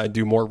in, and then I'd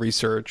do more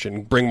research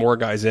and bring more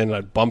guys in, and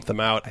I'd bump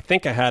them out. I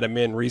think I had him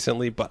in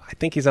recently, but I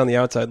think he's on the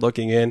outside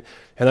looking in,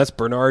 and that's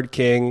Bernard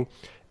King,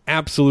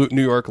 absolute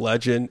New York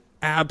legend,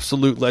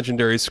 absolute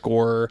legendary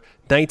scorer,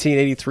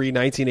 1983,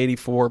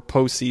 1984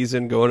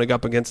 postseason going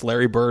up against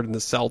Larry Bird and the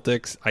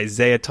Celtics,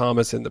 Isaiah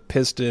Thomas and the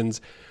Pistons.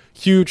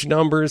 Huge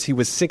numbers. He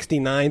was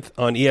 69th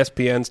on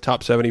ESPN's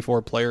top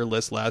 74 player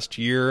list last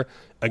year.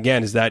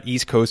 Again, is that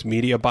East Coast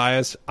media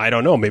bias? I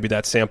don't know. Maybe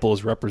that sample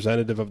is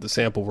representative of the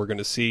sample we're going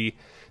to see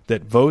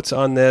that votes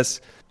on this.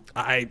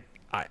 I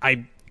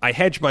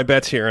hedge my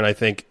bets here, and I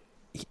think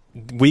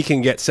we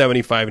can get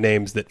 75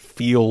 names that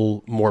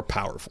feel more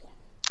powerful.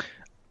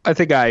 I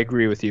think I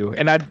agree with you.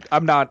 And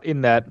I'm not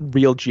in that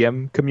real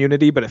GM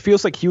community, but it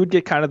feels like he would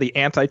get kind of the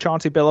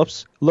anti-Chauncey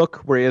Billups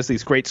look, where he has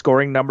these great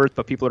scoring numbers,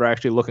 but people are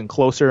actually looking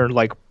closer and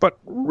like, but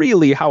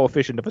really how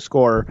efficient of a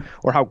scorer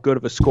or how good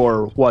of a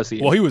scorer was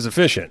he? Well, he was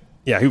efficient.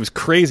 Yeah, he was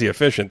crazy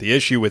efficient. The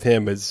issue with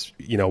him is,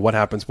 you know, what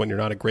happens when you're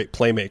not a great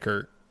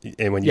playmaker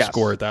and when you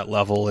score at that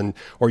level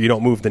or you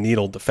don't move the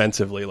needle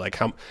defensively. Like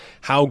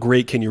how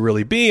great can you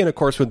really be? And of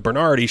course, with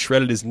Bernard, he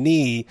shredded his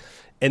knee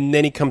and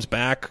then he comes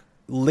back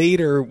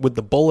later with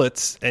the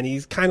Bullets, and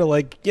he's kind of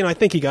like, you know, I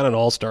think he got an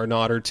all-star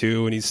nod or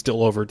two, and he's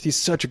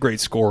such a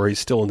great scorer. He's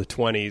still in the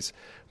 20s,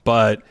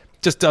 but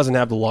just doesn't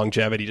have the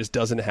longevity, just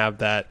doesn't have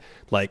that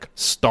like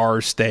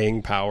star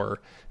staying power.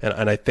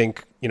 And I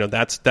think,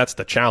 that's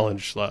the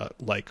challenge.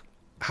 Like,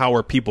 how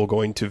are people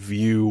going to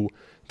view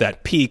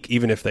that peak,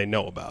 even if they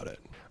know about it?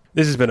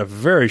 This has been a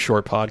very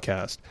short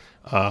podcast.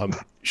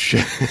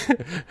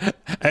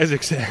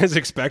 As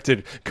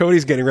expected,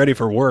 Cody's getting ready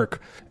for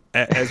work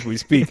as we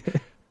speak.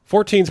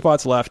 14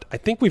 spots left. I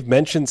think we've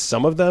mentioned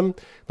some of them.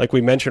 Like, we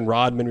mentioned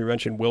Rodman, we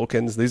mentioned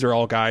Wilkins. These are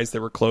all guys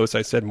that were close.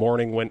 I said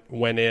Mourning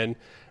went in.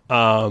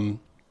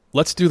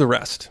 Let's do the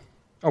rest.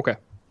 Okay.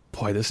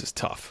 Boy, this is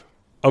tough.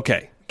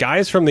 Okay.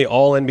 Guys from the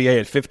All-NBA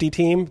at 50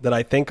 team that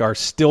I think are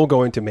still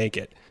going to make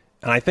it.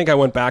 And I think I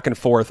went back and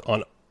forth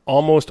on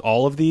almost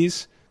all of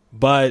these,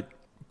 but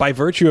by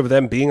virtue of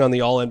them being on the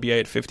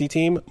All-NBA at 50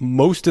 team,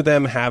 most of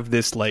them have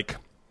this like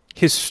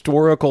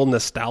historical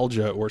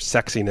nostalgia or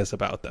sexiness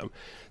about them.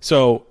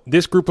 So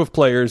this group of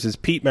players is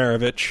Pete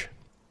Maravich,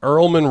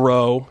 Earl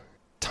Monroe,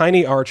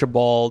 Tiny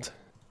Archibald,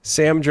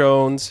 Sam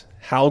Jones,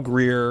 Hal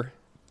Greer,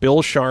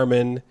 Bill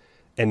Sharman,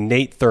 and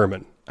Nate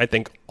Thurmond. I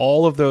think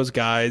all of those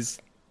guys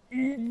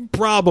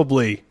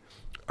probably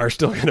are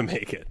still going to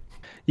make it.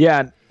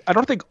 Yeah, I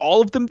don't think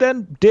all of them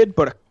then did,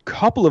 but a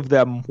couple of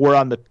them were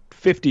on the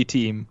 50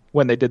 team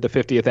when they did the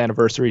 50th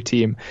anniversary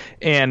team.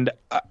 And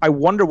I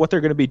wonder what they're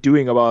going to be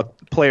doing about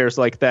players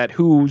like that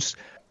whose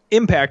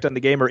impact on the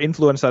game or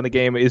influence on the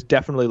game is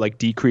definitely like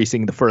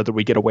decreasing the further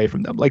we get away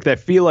from them. Like, I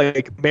feel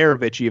like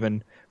Maravich,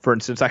 even, for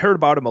instance, I heard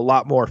about him a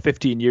lot more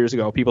 15 years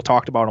ago. People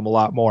talked about him a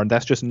lot more, and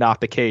that's just not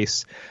the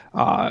case.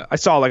 I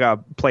saw like a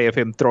play of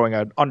him throwing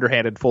an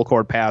underhanded full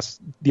court pass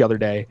the other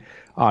day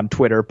on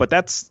Twitter, but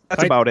that's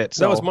about it.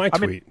 So that was my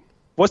tweet.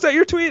 Was that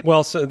your tweet?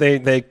 Well, so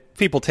they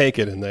people take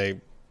it and they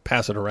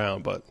pass it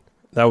around, but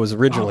that was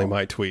originally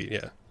my tweet.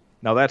 Yeah.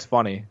 No, that's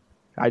funny.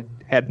 I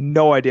had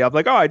no idea. I'm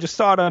like, I just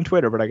saw it on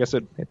Twitter, but I guess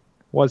it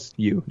was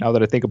you now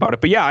that I think about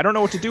it. But yeah, I don't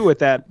know what to do with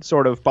that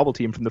sort of bubble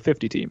team from the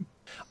 50 team.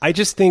 I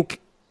just think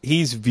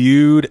he's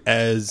viewed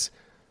as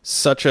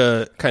such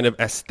a kind of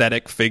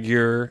aesthetic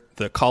figure.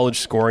 The college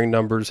scoring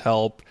numbers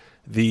help.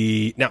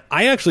 Now,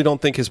 I actually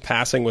don't think his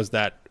passing was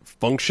that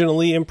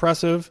functionally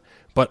impressive,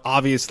 but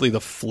obviously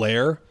the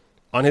flair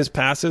on his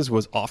passes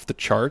was off the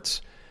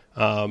charts.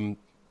 Thought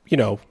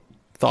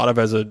of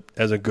as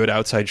a good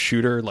outside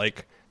shooter.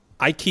 Like,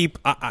 I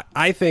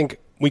think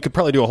we could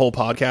probably do a whole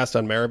podcast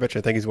on Maravich.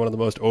 I think he's one of the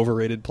most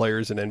overrated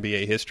players in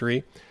NBA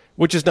history,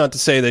 which is not to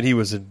say that he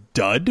was a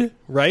dud,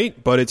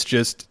 right? But it's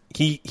just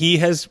he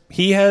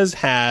has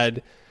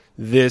had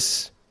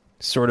this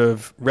sort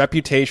of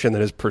reputation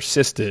that has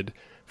persisted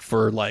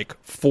for like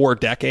 4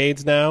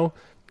 decades now,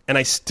 and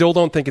I still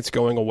don't think it's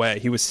going away.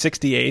 He was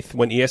 68th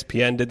when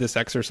ESPN did this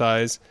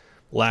exercise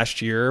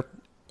last year,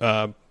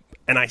 and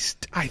I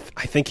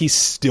think he's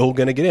still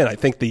going to get in. I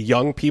think the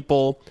young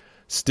people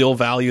still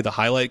value the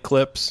highlight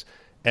clips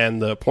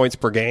and the points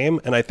per game,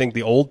 and I think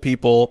the old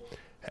people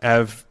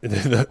have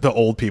the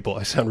old people.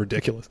 I sound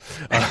ridiculous.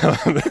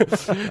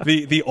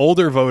 The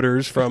older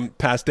voters from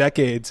past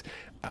decades,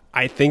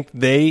 I think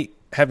they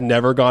have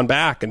never gone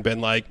back and been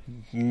like,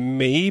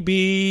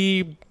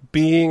 maybe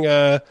being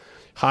a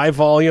high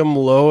volume,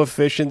 low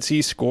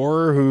efficiency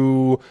scorer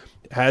who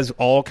has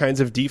all kinds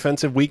of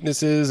defensive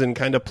weaknesses and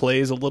kind of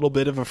plays a little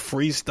bit of a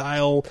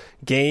freestyle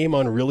game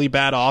on really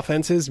bad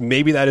offenses.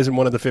 Maybe that isn't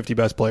one of the 50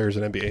 best players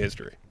in NBA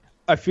history.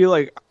 I feel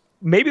like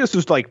maybe this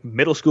was like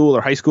middle school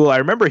or high school. I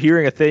remember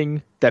hearing a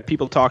thing that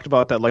people talked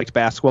about that liked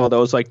basketball that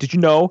was like, did you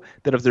know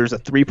that if there's a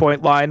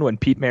 3-point line when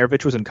Pete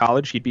Maravich was in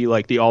college, he'd be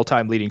like the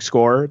all-time leading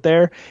scorer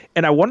there?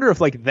 And I wonder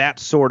if like that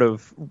sort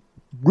of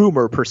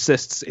rumor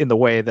persists in the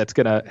way that's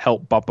going to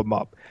help bump him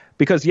up.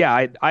 Because,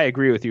 yeah, I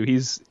agree with you.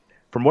 He's,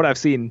 from what I've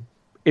seen,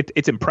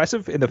 it's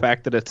impressive in the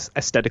fact that it's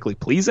aesthetically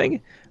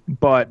pleasing,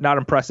 but not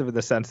impressive in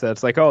the sense that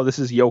it's like, oh, this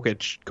is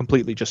Jokic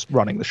completely just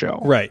running the show.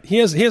 Right. He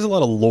has a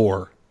lot of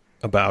lore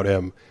about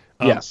him.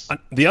 Yes.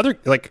 The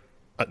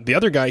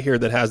other guy here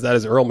that has that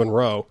is Earl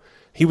Monroe.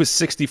 He was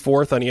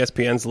 64th on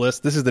ESPN's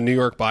list. This is the New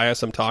York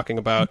bias I'm talking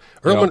about.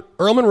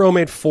 Earl Monroe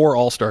made 4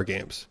 All-Star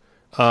games.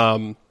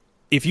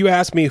 If you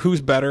ask me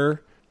who's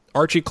better,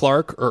 Archie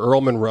Clark or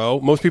Earl Monroe,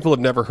 most people have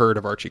never heard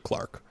of Archie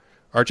Clark.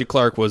 Archie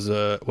Clark was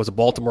a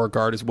Baltimore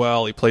guard as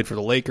well. He played for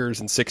the Lakers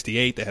in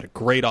 '68. They had a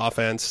great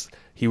offense.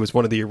 He was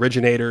one of the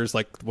originators,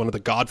 like one of the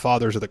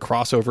godfathers of the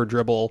crossover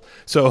dribble.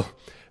 So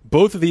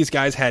both of these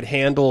guys had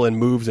handle and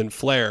moves and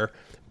flair,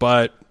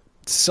 but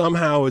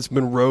somehow it's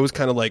Monroe's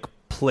kind of like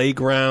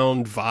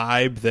playground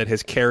vibe that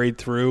has carried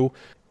through.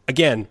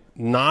 Again,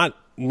 not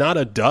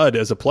a dud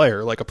as a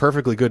player, like a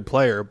perfectly good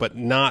player, but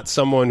not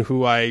someone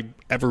who I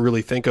ever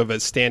really think of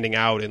as standing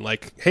out and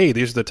like, hey,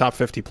 these are the top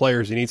 50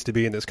 players. He needs to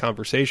be in this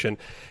conversation.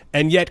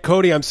 And yet,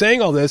 Cody, I'm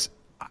saying all this,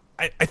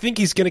 I think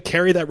he's going to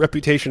carry that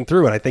reputation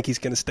through, and I think he's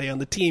going to stay on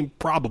the team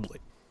probably.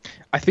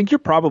 I think you're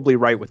probably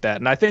right with that.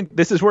 And I think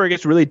this is where it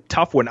gets really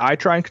tough when I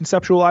try and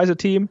conceptualize a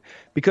team,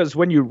 because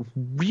when you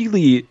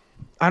really,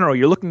 I don't know,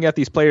 you're looking at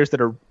these players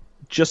that are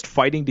just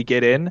fighting to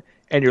get in,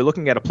 and you're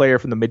looking at a player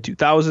from the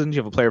mid-2000s, you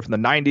have a player from the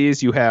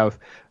 90s, you have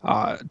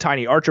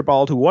Tiny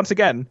Archibald, who, once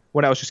again,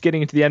 when I was just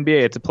getting into the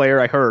NBA, it's a player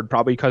I heard,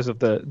 probably because of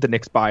the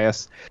Knicks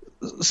bias.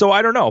 So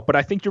I don't know, but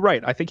I think you're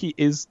right. I think he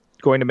is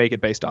going to make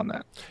it based on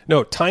that.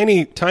 No,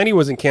 Tiny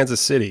was in Kansas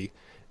City,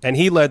 and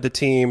he led the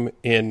team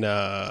in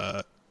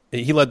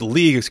he led the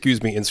league,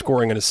 in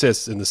scoring and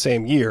assists in the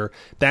same year.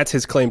 That's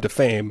his claim to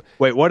fame.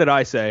 Wait, what did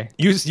I say?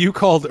 You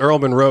called Earl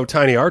Monroe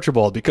Tiny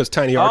Archibald because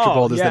Tiny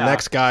Archibald is the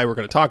next guy we're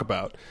going to talk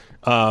about.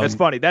 It's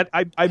funny that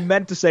I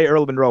meant to say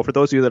Earl Monroe. For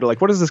those of you that are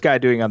like, what is this guy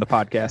doing on the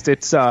podcast?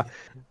 It's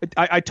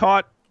I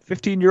taught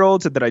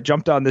 15-year-olds, and then I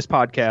jumped on this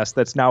podcast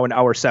that's now in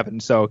hour 7.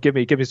 So give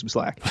me some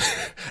slack.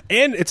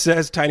 And it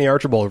says Tiny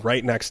Archibald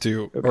right next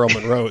to Earl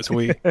Monroe as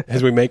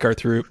we make our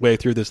way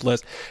through this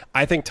list.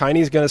 I think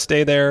Tiny's going to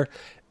stay there.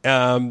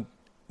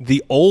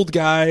 The old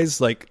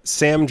guys like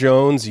Sam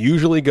Jones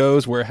usually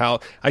goes where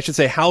Hal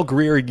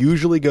Greer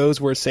usually goes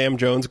where Sam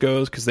Jones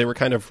goes, because they were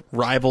kind of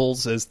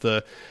rivals as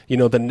the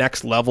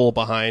next level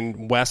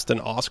behind West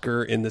and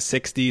Oscar in the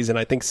 60s. And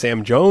I think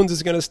Sam Jones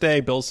is going to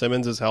stay. Bill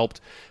Simmons has helped.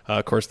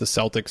 Of course, the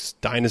Celtics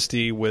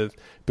dynasty with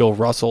Bill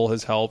Russell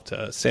has helped.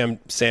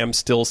 Sam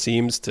still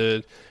seems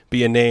to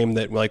be a name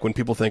that, like, when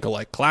people think of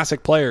like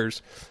classic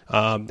players,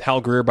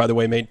 Hal Greer, by the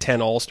way, made 10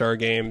 All-Star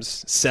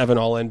games, 7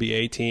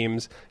 All-NBA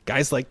teams.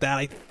 Guys like that,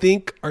 I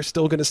think, are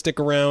still going to stick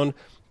around.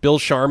 Bill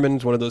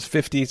Sharman's one of those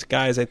 50s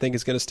guys I think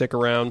is going to stick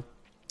around.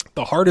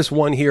 The hardest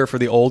one here for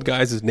the old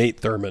guys is Nate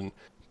Thurmond,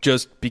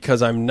 just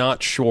because I'm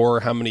not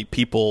sure how many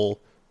people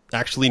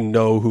actually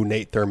know who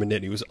Nate Thurmond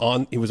is.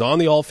 He was on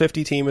the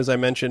All-50 team, as I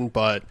mentioned,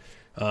 but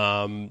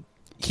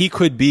he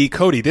could be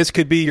Cody. This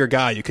could be your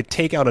guy. You could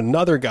take out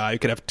another guy. You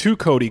could have 2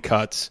 Cody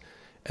cuts,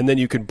 and then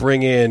you could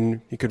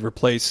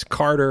replace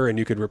Carter, and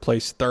you could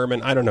replace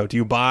Thurmond. I don't know. Do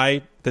you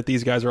buy that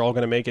these guys are all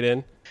going to make it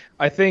in?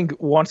 I think,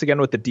 once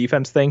again, with the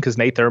defense thing, because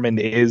Nate Thurmond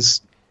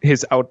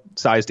his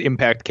outsized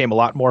impact came a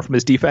lot more from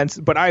his defense,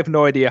 but I have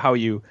no idea how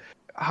you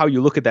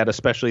look at that,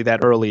 especially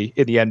that early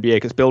in the NBA,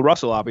 because Bill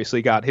Russell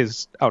obviously got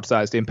his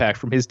outsized impact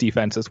from his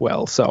defense as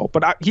well. So,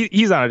 but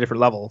he's on a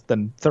different level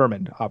than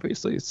Thurmond,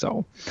 obviously.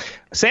 So,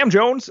 Sam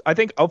Jones, I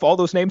think of all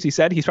those names he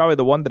said, he's probably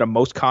the one that I'm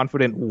most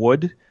confident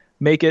would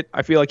make it.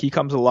 I feel like he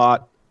comes a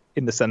lot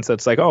in the sense that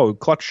it's like,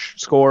 clutch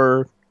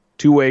scorer,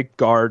 2-way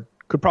guard,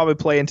 could probably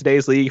play in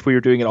today's league if we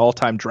were doing an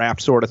all-time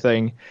draft sort of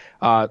thing.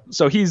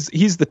 So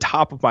he's the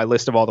top of my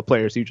list of all the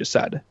players you just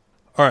said.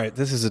 All right,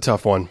 this is a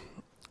tough one.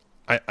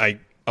 I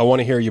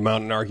want to hear you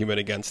mount an argument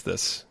against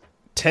this.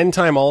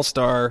 10-time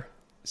All-Star,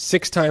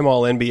 6-time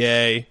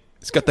All-NBA.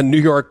 He's got the New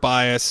York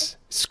bias,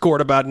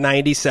 scored about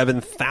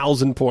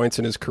 97,000 points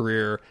in his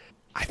career.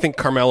 I think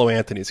Carmelo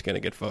Anthony's going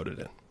to get voted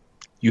in.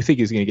 You think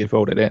he's going to get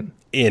voted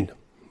in?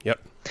 Yep.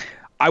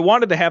 I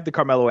wanted to have the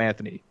Carmelo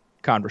Anthony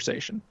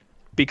conversation,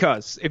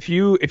 because if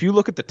you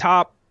look at the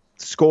top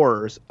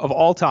scorers of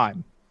all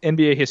time,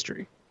 NBA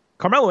history,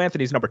 Carmelo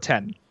Anthony's number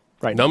 10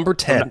 right now. Number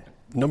 10.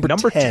 Number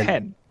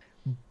 10.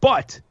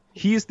 But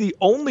he's the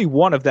only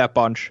one of that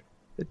bunch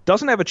that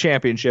doesn't have a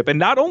championship. And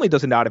not only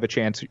does he not have a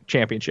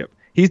championship,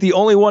 he's the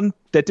only one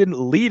that didn't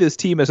lead his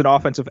team as an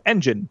offensive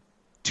engine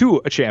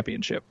to a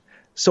championship.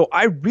 So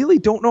I really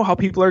don't know how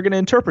people are going to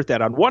interpret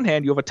that. On one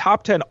hand, you have a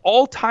top 10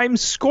 all-time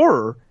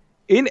scorer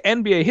in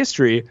NBA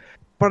history,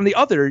 but on the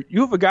other,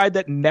 you have a guy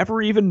that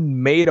never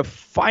even made a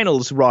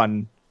finals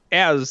run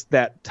as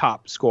that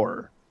top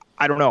scorer.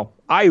 I don't know.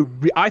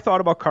 I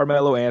thought about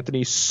Carmelo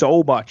Anthony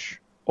so much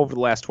over the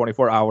last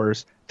 24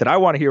 hours that I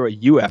want to hear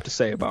what you have to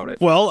say about it.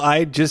 Well,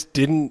 I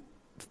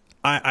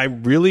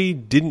really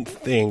didn't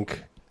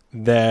think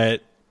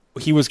that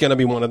he was going to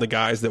be one of the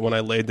guys that, when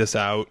I laid this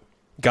out,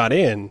 got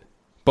in.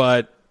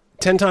 But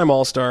 10-time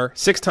All-Star,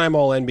 6-time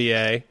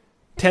All-NBA,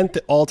 10th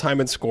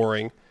all-time in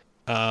scoring,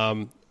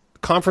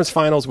 conference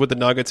finals with the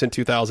Nuggets in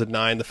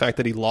 2009, the fact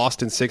that he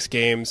lost in 6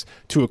 games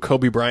to a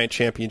Kobe Bryant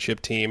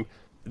championship team,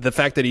 the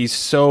fact that he's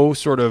so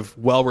sort of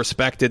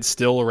well-respected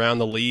still around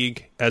the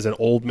league as an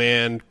old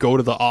man, go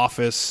to the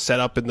office,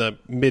 set up in the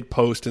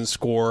mid-post and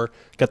score,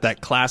 got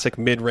that classic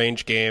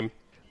mid-range game.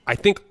 I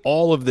think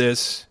all of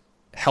this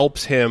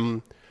helps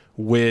him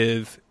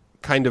with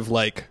kind of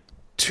like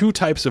 2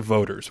 types of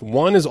voters.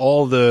 One is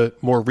all the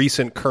more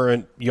recent,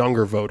 current,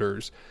 younger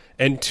voters.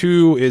 And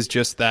 2 is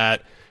just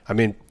that, I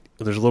mean,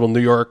 there's a little New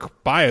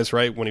York bias,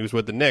 right, when he was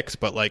with the Knicks,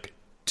 but like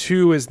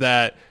 2 is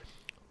that,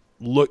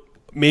 look,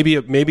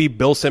 maybe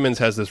Bill Simmons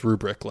has this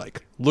rubric,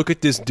 like, look at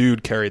this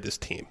dude carry this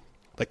team.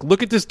 Like,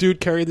 look at this dude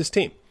carry this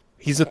team.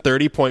 He's a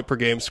 30-point per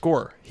game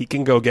scorer. He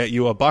can go get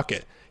you a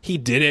bucket. He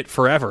did it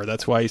forever.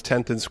 That's why he's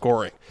 10th in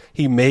scoring.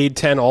 He made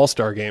 10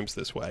 All-Star games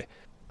this way.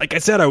 Like I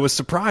said, I was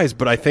surprised,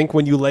 but I think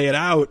when you lay it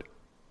out,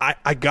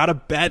 I got to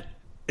bet.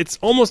 It's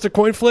almost a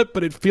coin flip,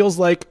 but it feels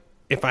like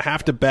if I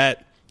have to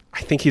bet, I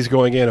think he's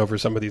going in over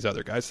some of these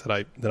other guys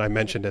that I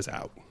mentioned as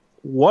out.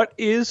 What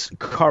is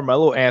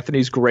Carmelo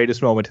Anthony's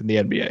greatest moment in the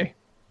NBA?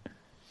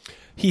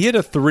 He hit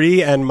a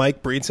 3 and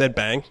Mike Breed said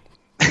bang.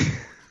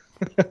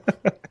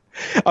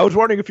 I was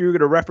wondering if you were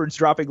going to reference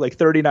dropping like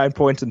 39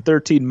 points in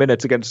 13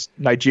 minutes against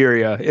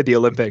Nigeria in the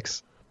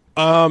Olympics.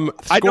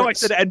 I know I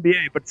said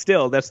NBA, but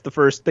still, that's the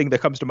first thing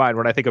that comes to mind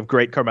when I think of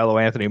great Carmelo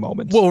Anthony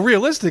moments. Well,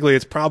 realistically,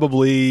 it's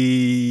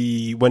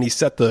probably when he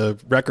set the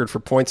record for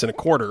points in a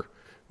quarter,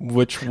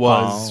 which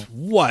was,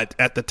 what,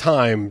 at the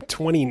time,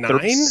 29?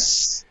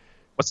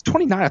 What's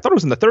 29? I thought it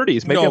was in the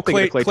 30s. Maybe I'm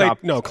thinking of Klay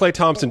Thompson. No, Klay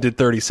Thompson did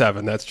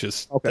 37. That's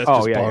just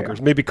bonkers.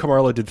 Yeah. Maybe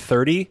Carmelo did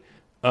 30.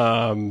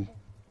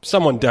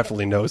 Someone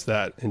definitely knows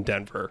that in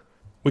Denver.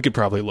 We could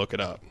probably look it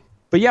up.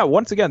 But yeah,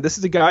 once again, this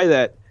is a guy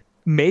that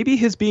maybe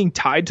his being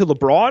tied to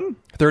LeBron,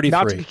 33.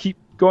 Not to keep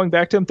going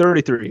back to him,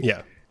 33.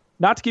 Yeah.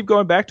 Not to keep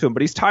going back to him,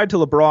 but he's tied to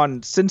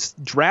LeBron since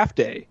draft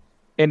day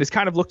and is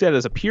kind of looked at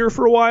as a peer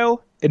for a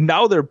while. And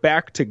now they're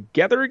back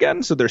together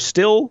again, so they're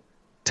still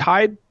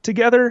tied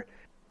together.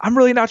 I'm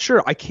really not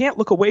sure. I can't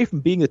look away from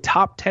being the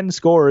top 10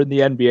 scorer in the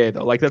NBA,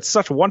 though. Like, that's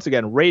such, once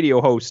again,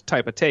 radio host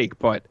type of take,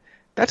 but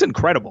that's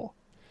incredible.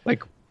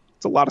 Like,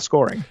 it's a lot of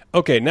scoring.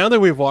 Okay, now that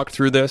we've walked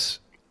through this,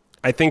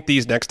 I think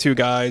these next two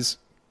guys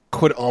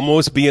could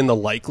almost be in the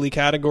likely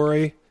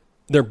category.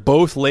 They're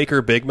both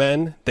Laker big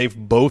men. They've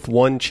both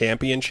won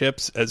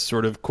championships as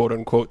sort of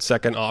quote-unquote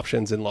second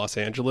options in Los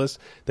Angeles.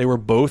 They were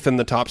both in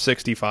the top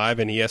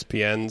 65 in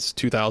ESPN's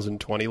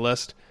 2020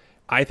 list.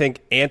 I think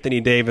Anthony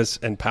Davis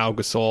and Pau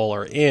Gasol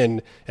are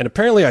in, and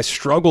apparently I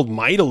struggled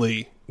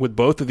mightily with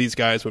both of these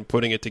guys when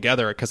putting it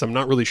together because I'm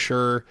not really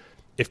sure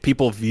if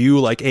people view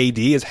like AD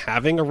as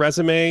having a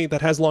resume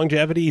that has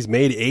longevity. He's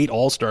made 8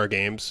 All-Star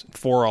games,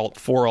 4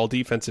 all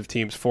defensive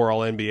teams, 4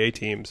 all NBA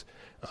teams.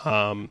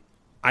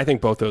 I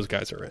think both those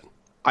guys are in.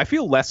 I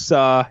feel less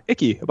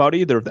icky about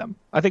either of them.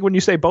 I think when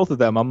you say both of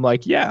them, I'm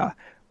like, yeah,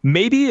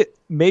 maybe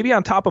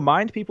on top of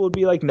mind, people would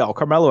be like, no,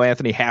 Carmelo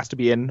Anthony has to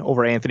be in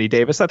over Anthony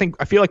Davis.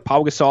 I feel like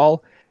Pau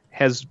Gasol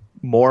has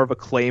more of a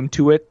claim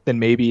to it than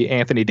maybe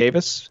Anthony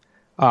Davis.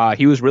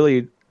 He was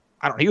really,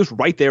 he was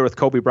right there with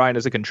Kobe Bryant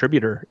as a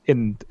contributor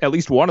in at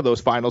least one of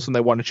those finals when they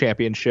won a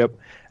championship.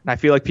 And I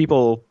feel like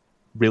people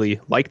really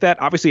like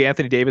that. Obviously,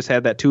 Anthony Davis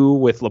had that too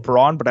with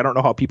LeBron, but I don't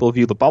know how people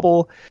view the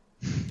bubble.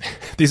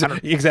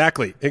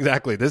 Exactly.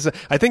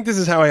 I think this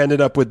is how I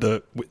ended up with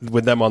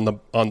them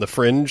on the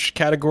fringe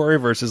category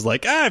versus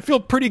like, I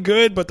feel pretty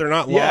good, but they're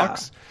not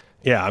locks.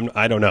 Yeah,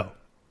 I don't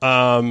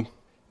know.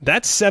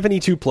 That's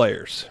 72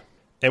 players,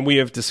 and we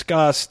have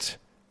discussed.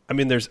 I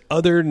mean, there's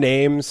other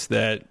names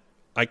that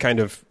I kind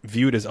of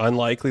viewed as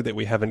unlikely that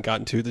we haven't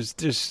gotten to.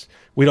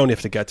 We don't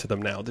have to get to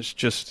them now. There's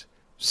just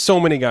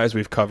so many guys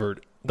we've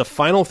covered. The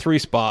final 3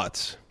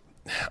 spots.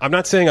 I'm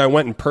not saying I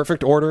went in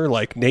perfect order.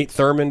 Like Nate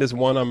Thurmond is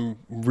one I'm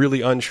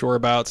really unsure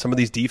about. Some of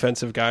these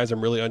defensive guys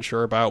I'm really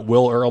unsure about.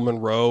 Will Earl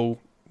Monroe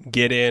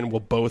get in? Will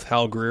both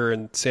Hal Greer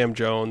and Sam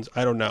Jones?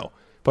 I don't know.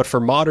 But for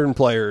modern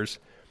players,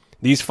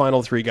 these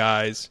final 3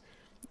 guys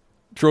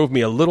drove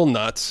me a little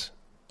nuts.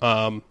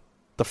 I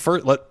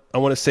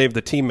want to save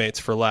the teammates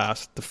for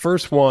last. The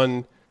first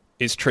one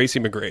is Tracy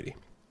McGrady.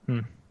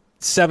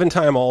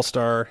 7-time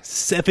All-Star,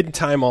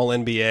 7-time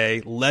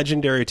All-NBA,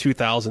 legendary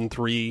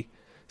 2003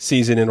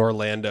 season in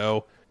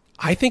Orlando.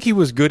 I think he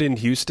was good in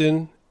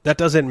Houston. That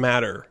doesn't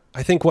matter.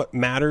 I think what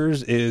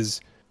matters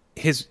is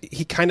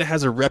he kind of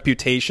has a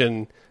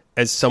reputation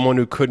as someone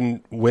who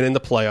couldn't win in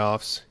the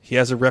playoffs. He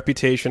has a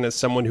reputation as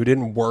someone who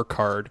didn't work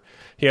hard.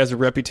 He has a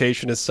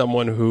reputation as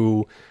someone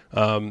who,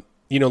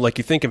 like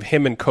you think of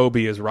him and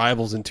Kobe as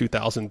rivals in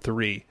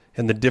 2003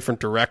 and the different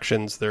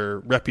directions their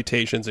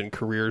reputations and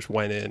careers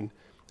went in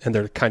and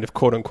their kind of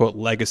quote-unquote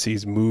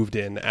legacies moved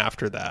in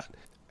after that.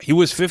 He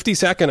was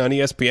 52nd on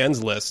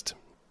ESPN's list,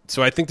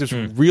 so I think there's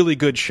a really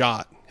good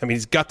shot. I mean,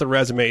 he's got the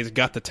resume, he's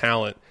got the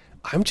talent.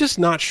 I'm just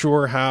not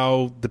sure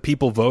how the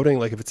people voting,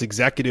 like if it's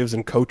executives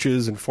and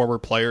coaches and former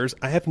players,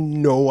 I have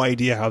no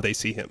idea how they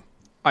see him.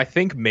 I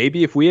think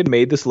maybe if we had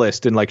made this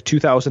list in like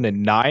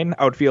 2009,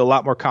 I would feel a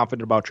lot more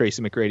confident about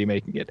Tracy McGrady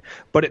making it.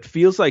 But it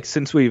feels like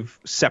since we've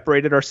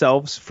separated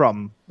ourselves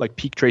from like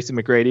peak Tracy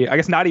McGrady, I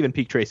guess not even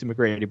peak Tracy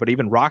McGrady, but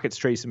even Rockets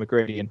Tracy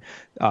McGrady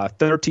and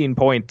 13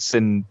 points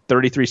in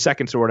 33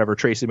 seconds or whatever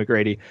Tracy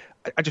McGrady,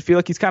 I just feel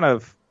like he's kind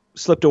of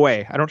slipped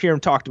away. I don't hear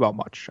him talked about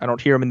much. I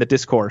don't hear him in the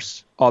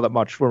discourse all that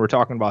much when we're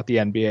talking about the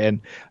NBA.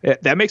 And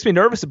that makes me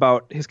nervous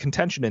about his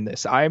contention in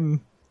this.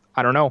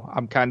 I don't know.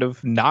 I'm kind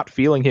of not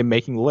feeling him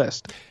making the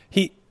list.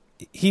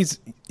 He's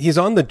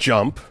on the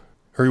jump,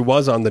 or he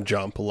was on the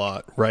jump a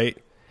lot, right?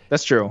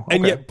 That's true. Okay.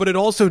 And yet, but it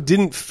also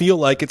didn't feel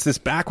like it's this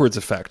backwards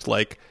effect.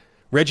 Like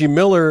Reggie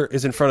Miller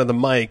is in front of the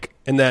mic,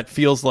 and that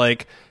feels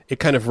like it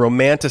kind of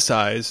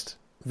romanticized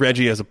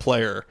Reggie as a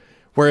player.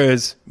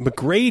 Whereas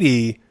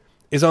McGrady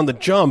is on the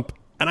jump,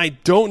 and I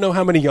don't know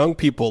how many young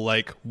people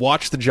like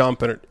watch the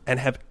jump and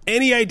have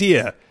any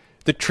idea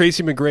that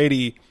Tracy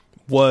McGrady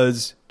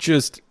was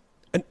just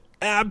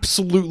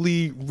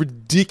absolutely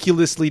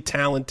ridiculously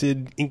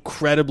talented,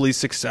 incredibly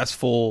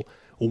successful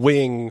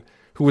wing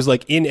who was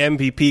like in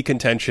MVP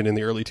contention in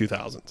the early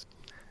 2000s.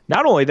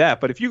 Not only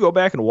that, but if you go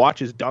back and watch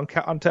his dunk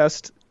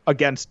contest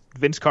against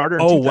Vince Carter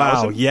in 2000,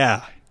 wow,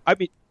 yeah. I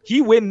mean,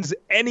 he wins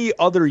any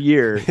other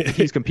year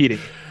he's competing.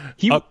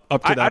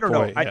 Up to that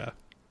point, yeah.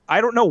 I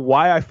don't know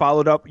why I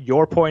followed up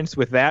your points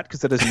with that,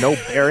 because it has no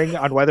bearing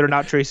on whether or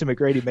not Tracy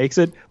McGrady makes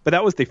it. But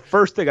that was the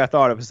first thing I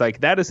thought of. It's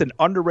like, that is an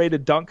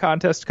underrated dunk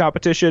contest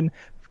competition.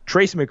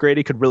 Tracy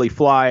McGrady could really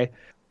fly.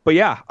 But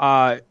yeah,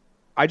 I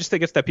just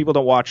think it's that people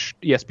don't watch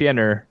ESPN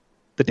or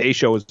the day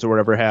shows or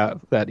whatever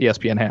that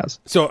ESPN has.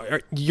 So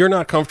you're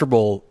not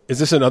comfortable. Is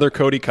this another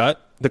Cody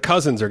cut? The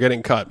cousins are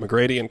getting cut,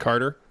 McGrady and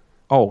Carter.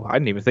 Oh, I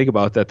didn't even think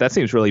about that. That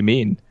seems really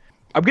mean.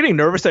 I'm getting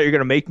nervous that you're going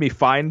to make me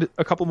find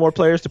a couple more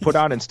players to put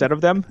on instead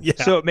of them. Yeah.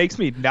 So it makes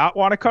me not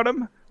want to cut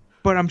them.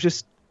 But I'm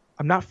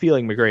not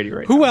feeling McGrady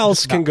right now. Who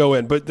else can go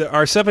in? But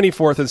our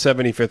 74th and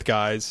 75th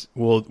guys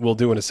we'll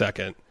do in a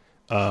second.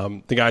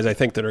 The guys I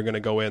think that are going to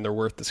go in, they're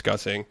worth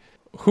discussing.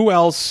 Who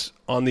else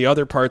on the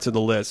other parts of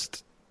the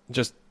list,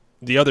 just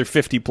the other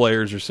 50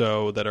 players or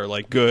so that are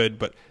like good,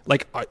 but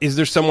like, is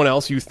there someone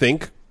else you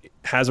think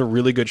has a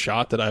really good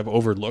shot that I've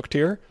overlooked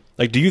here?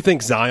 Like, do you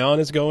think Zion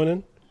is going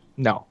in?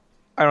 No,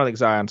 I don't think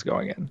Zion's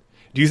going in.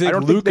 Do you think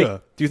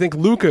Luka? Do you think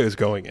Luka is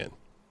going in?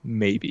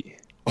 Maybe.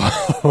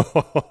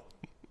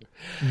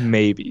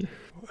 Maybe.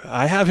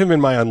 I have him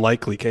in my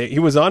unlikely case. He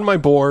was on my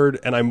board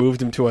and I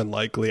moved him to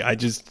unlikely. I'm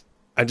just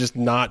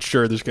not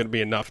sure there's going to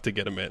be enough to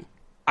get him in.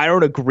 I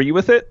don't agree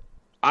with it.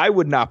 I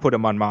would not put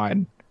him on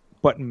mine,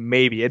 but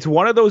maybe. It's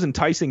one of those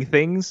enticing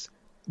things.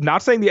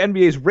 Not saying the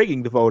NBA is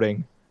rigging the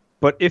voting,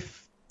 but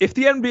if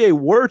the NBA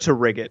were to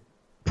rig it,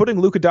 putting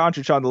Luka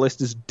Doncic on the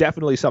list is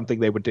definitely something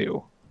they would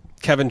do.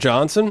 Kevin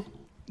Johnson?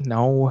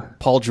 No.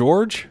 Paul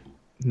George?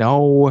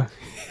 No.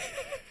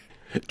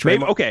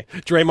 Okay.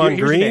 Draymond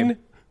Green?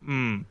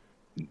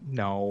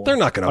 No. They're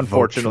not going to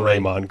vote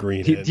Draymond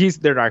Green in.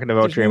 They're not going to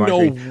vote Draymond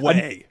Green. No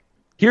way.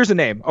 Here's a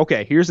name.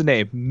 Okay, here's a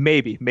name.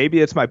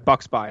 Maybe it's my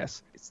Bucks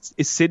bias.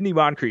 Is Sidney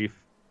Moncrief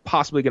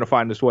possibly going to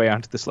find his way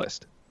onto this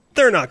list?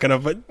 They're not going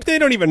to. They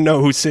don't even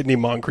know who Sidney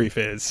Moncrief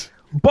is.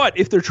 But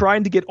if they're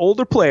trying to get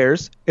older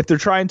players, if they're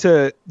trying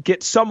to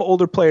get some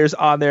older players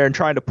on there and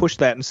trying to push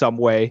that in some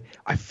way,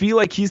 I feel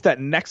like he's that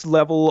next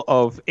level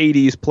of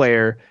 80s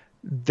player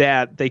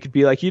that they could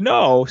be like,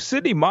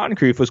 Sidney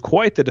Moncrief was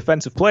quite the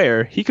defensive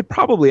player. He could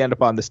probably end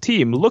up on this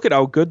team. Look at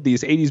how good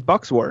these 80s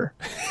Bucks were.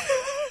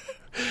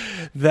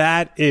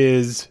 That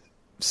is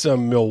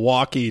some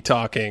Milwaukee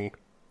talking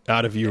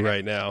out of you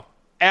right now.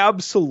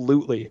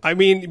 Absolutely. I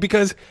mean,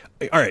 because,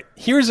 all right,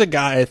 here's a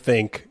guy I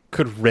think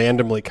could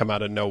randomly come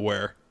out of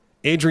nowhere.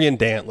 Adrian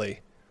Dantley.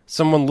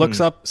 Someone looks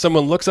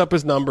up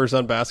his numbers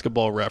on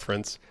Basketball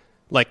Reference.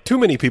 Like, too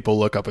many people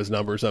look up his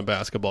numbers on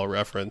Basketball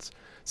Reference.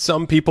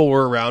 Some people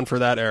were around for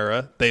that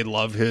era. They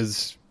love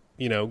his,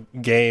 game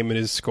and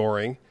his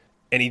scoring.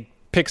 And he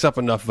picks up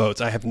enough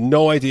votes. I have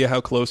no idea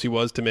how close he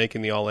was to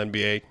making the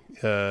All-NBA.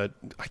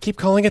 I keep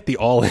calling it the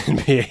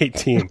All-NBA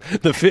team,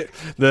 the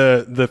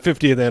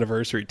 50th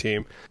anniversary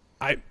team.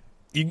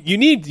 You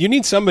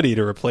need somebody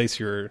to replace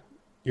your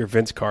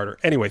Vince Carter.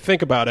 Anyway,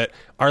 think about it.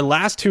 Our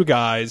last two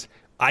guys,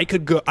 I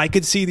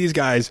could see these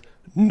guys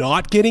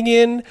not getting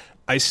in.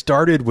 I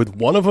started with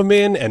one of them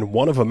in and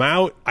one of them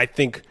out. I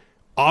think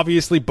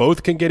obviously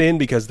both can get in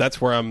because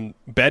that's where I'm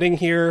betting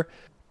here.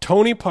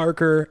 Tony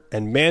Parker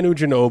and Manu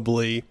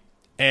Ginobili.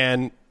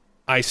 And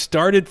I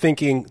started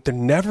thinking they're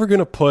never going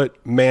to put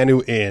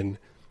Manu in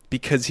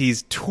because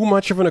he's too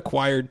much of an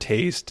acquired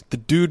taste. The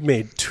dude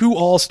made 2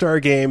 All-Star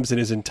games in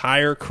his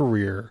entire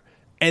career.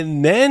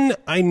 And then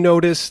I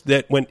noticed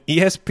that when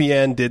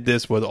ESPN did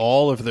this with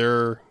all of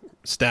their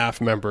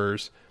staff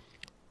members,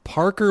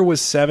 Parker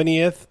was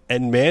 70th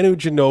and Manu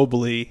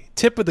Ginobili,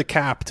 tip of the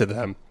cap to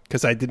them,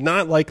 because I did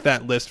not like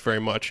that list very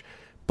much,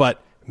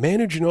 but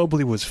Manu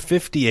Ginobili was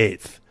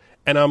 58th.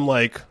 And I'm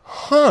like,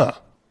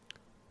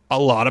 a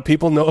lot of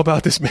people know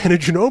about this Manu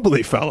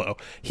Ginobili fellow.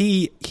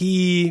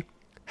 He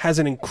has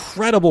an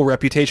incredible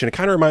reputation. It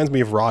kind of reminds me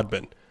of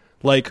Rodman.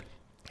 Like,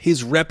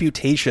 his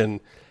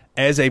reputation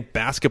as a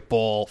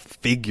basketball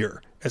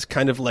figure, as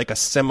kind of like a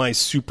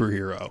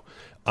semi-superhero,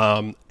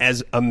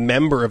 as a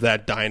member of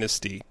that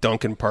dynasty,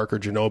 Duncan, Parker,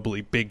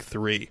 Ginobili, Big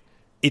Three,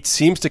 it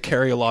seems to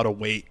carry a lot of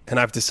weight. And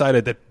I've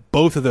decided that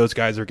both of those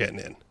guys are getting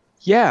in.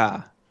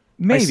 Yeah.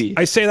 Maybe.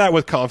 I say that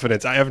with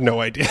confidence. I have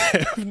no idea.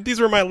 These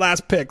were my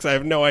last picks. I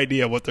have no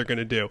idea what they're going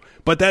to do.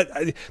 But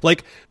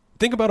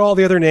think about all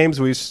the other names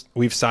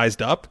we've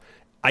sized up.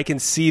 I can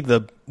see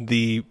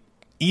the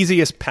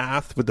easiest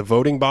path with the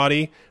voting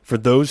body for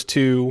those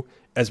two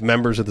as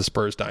members of the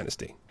Spurs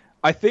dynasty.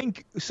 I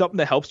think something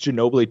that helps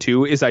Ginobili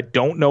too is I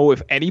don't know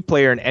if any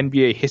player in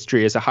NBA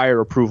history has a higher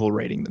approval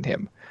rating than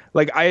him.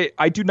 Like,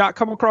 I do not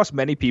come across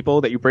many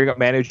people that you bring up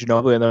Manu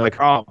Ginobili and they're like,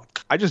 oh,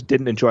 I just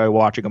didn't enjoy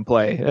watching him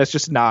play. That's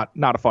just not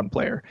a fun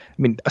player.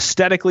 I mean,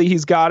 aesthetically,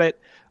 he's got it.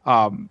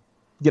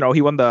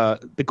 He won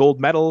the gold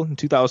medal in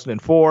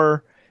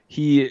 2004.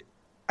 He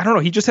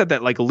just had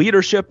that like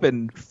leadership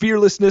and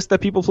fearlessness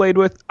that people played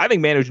with. I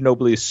think Manu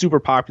Ginobili is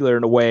super popular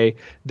in a way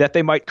that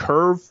they might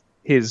curve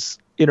his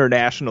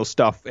international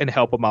stuff and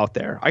help him out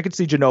there. I could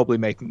see Ginobili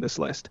making this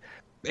list.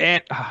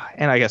 And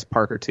I guess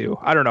Parker too.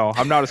 I don't know.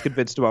 I'm not as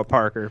convinced about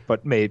Parker,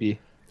 but maybe.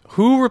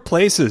 Who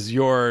replaces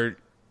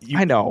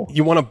I know.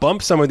 You want to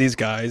bump some of these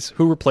guys.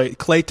 Who replace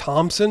Klay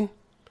Thompson?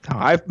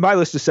 My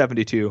list is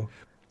 72.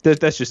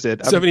 That's just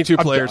it. 72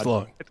 I'm players done.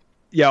 long.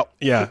 Yeah.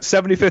 Yeah.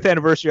 75th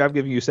anniversary, I'm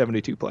giving you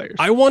 72 players.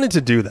 I wanted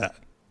to do that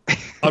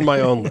on my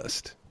own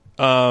list.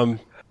 We'll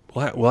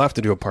have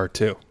to do a part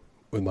 2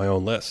 with my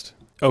own list.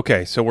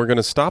 Okay, so we're going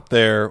to stop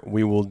there.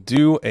 We will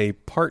do a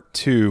part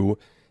 2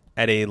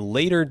 at a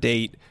later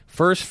date.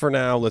 First, for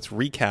now, let's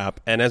recap.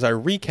 And as I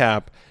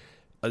recap,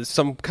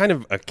 some kind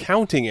of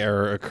accounting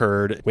error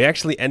occurred. We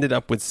actually ended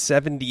up with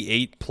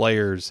 78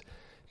 players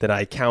that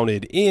I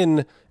counted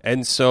in,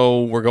 and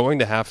so we're going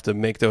to have to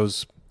make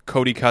those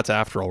Cody cuts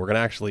after all. We're going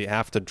to actually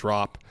have to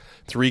drop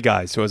 3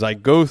 guys. So as I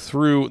go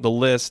through the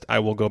list, I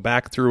will go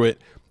back through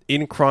it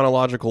in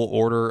chronological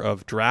order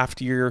of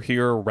draft year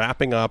here,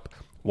 wrapping up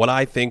what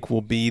I think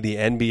will be the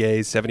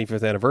NBA's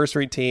 75th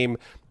anniversary team,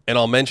 and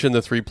I'll mention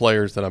the 3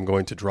 players that I'm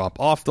going to drop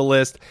off the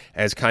list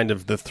as kind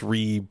of the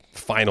 3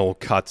 final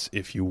cuts,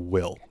 if you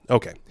will.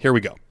 Okay, here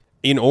we go.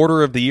 In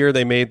order of the year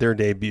they made their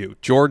debut: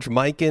 George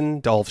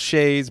Mikan, Dolph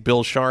Schayes,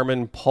 Bill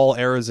Sharman, Paul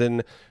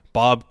Arizin,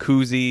 Bob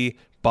Cousy,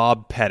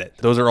 Bob Pettit.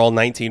 Those are all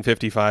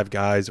 1955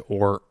 guys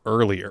or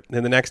earlier.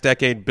 In the next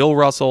decade, Bill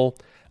Russell.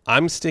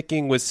 I'm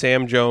sticking with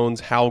Sam Jones,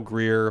 Hal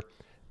Greer,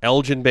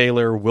 Elgin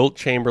Baylor, Wilt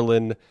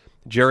Chamberlain,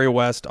 Jerry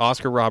West,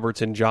 Oscar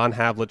Robertson, John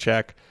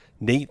Havlicek,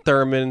 Nate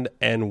Thurmond,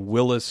 and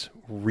Willis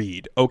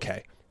Reed.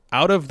 Okay,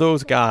 out of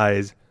those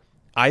guys,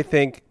 I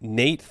think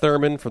Nate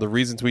Thurmond, for the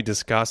reasons we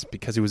discussed,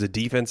 because he was a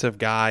defensive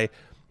guy,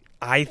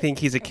 I think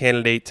he's a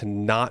candidate to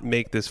not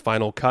make this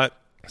final cut.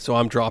 So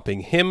I'm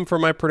dropping him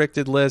from my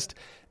predicted list,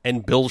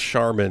 and Bill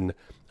Sharman,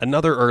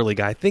 another early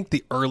guy. I think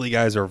the early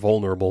guys are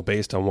vulnerable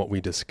based on what we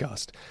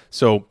discussed.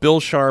 So Bill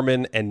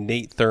Sharman and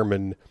Nate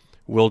Thurmond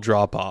will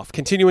drop off.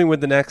 Continuing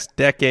with the next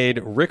decade,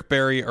 Rick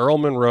Barry, Earl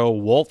Monroe,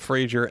 Walt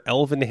Frazier,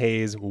 Elvin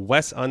Hayes,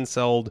 Wes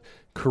Unseld,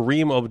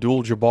 Kareem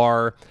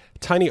Abdul-Jabbar,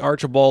 Tiny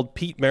Archibald,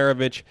 Pete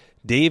Maravich,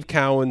 Dave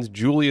Cowens,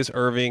 Julius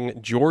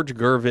Erving, George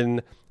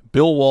Gervin,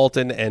 Bill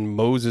Walton, and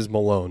Moses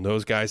Malone.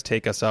 Those guys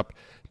take us up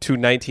to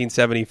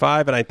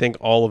 1975, and I think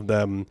all of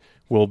them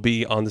will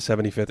be on the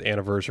 75th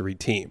anniversary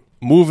team.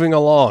 Moving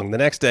along, the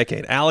next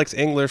decade, Alex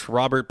English,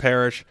 Robert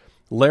Parrish,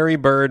 Larry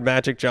Bird,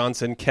 Magic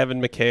Johnson,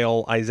 Kevin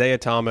McHale, Isaiah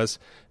Thomas,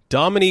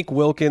 Dominique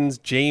Wilkins,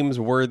 James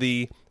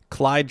Worthy,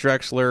 Clyde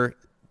Drexler,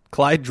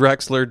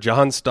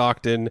 John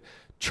Stockton,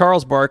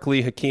 Charles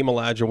Barkley, Hakeem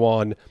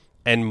Olajuwon,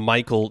 and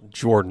Michael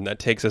Jordan. That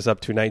takes us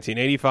up to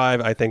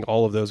 1985. I think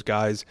all of those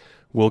guys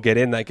will get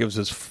in. That gives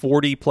us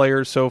 40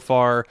 players so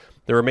far.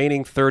 The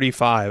remaining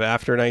 35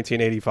 after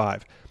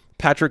 1985.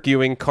 Patrick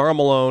Ewing, Karl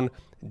Malone,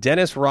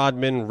 Dennis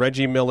Rodman,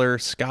 Reggie Miller,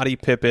 Scottie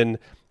Pippen,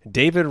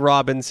 David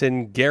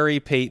Robinson, Gary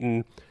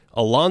Payton,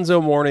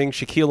 Alonzo Mourning,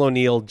 Shaquille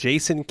O'Neal,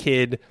 Jason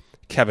Kidd,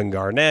 Kevin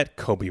Garnett,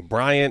 Kobe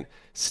Bryant,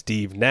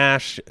 Steve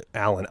Nash,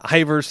 Allen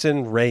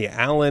Iverson, Ray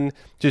Allen.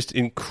 Just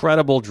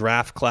incredible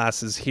draft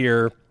classes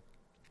here.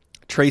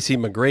 Tracy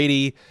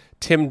McGrady,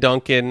 Tim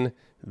Duncan,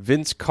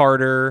 Vince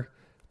Carter,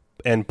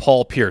 and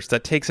Paul Pierce.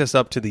 That takes us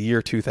up to the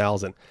year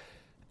 2000.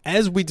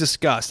 As we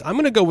discussed, I'm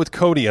going to go with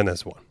Cody on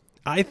this one.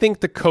 I think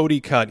the Cody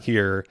cut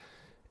here,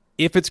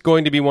 if it's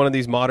going to be one of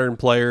these modern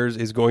players,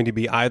 is going to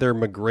be either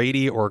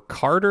McGrady or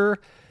Carter,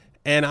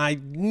 and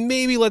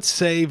let's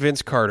say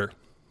Vince Carter.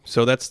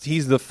 So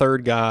he's the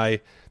third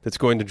guy that's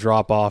going to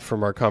drop off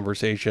from our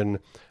conversation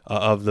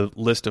of the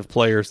list of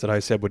players that I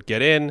said would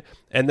get in,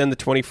 and then the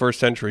 21st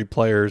century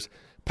players,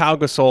 Pau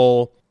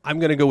Gasol. I'm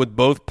going to go with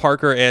both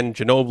Parker and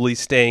Ginobili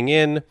staying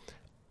in.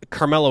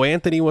 Carmelo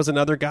Anthony was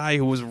another guy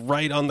who was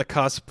right on the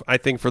cusp, I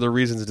think, for the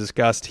reasons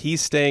discussed.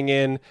 He's staying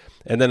in.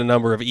 And then a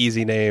number of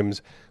easy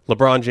names: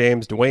 LeBron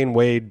James, Dwayne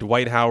Wade,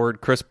 Dwight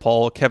Howard, Chris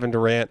Paul, Kevin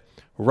Durant,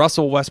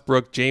 Russell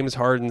Westbrook, James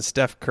Harden,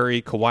 Steph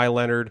Curry, Kawhi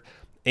Leonard,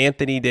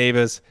 Anthony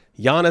Davis,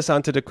 Giannis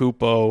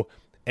Antetokounmpo,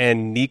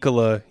 and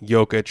Nikola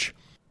Jokic.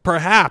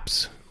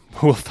 Perhaps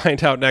we'll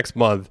find out next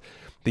month,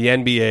 the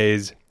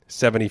NBA's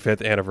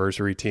 75th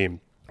anniversary team.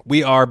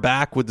 We are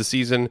back with the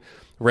season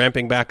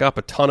ramping back up.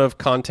 A ton of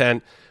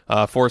content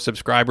for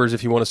subscribers.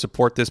 If you want to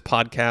support this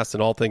podcast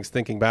and all things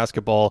Thinking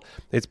Basketball,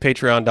 it's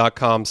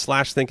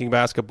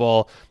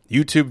patreon.com/thinkingbasketball.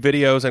 YouTube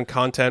videos and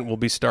content will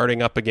be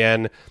starting up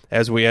again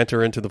as we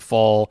enter into the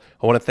fall.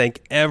 I want to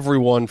thank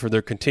everyone for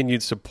their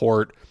continued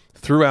support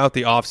throughout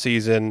the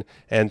offseason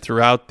and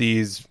throughout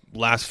these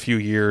last few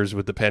years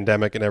with the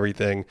pandemic and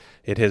everything.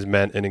 It has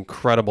meant an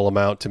incredible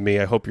amount to me.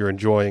 I hope you're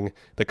enjoying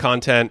the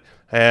content.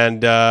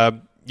 And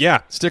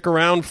stick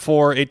around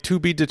for a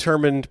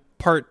to-be-determined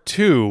Part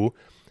 2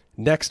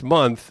 next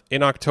month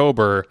in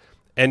October,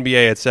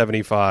 NBA at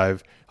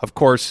 75. Of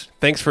course,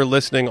 thanks for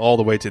listening all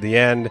the way to the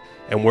end.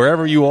 And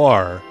wherever you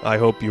are, I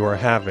hope you are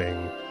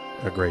having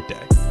a great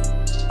day.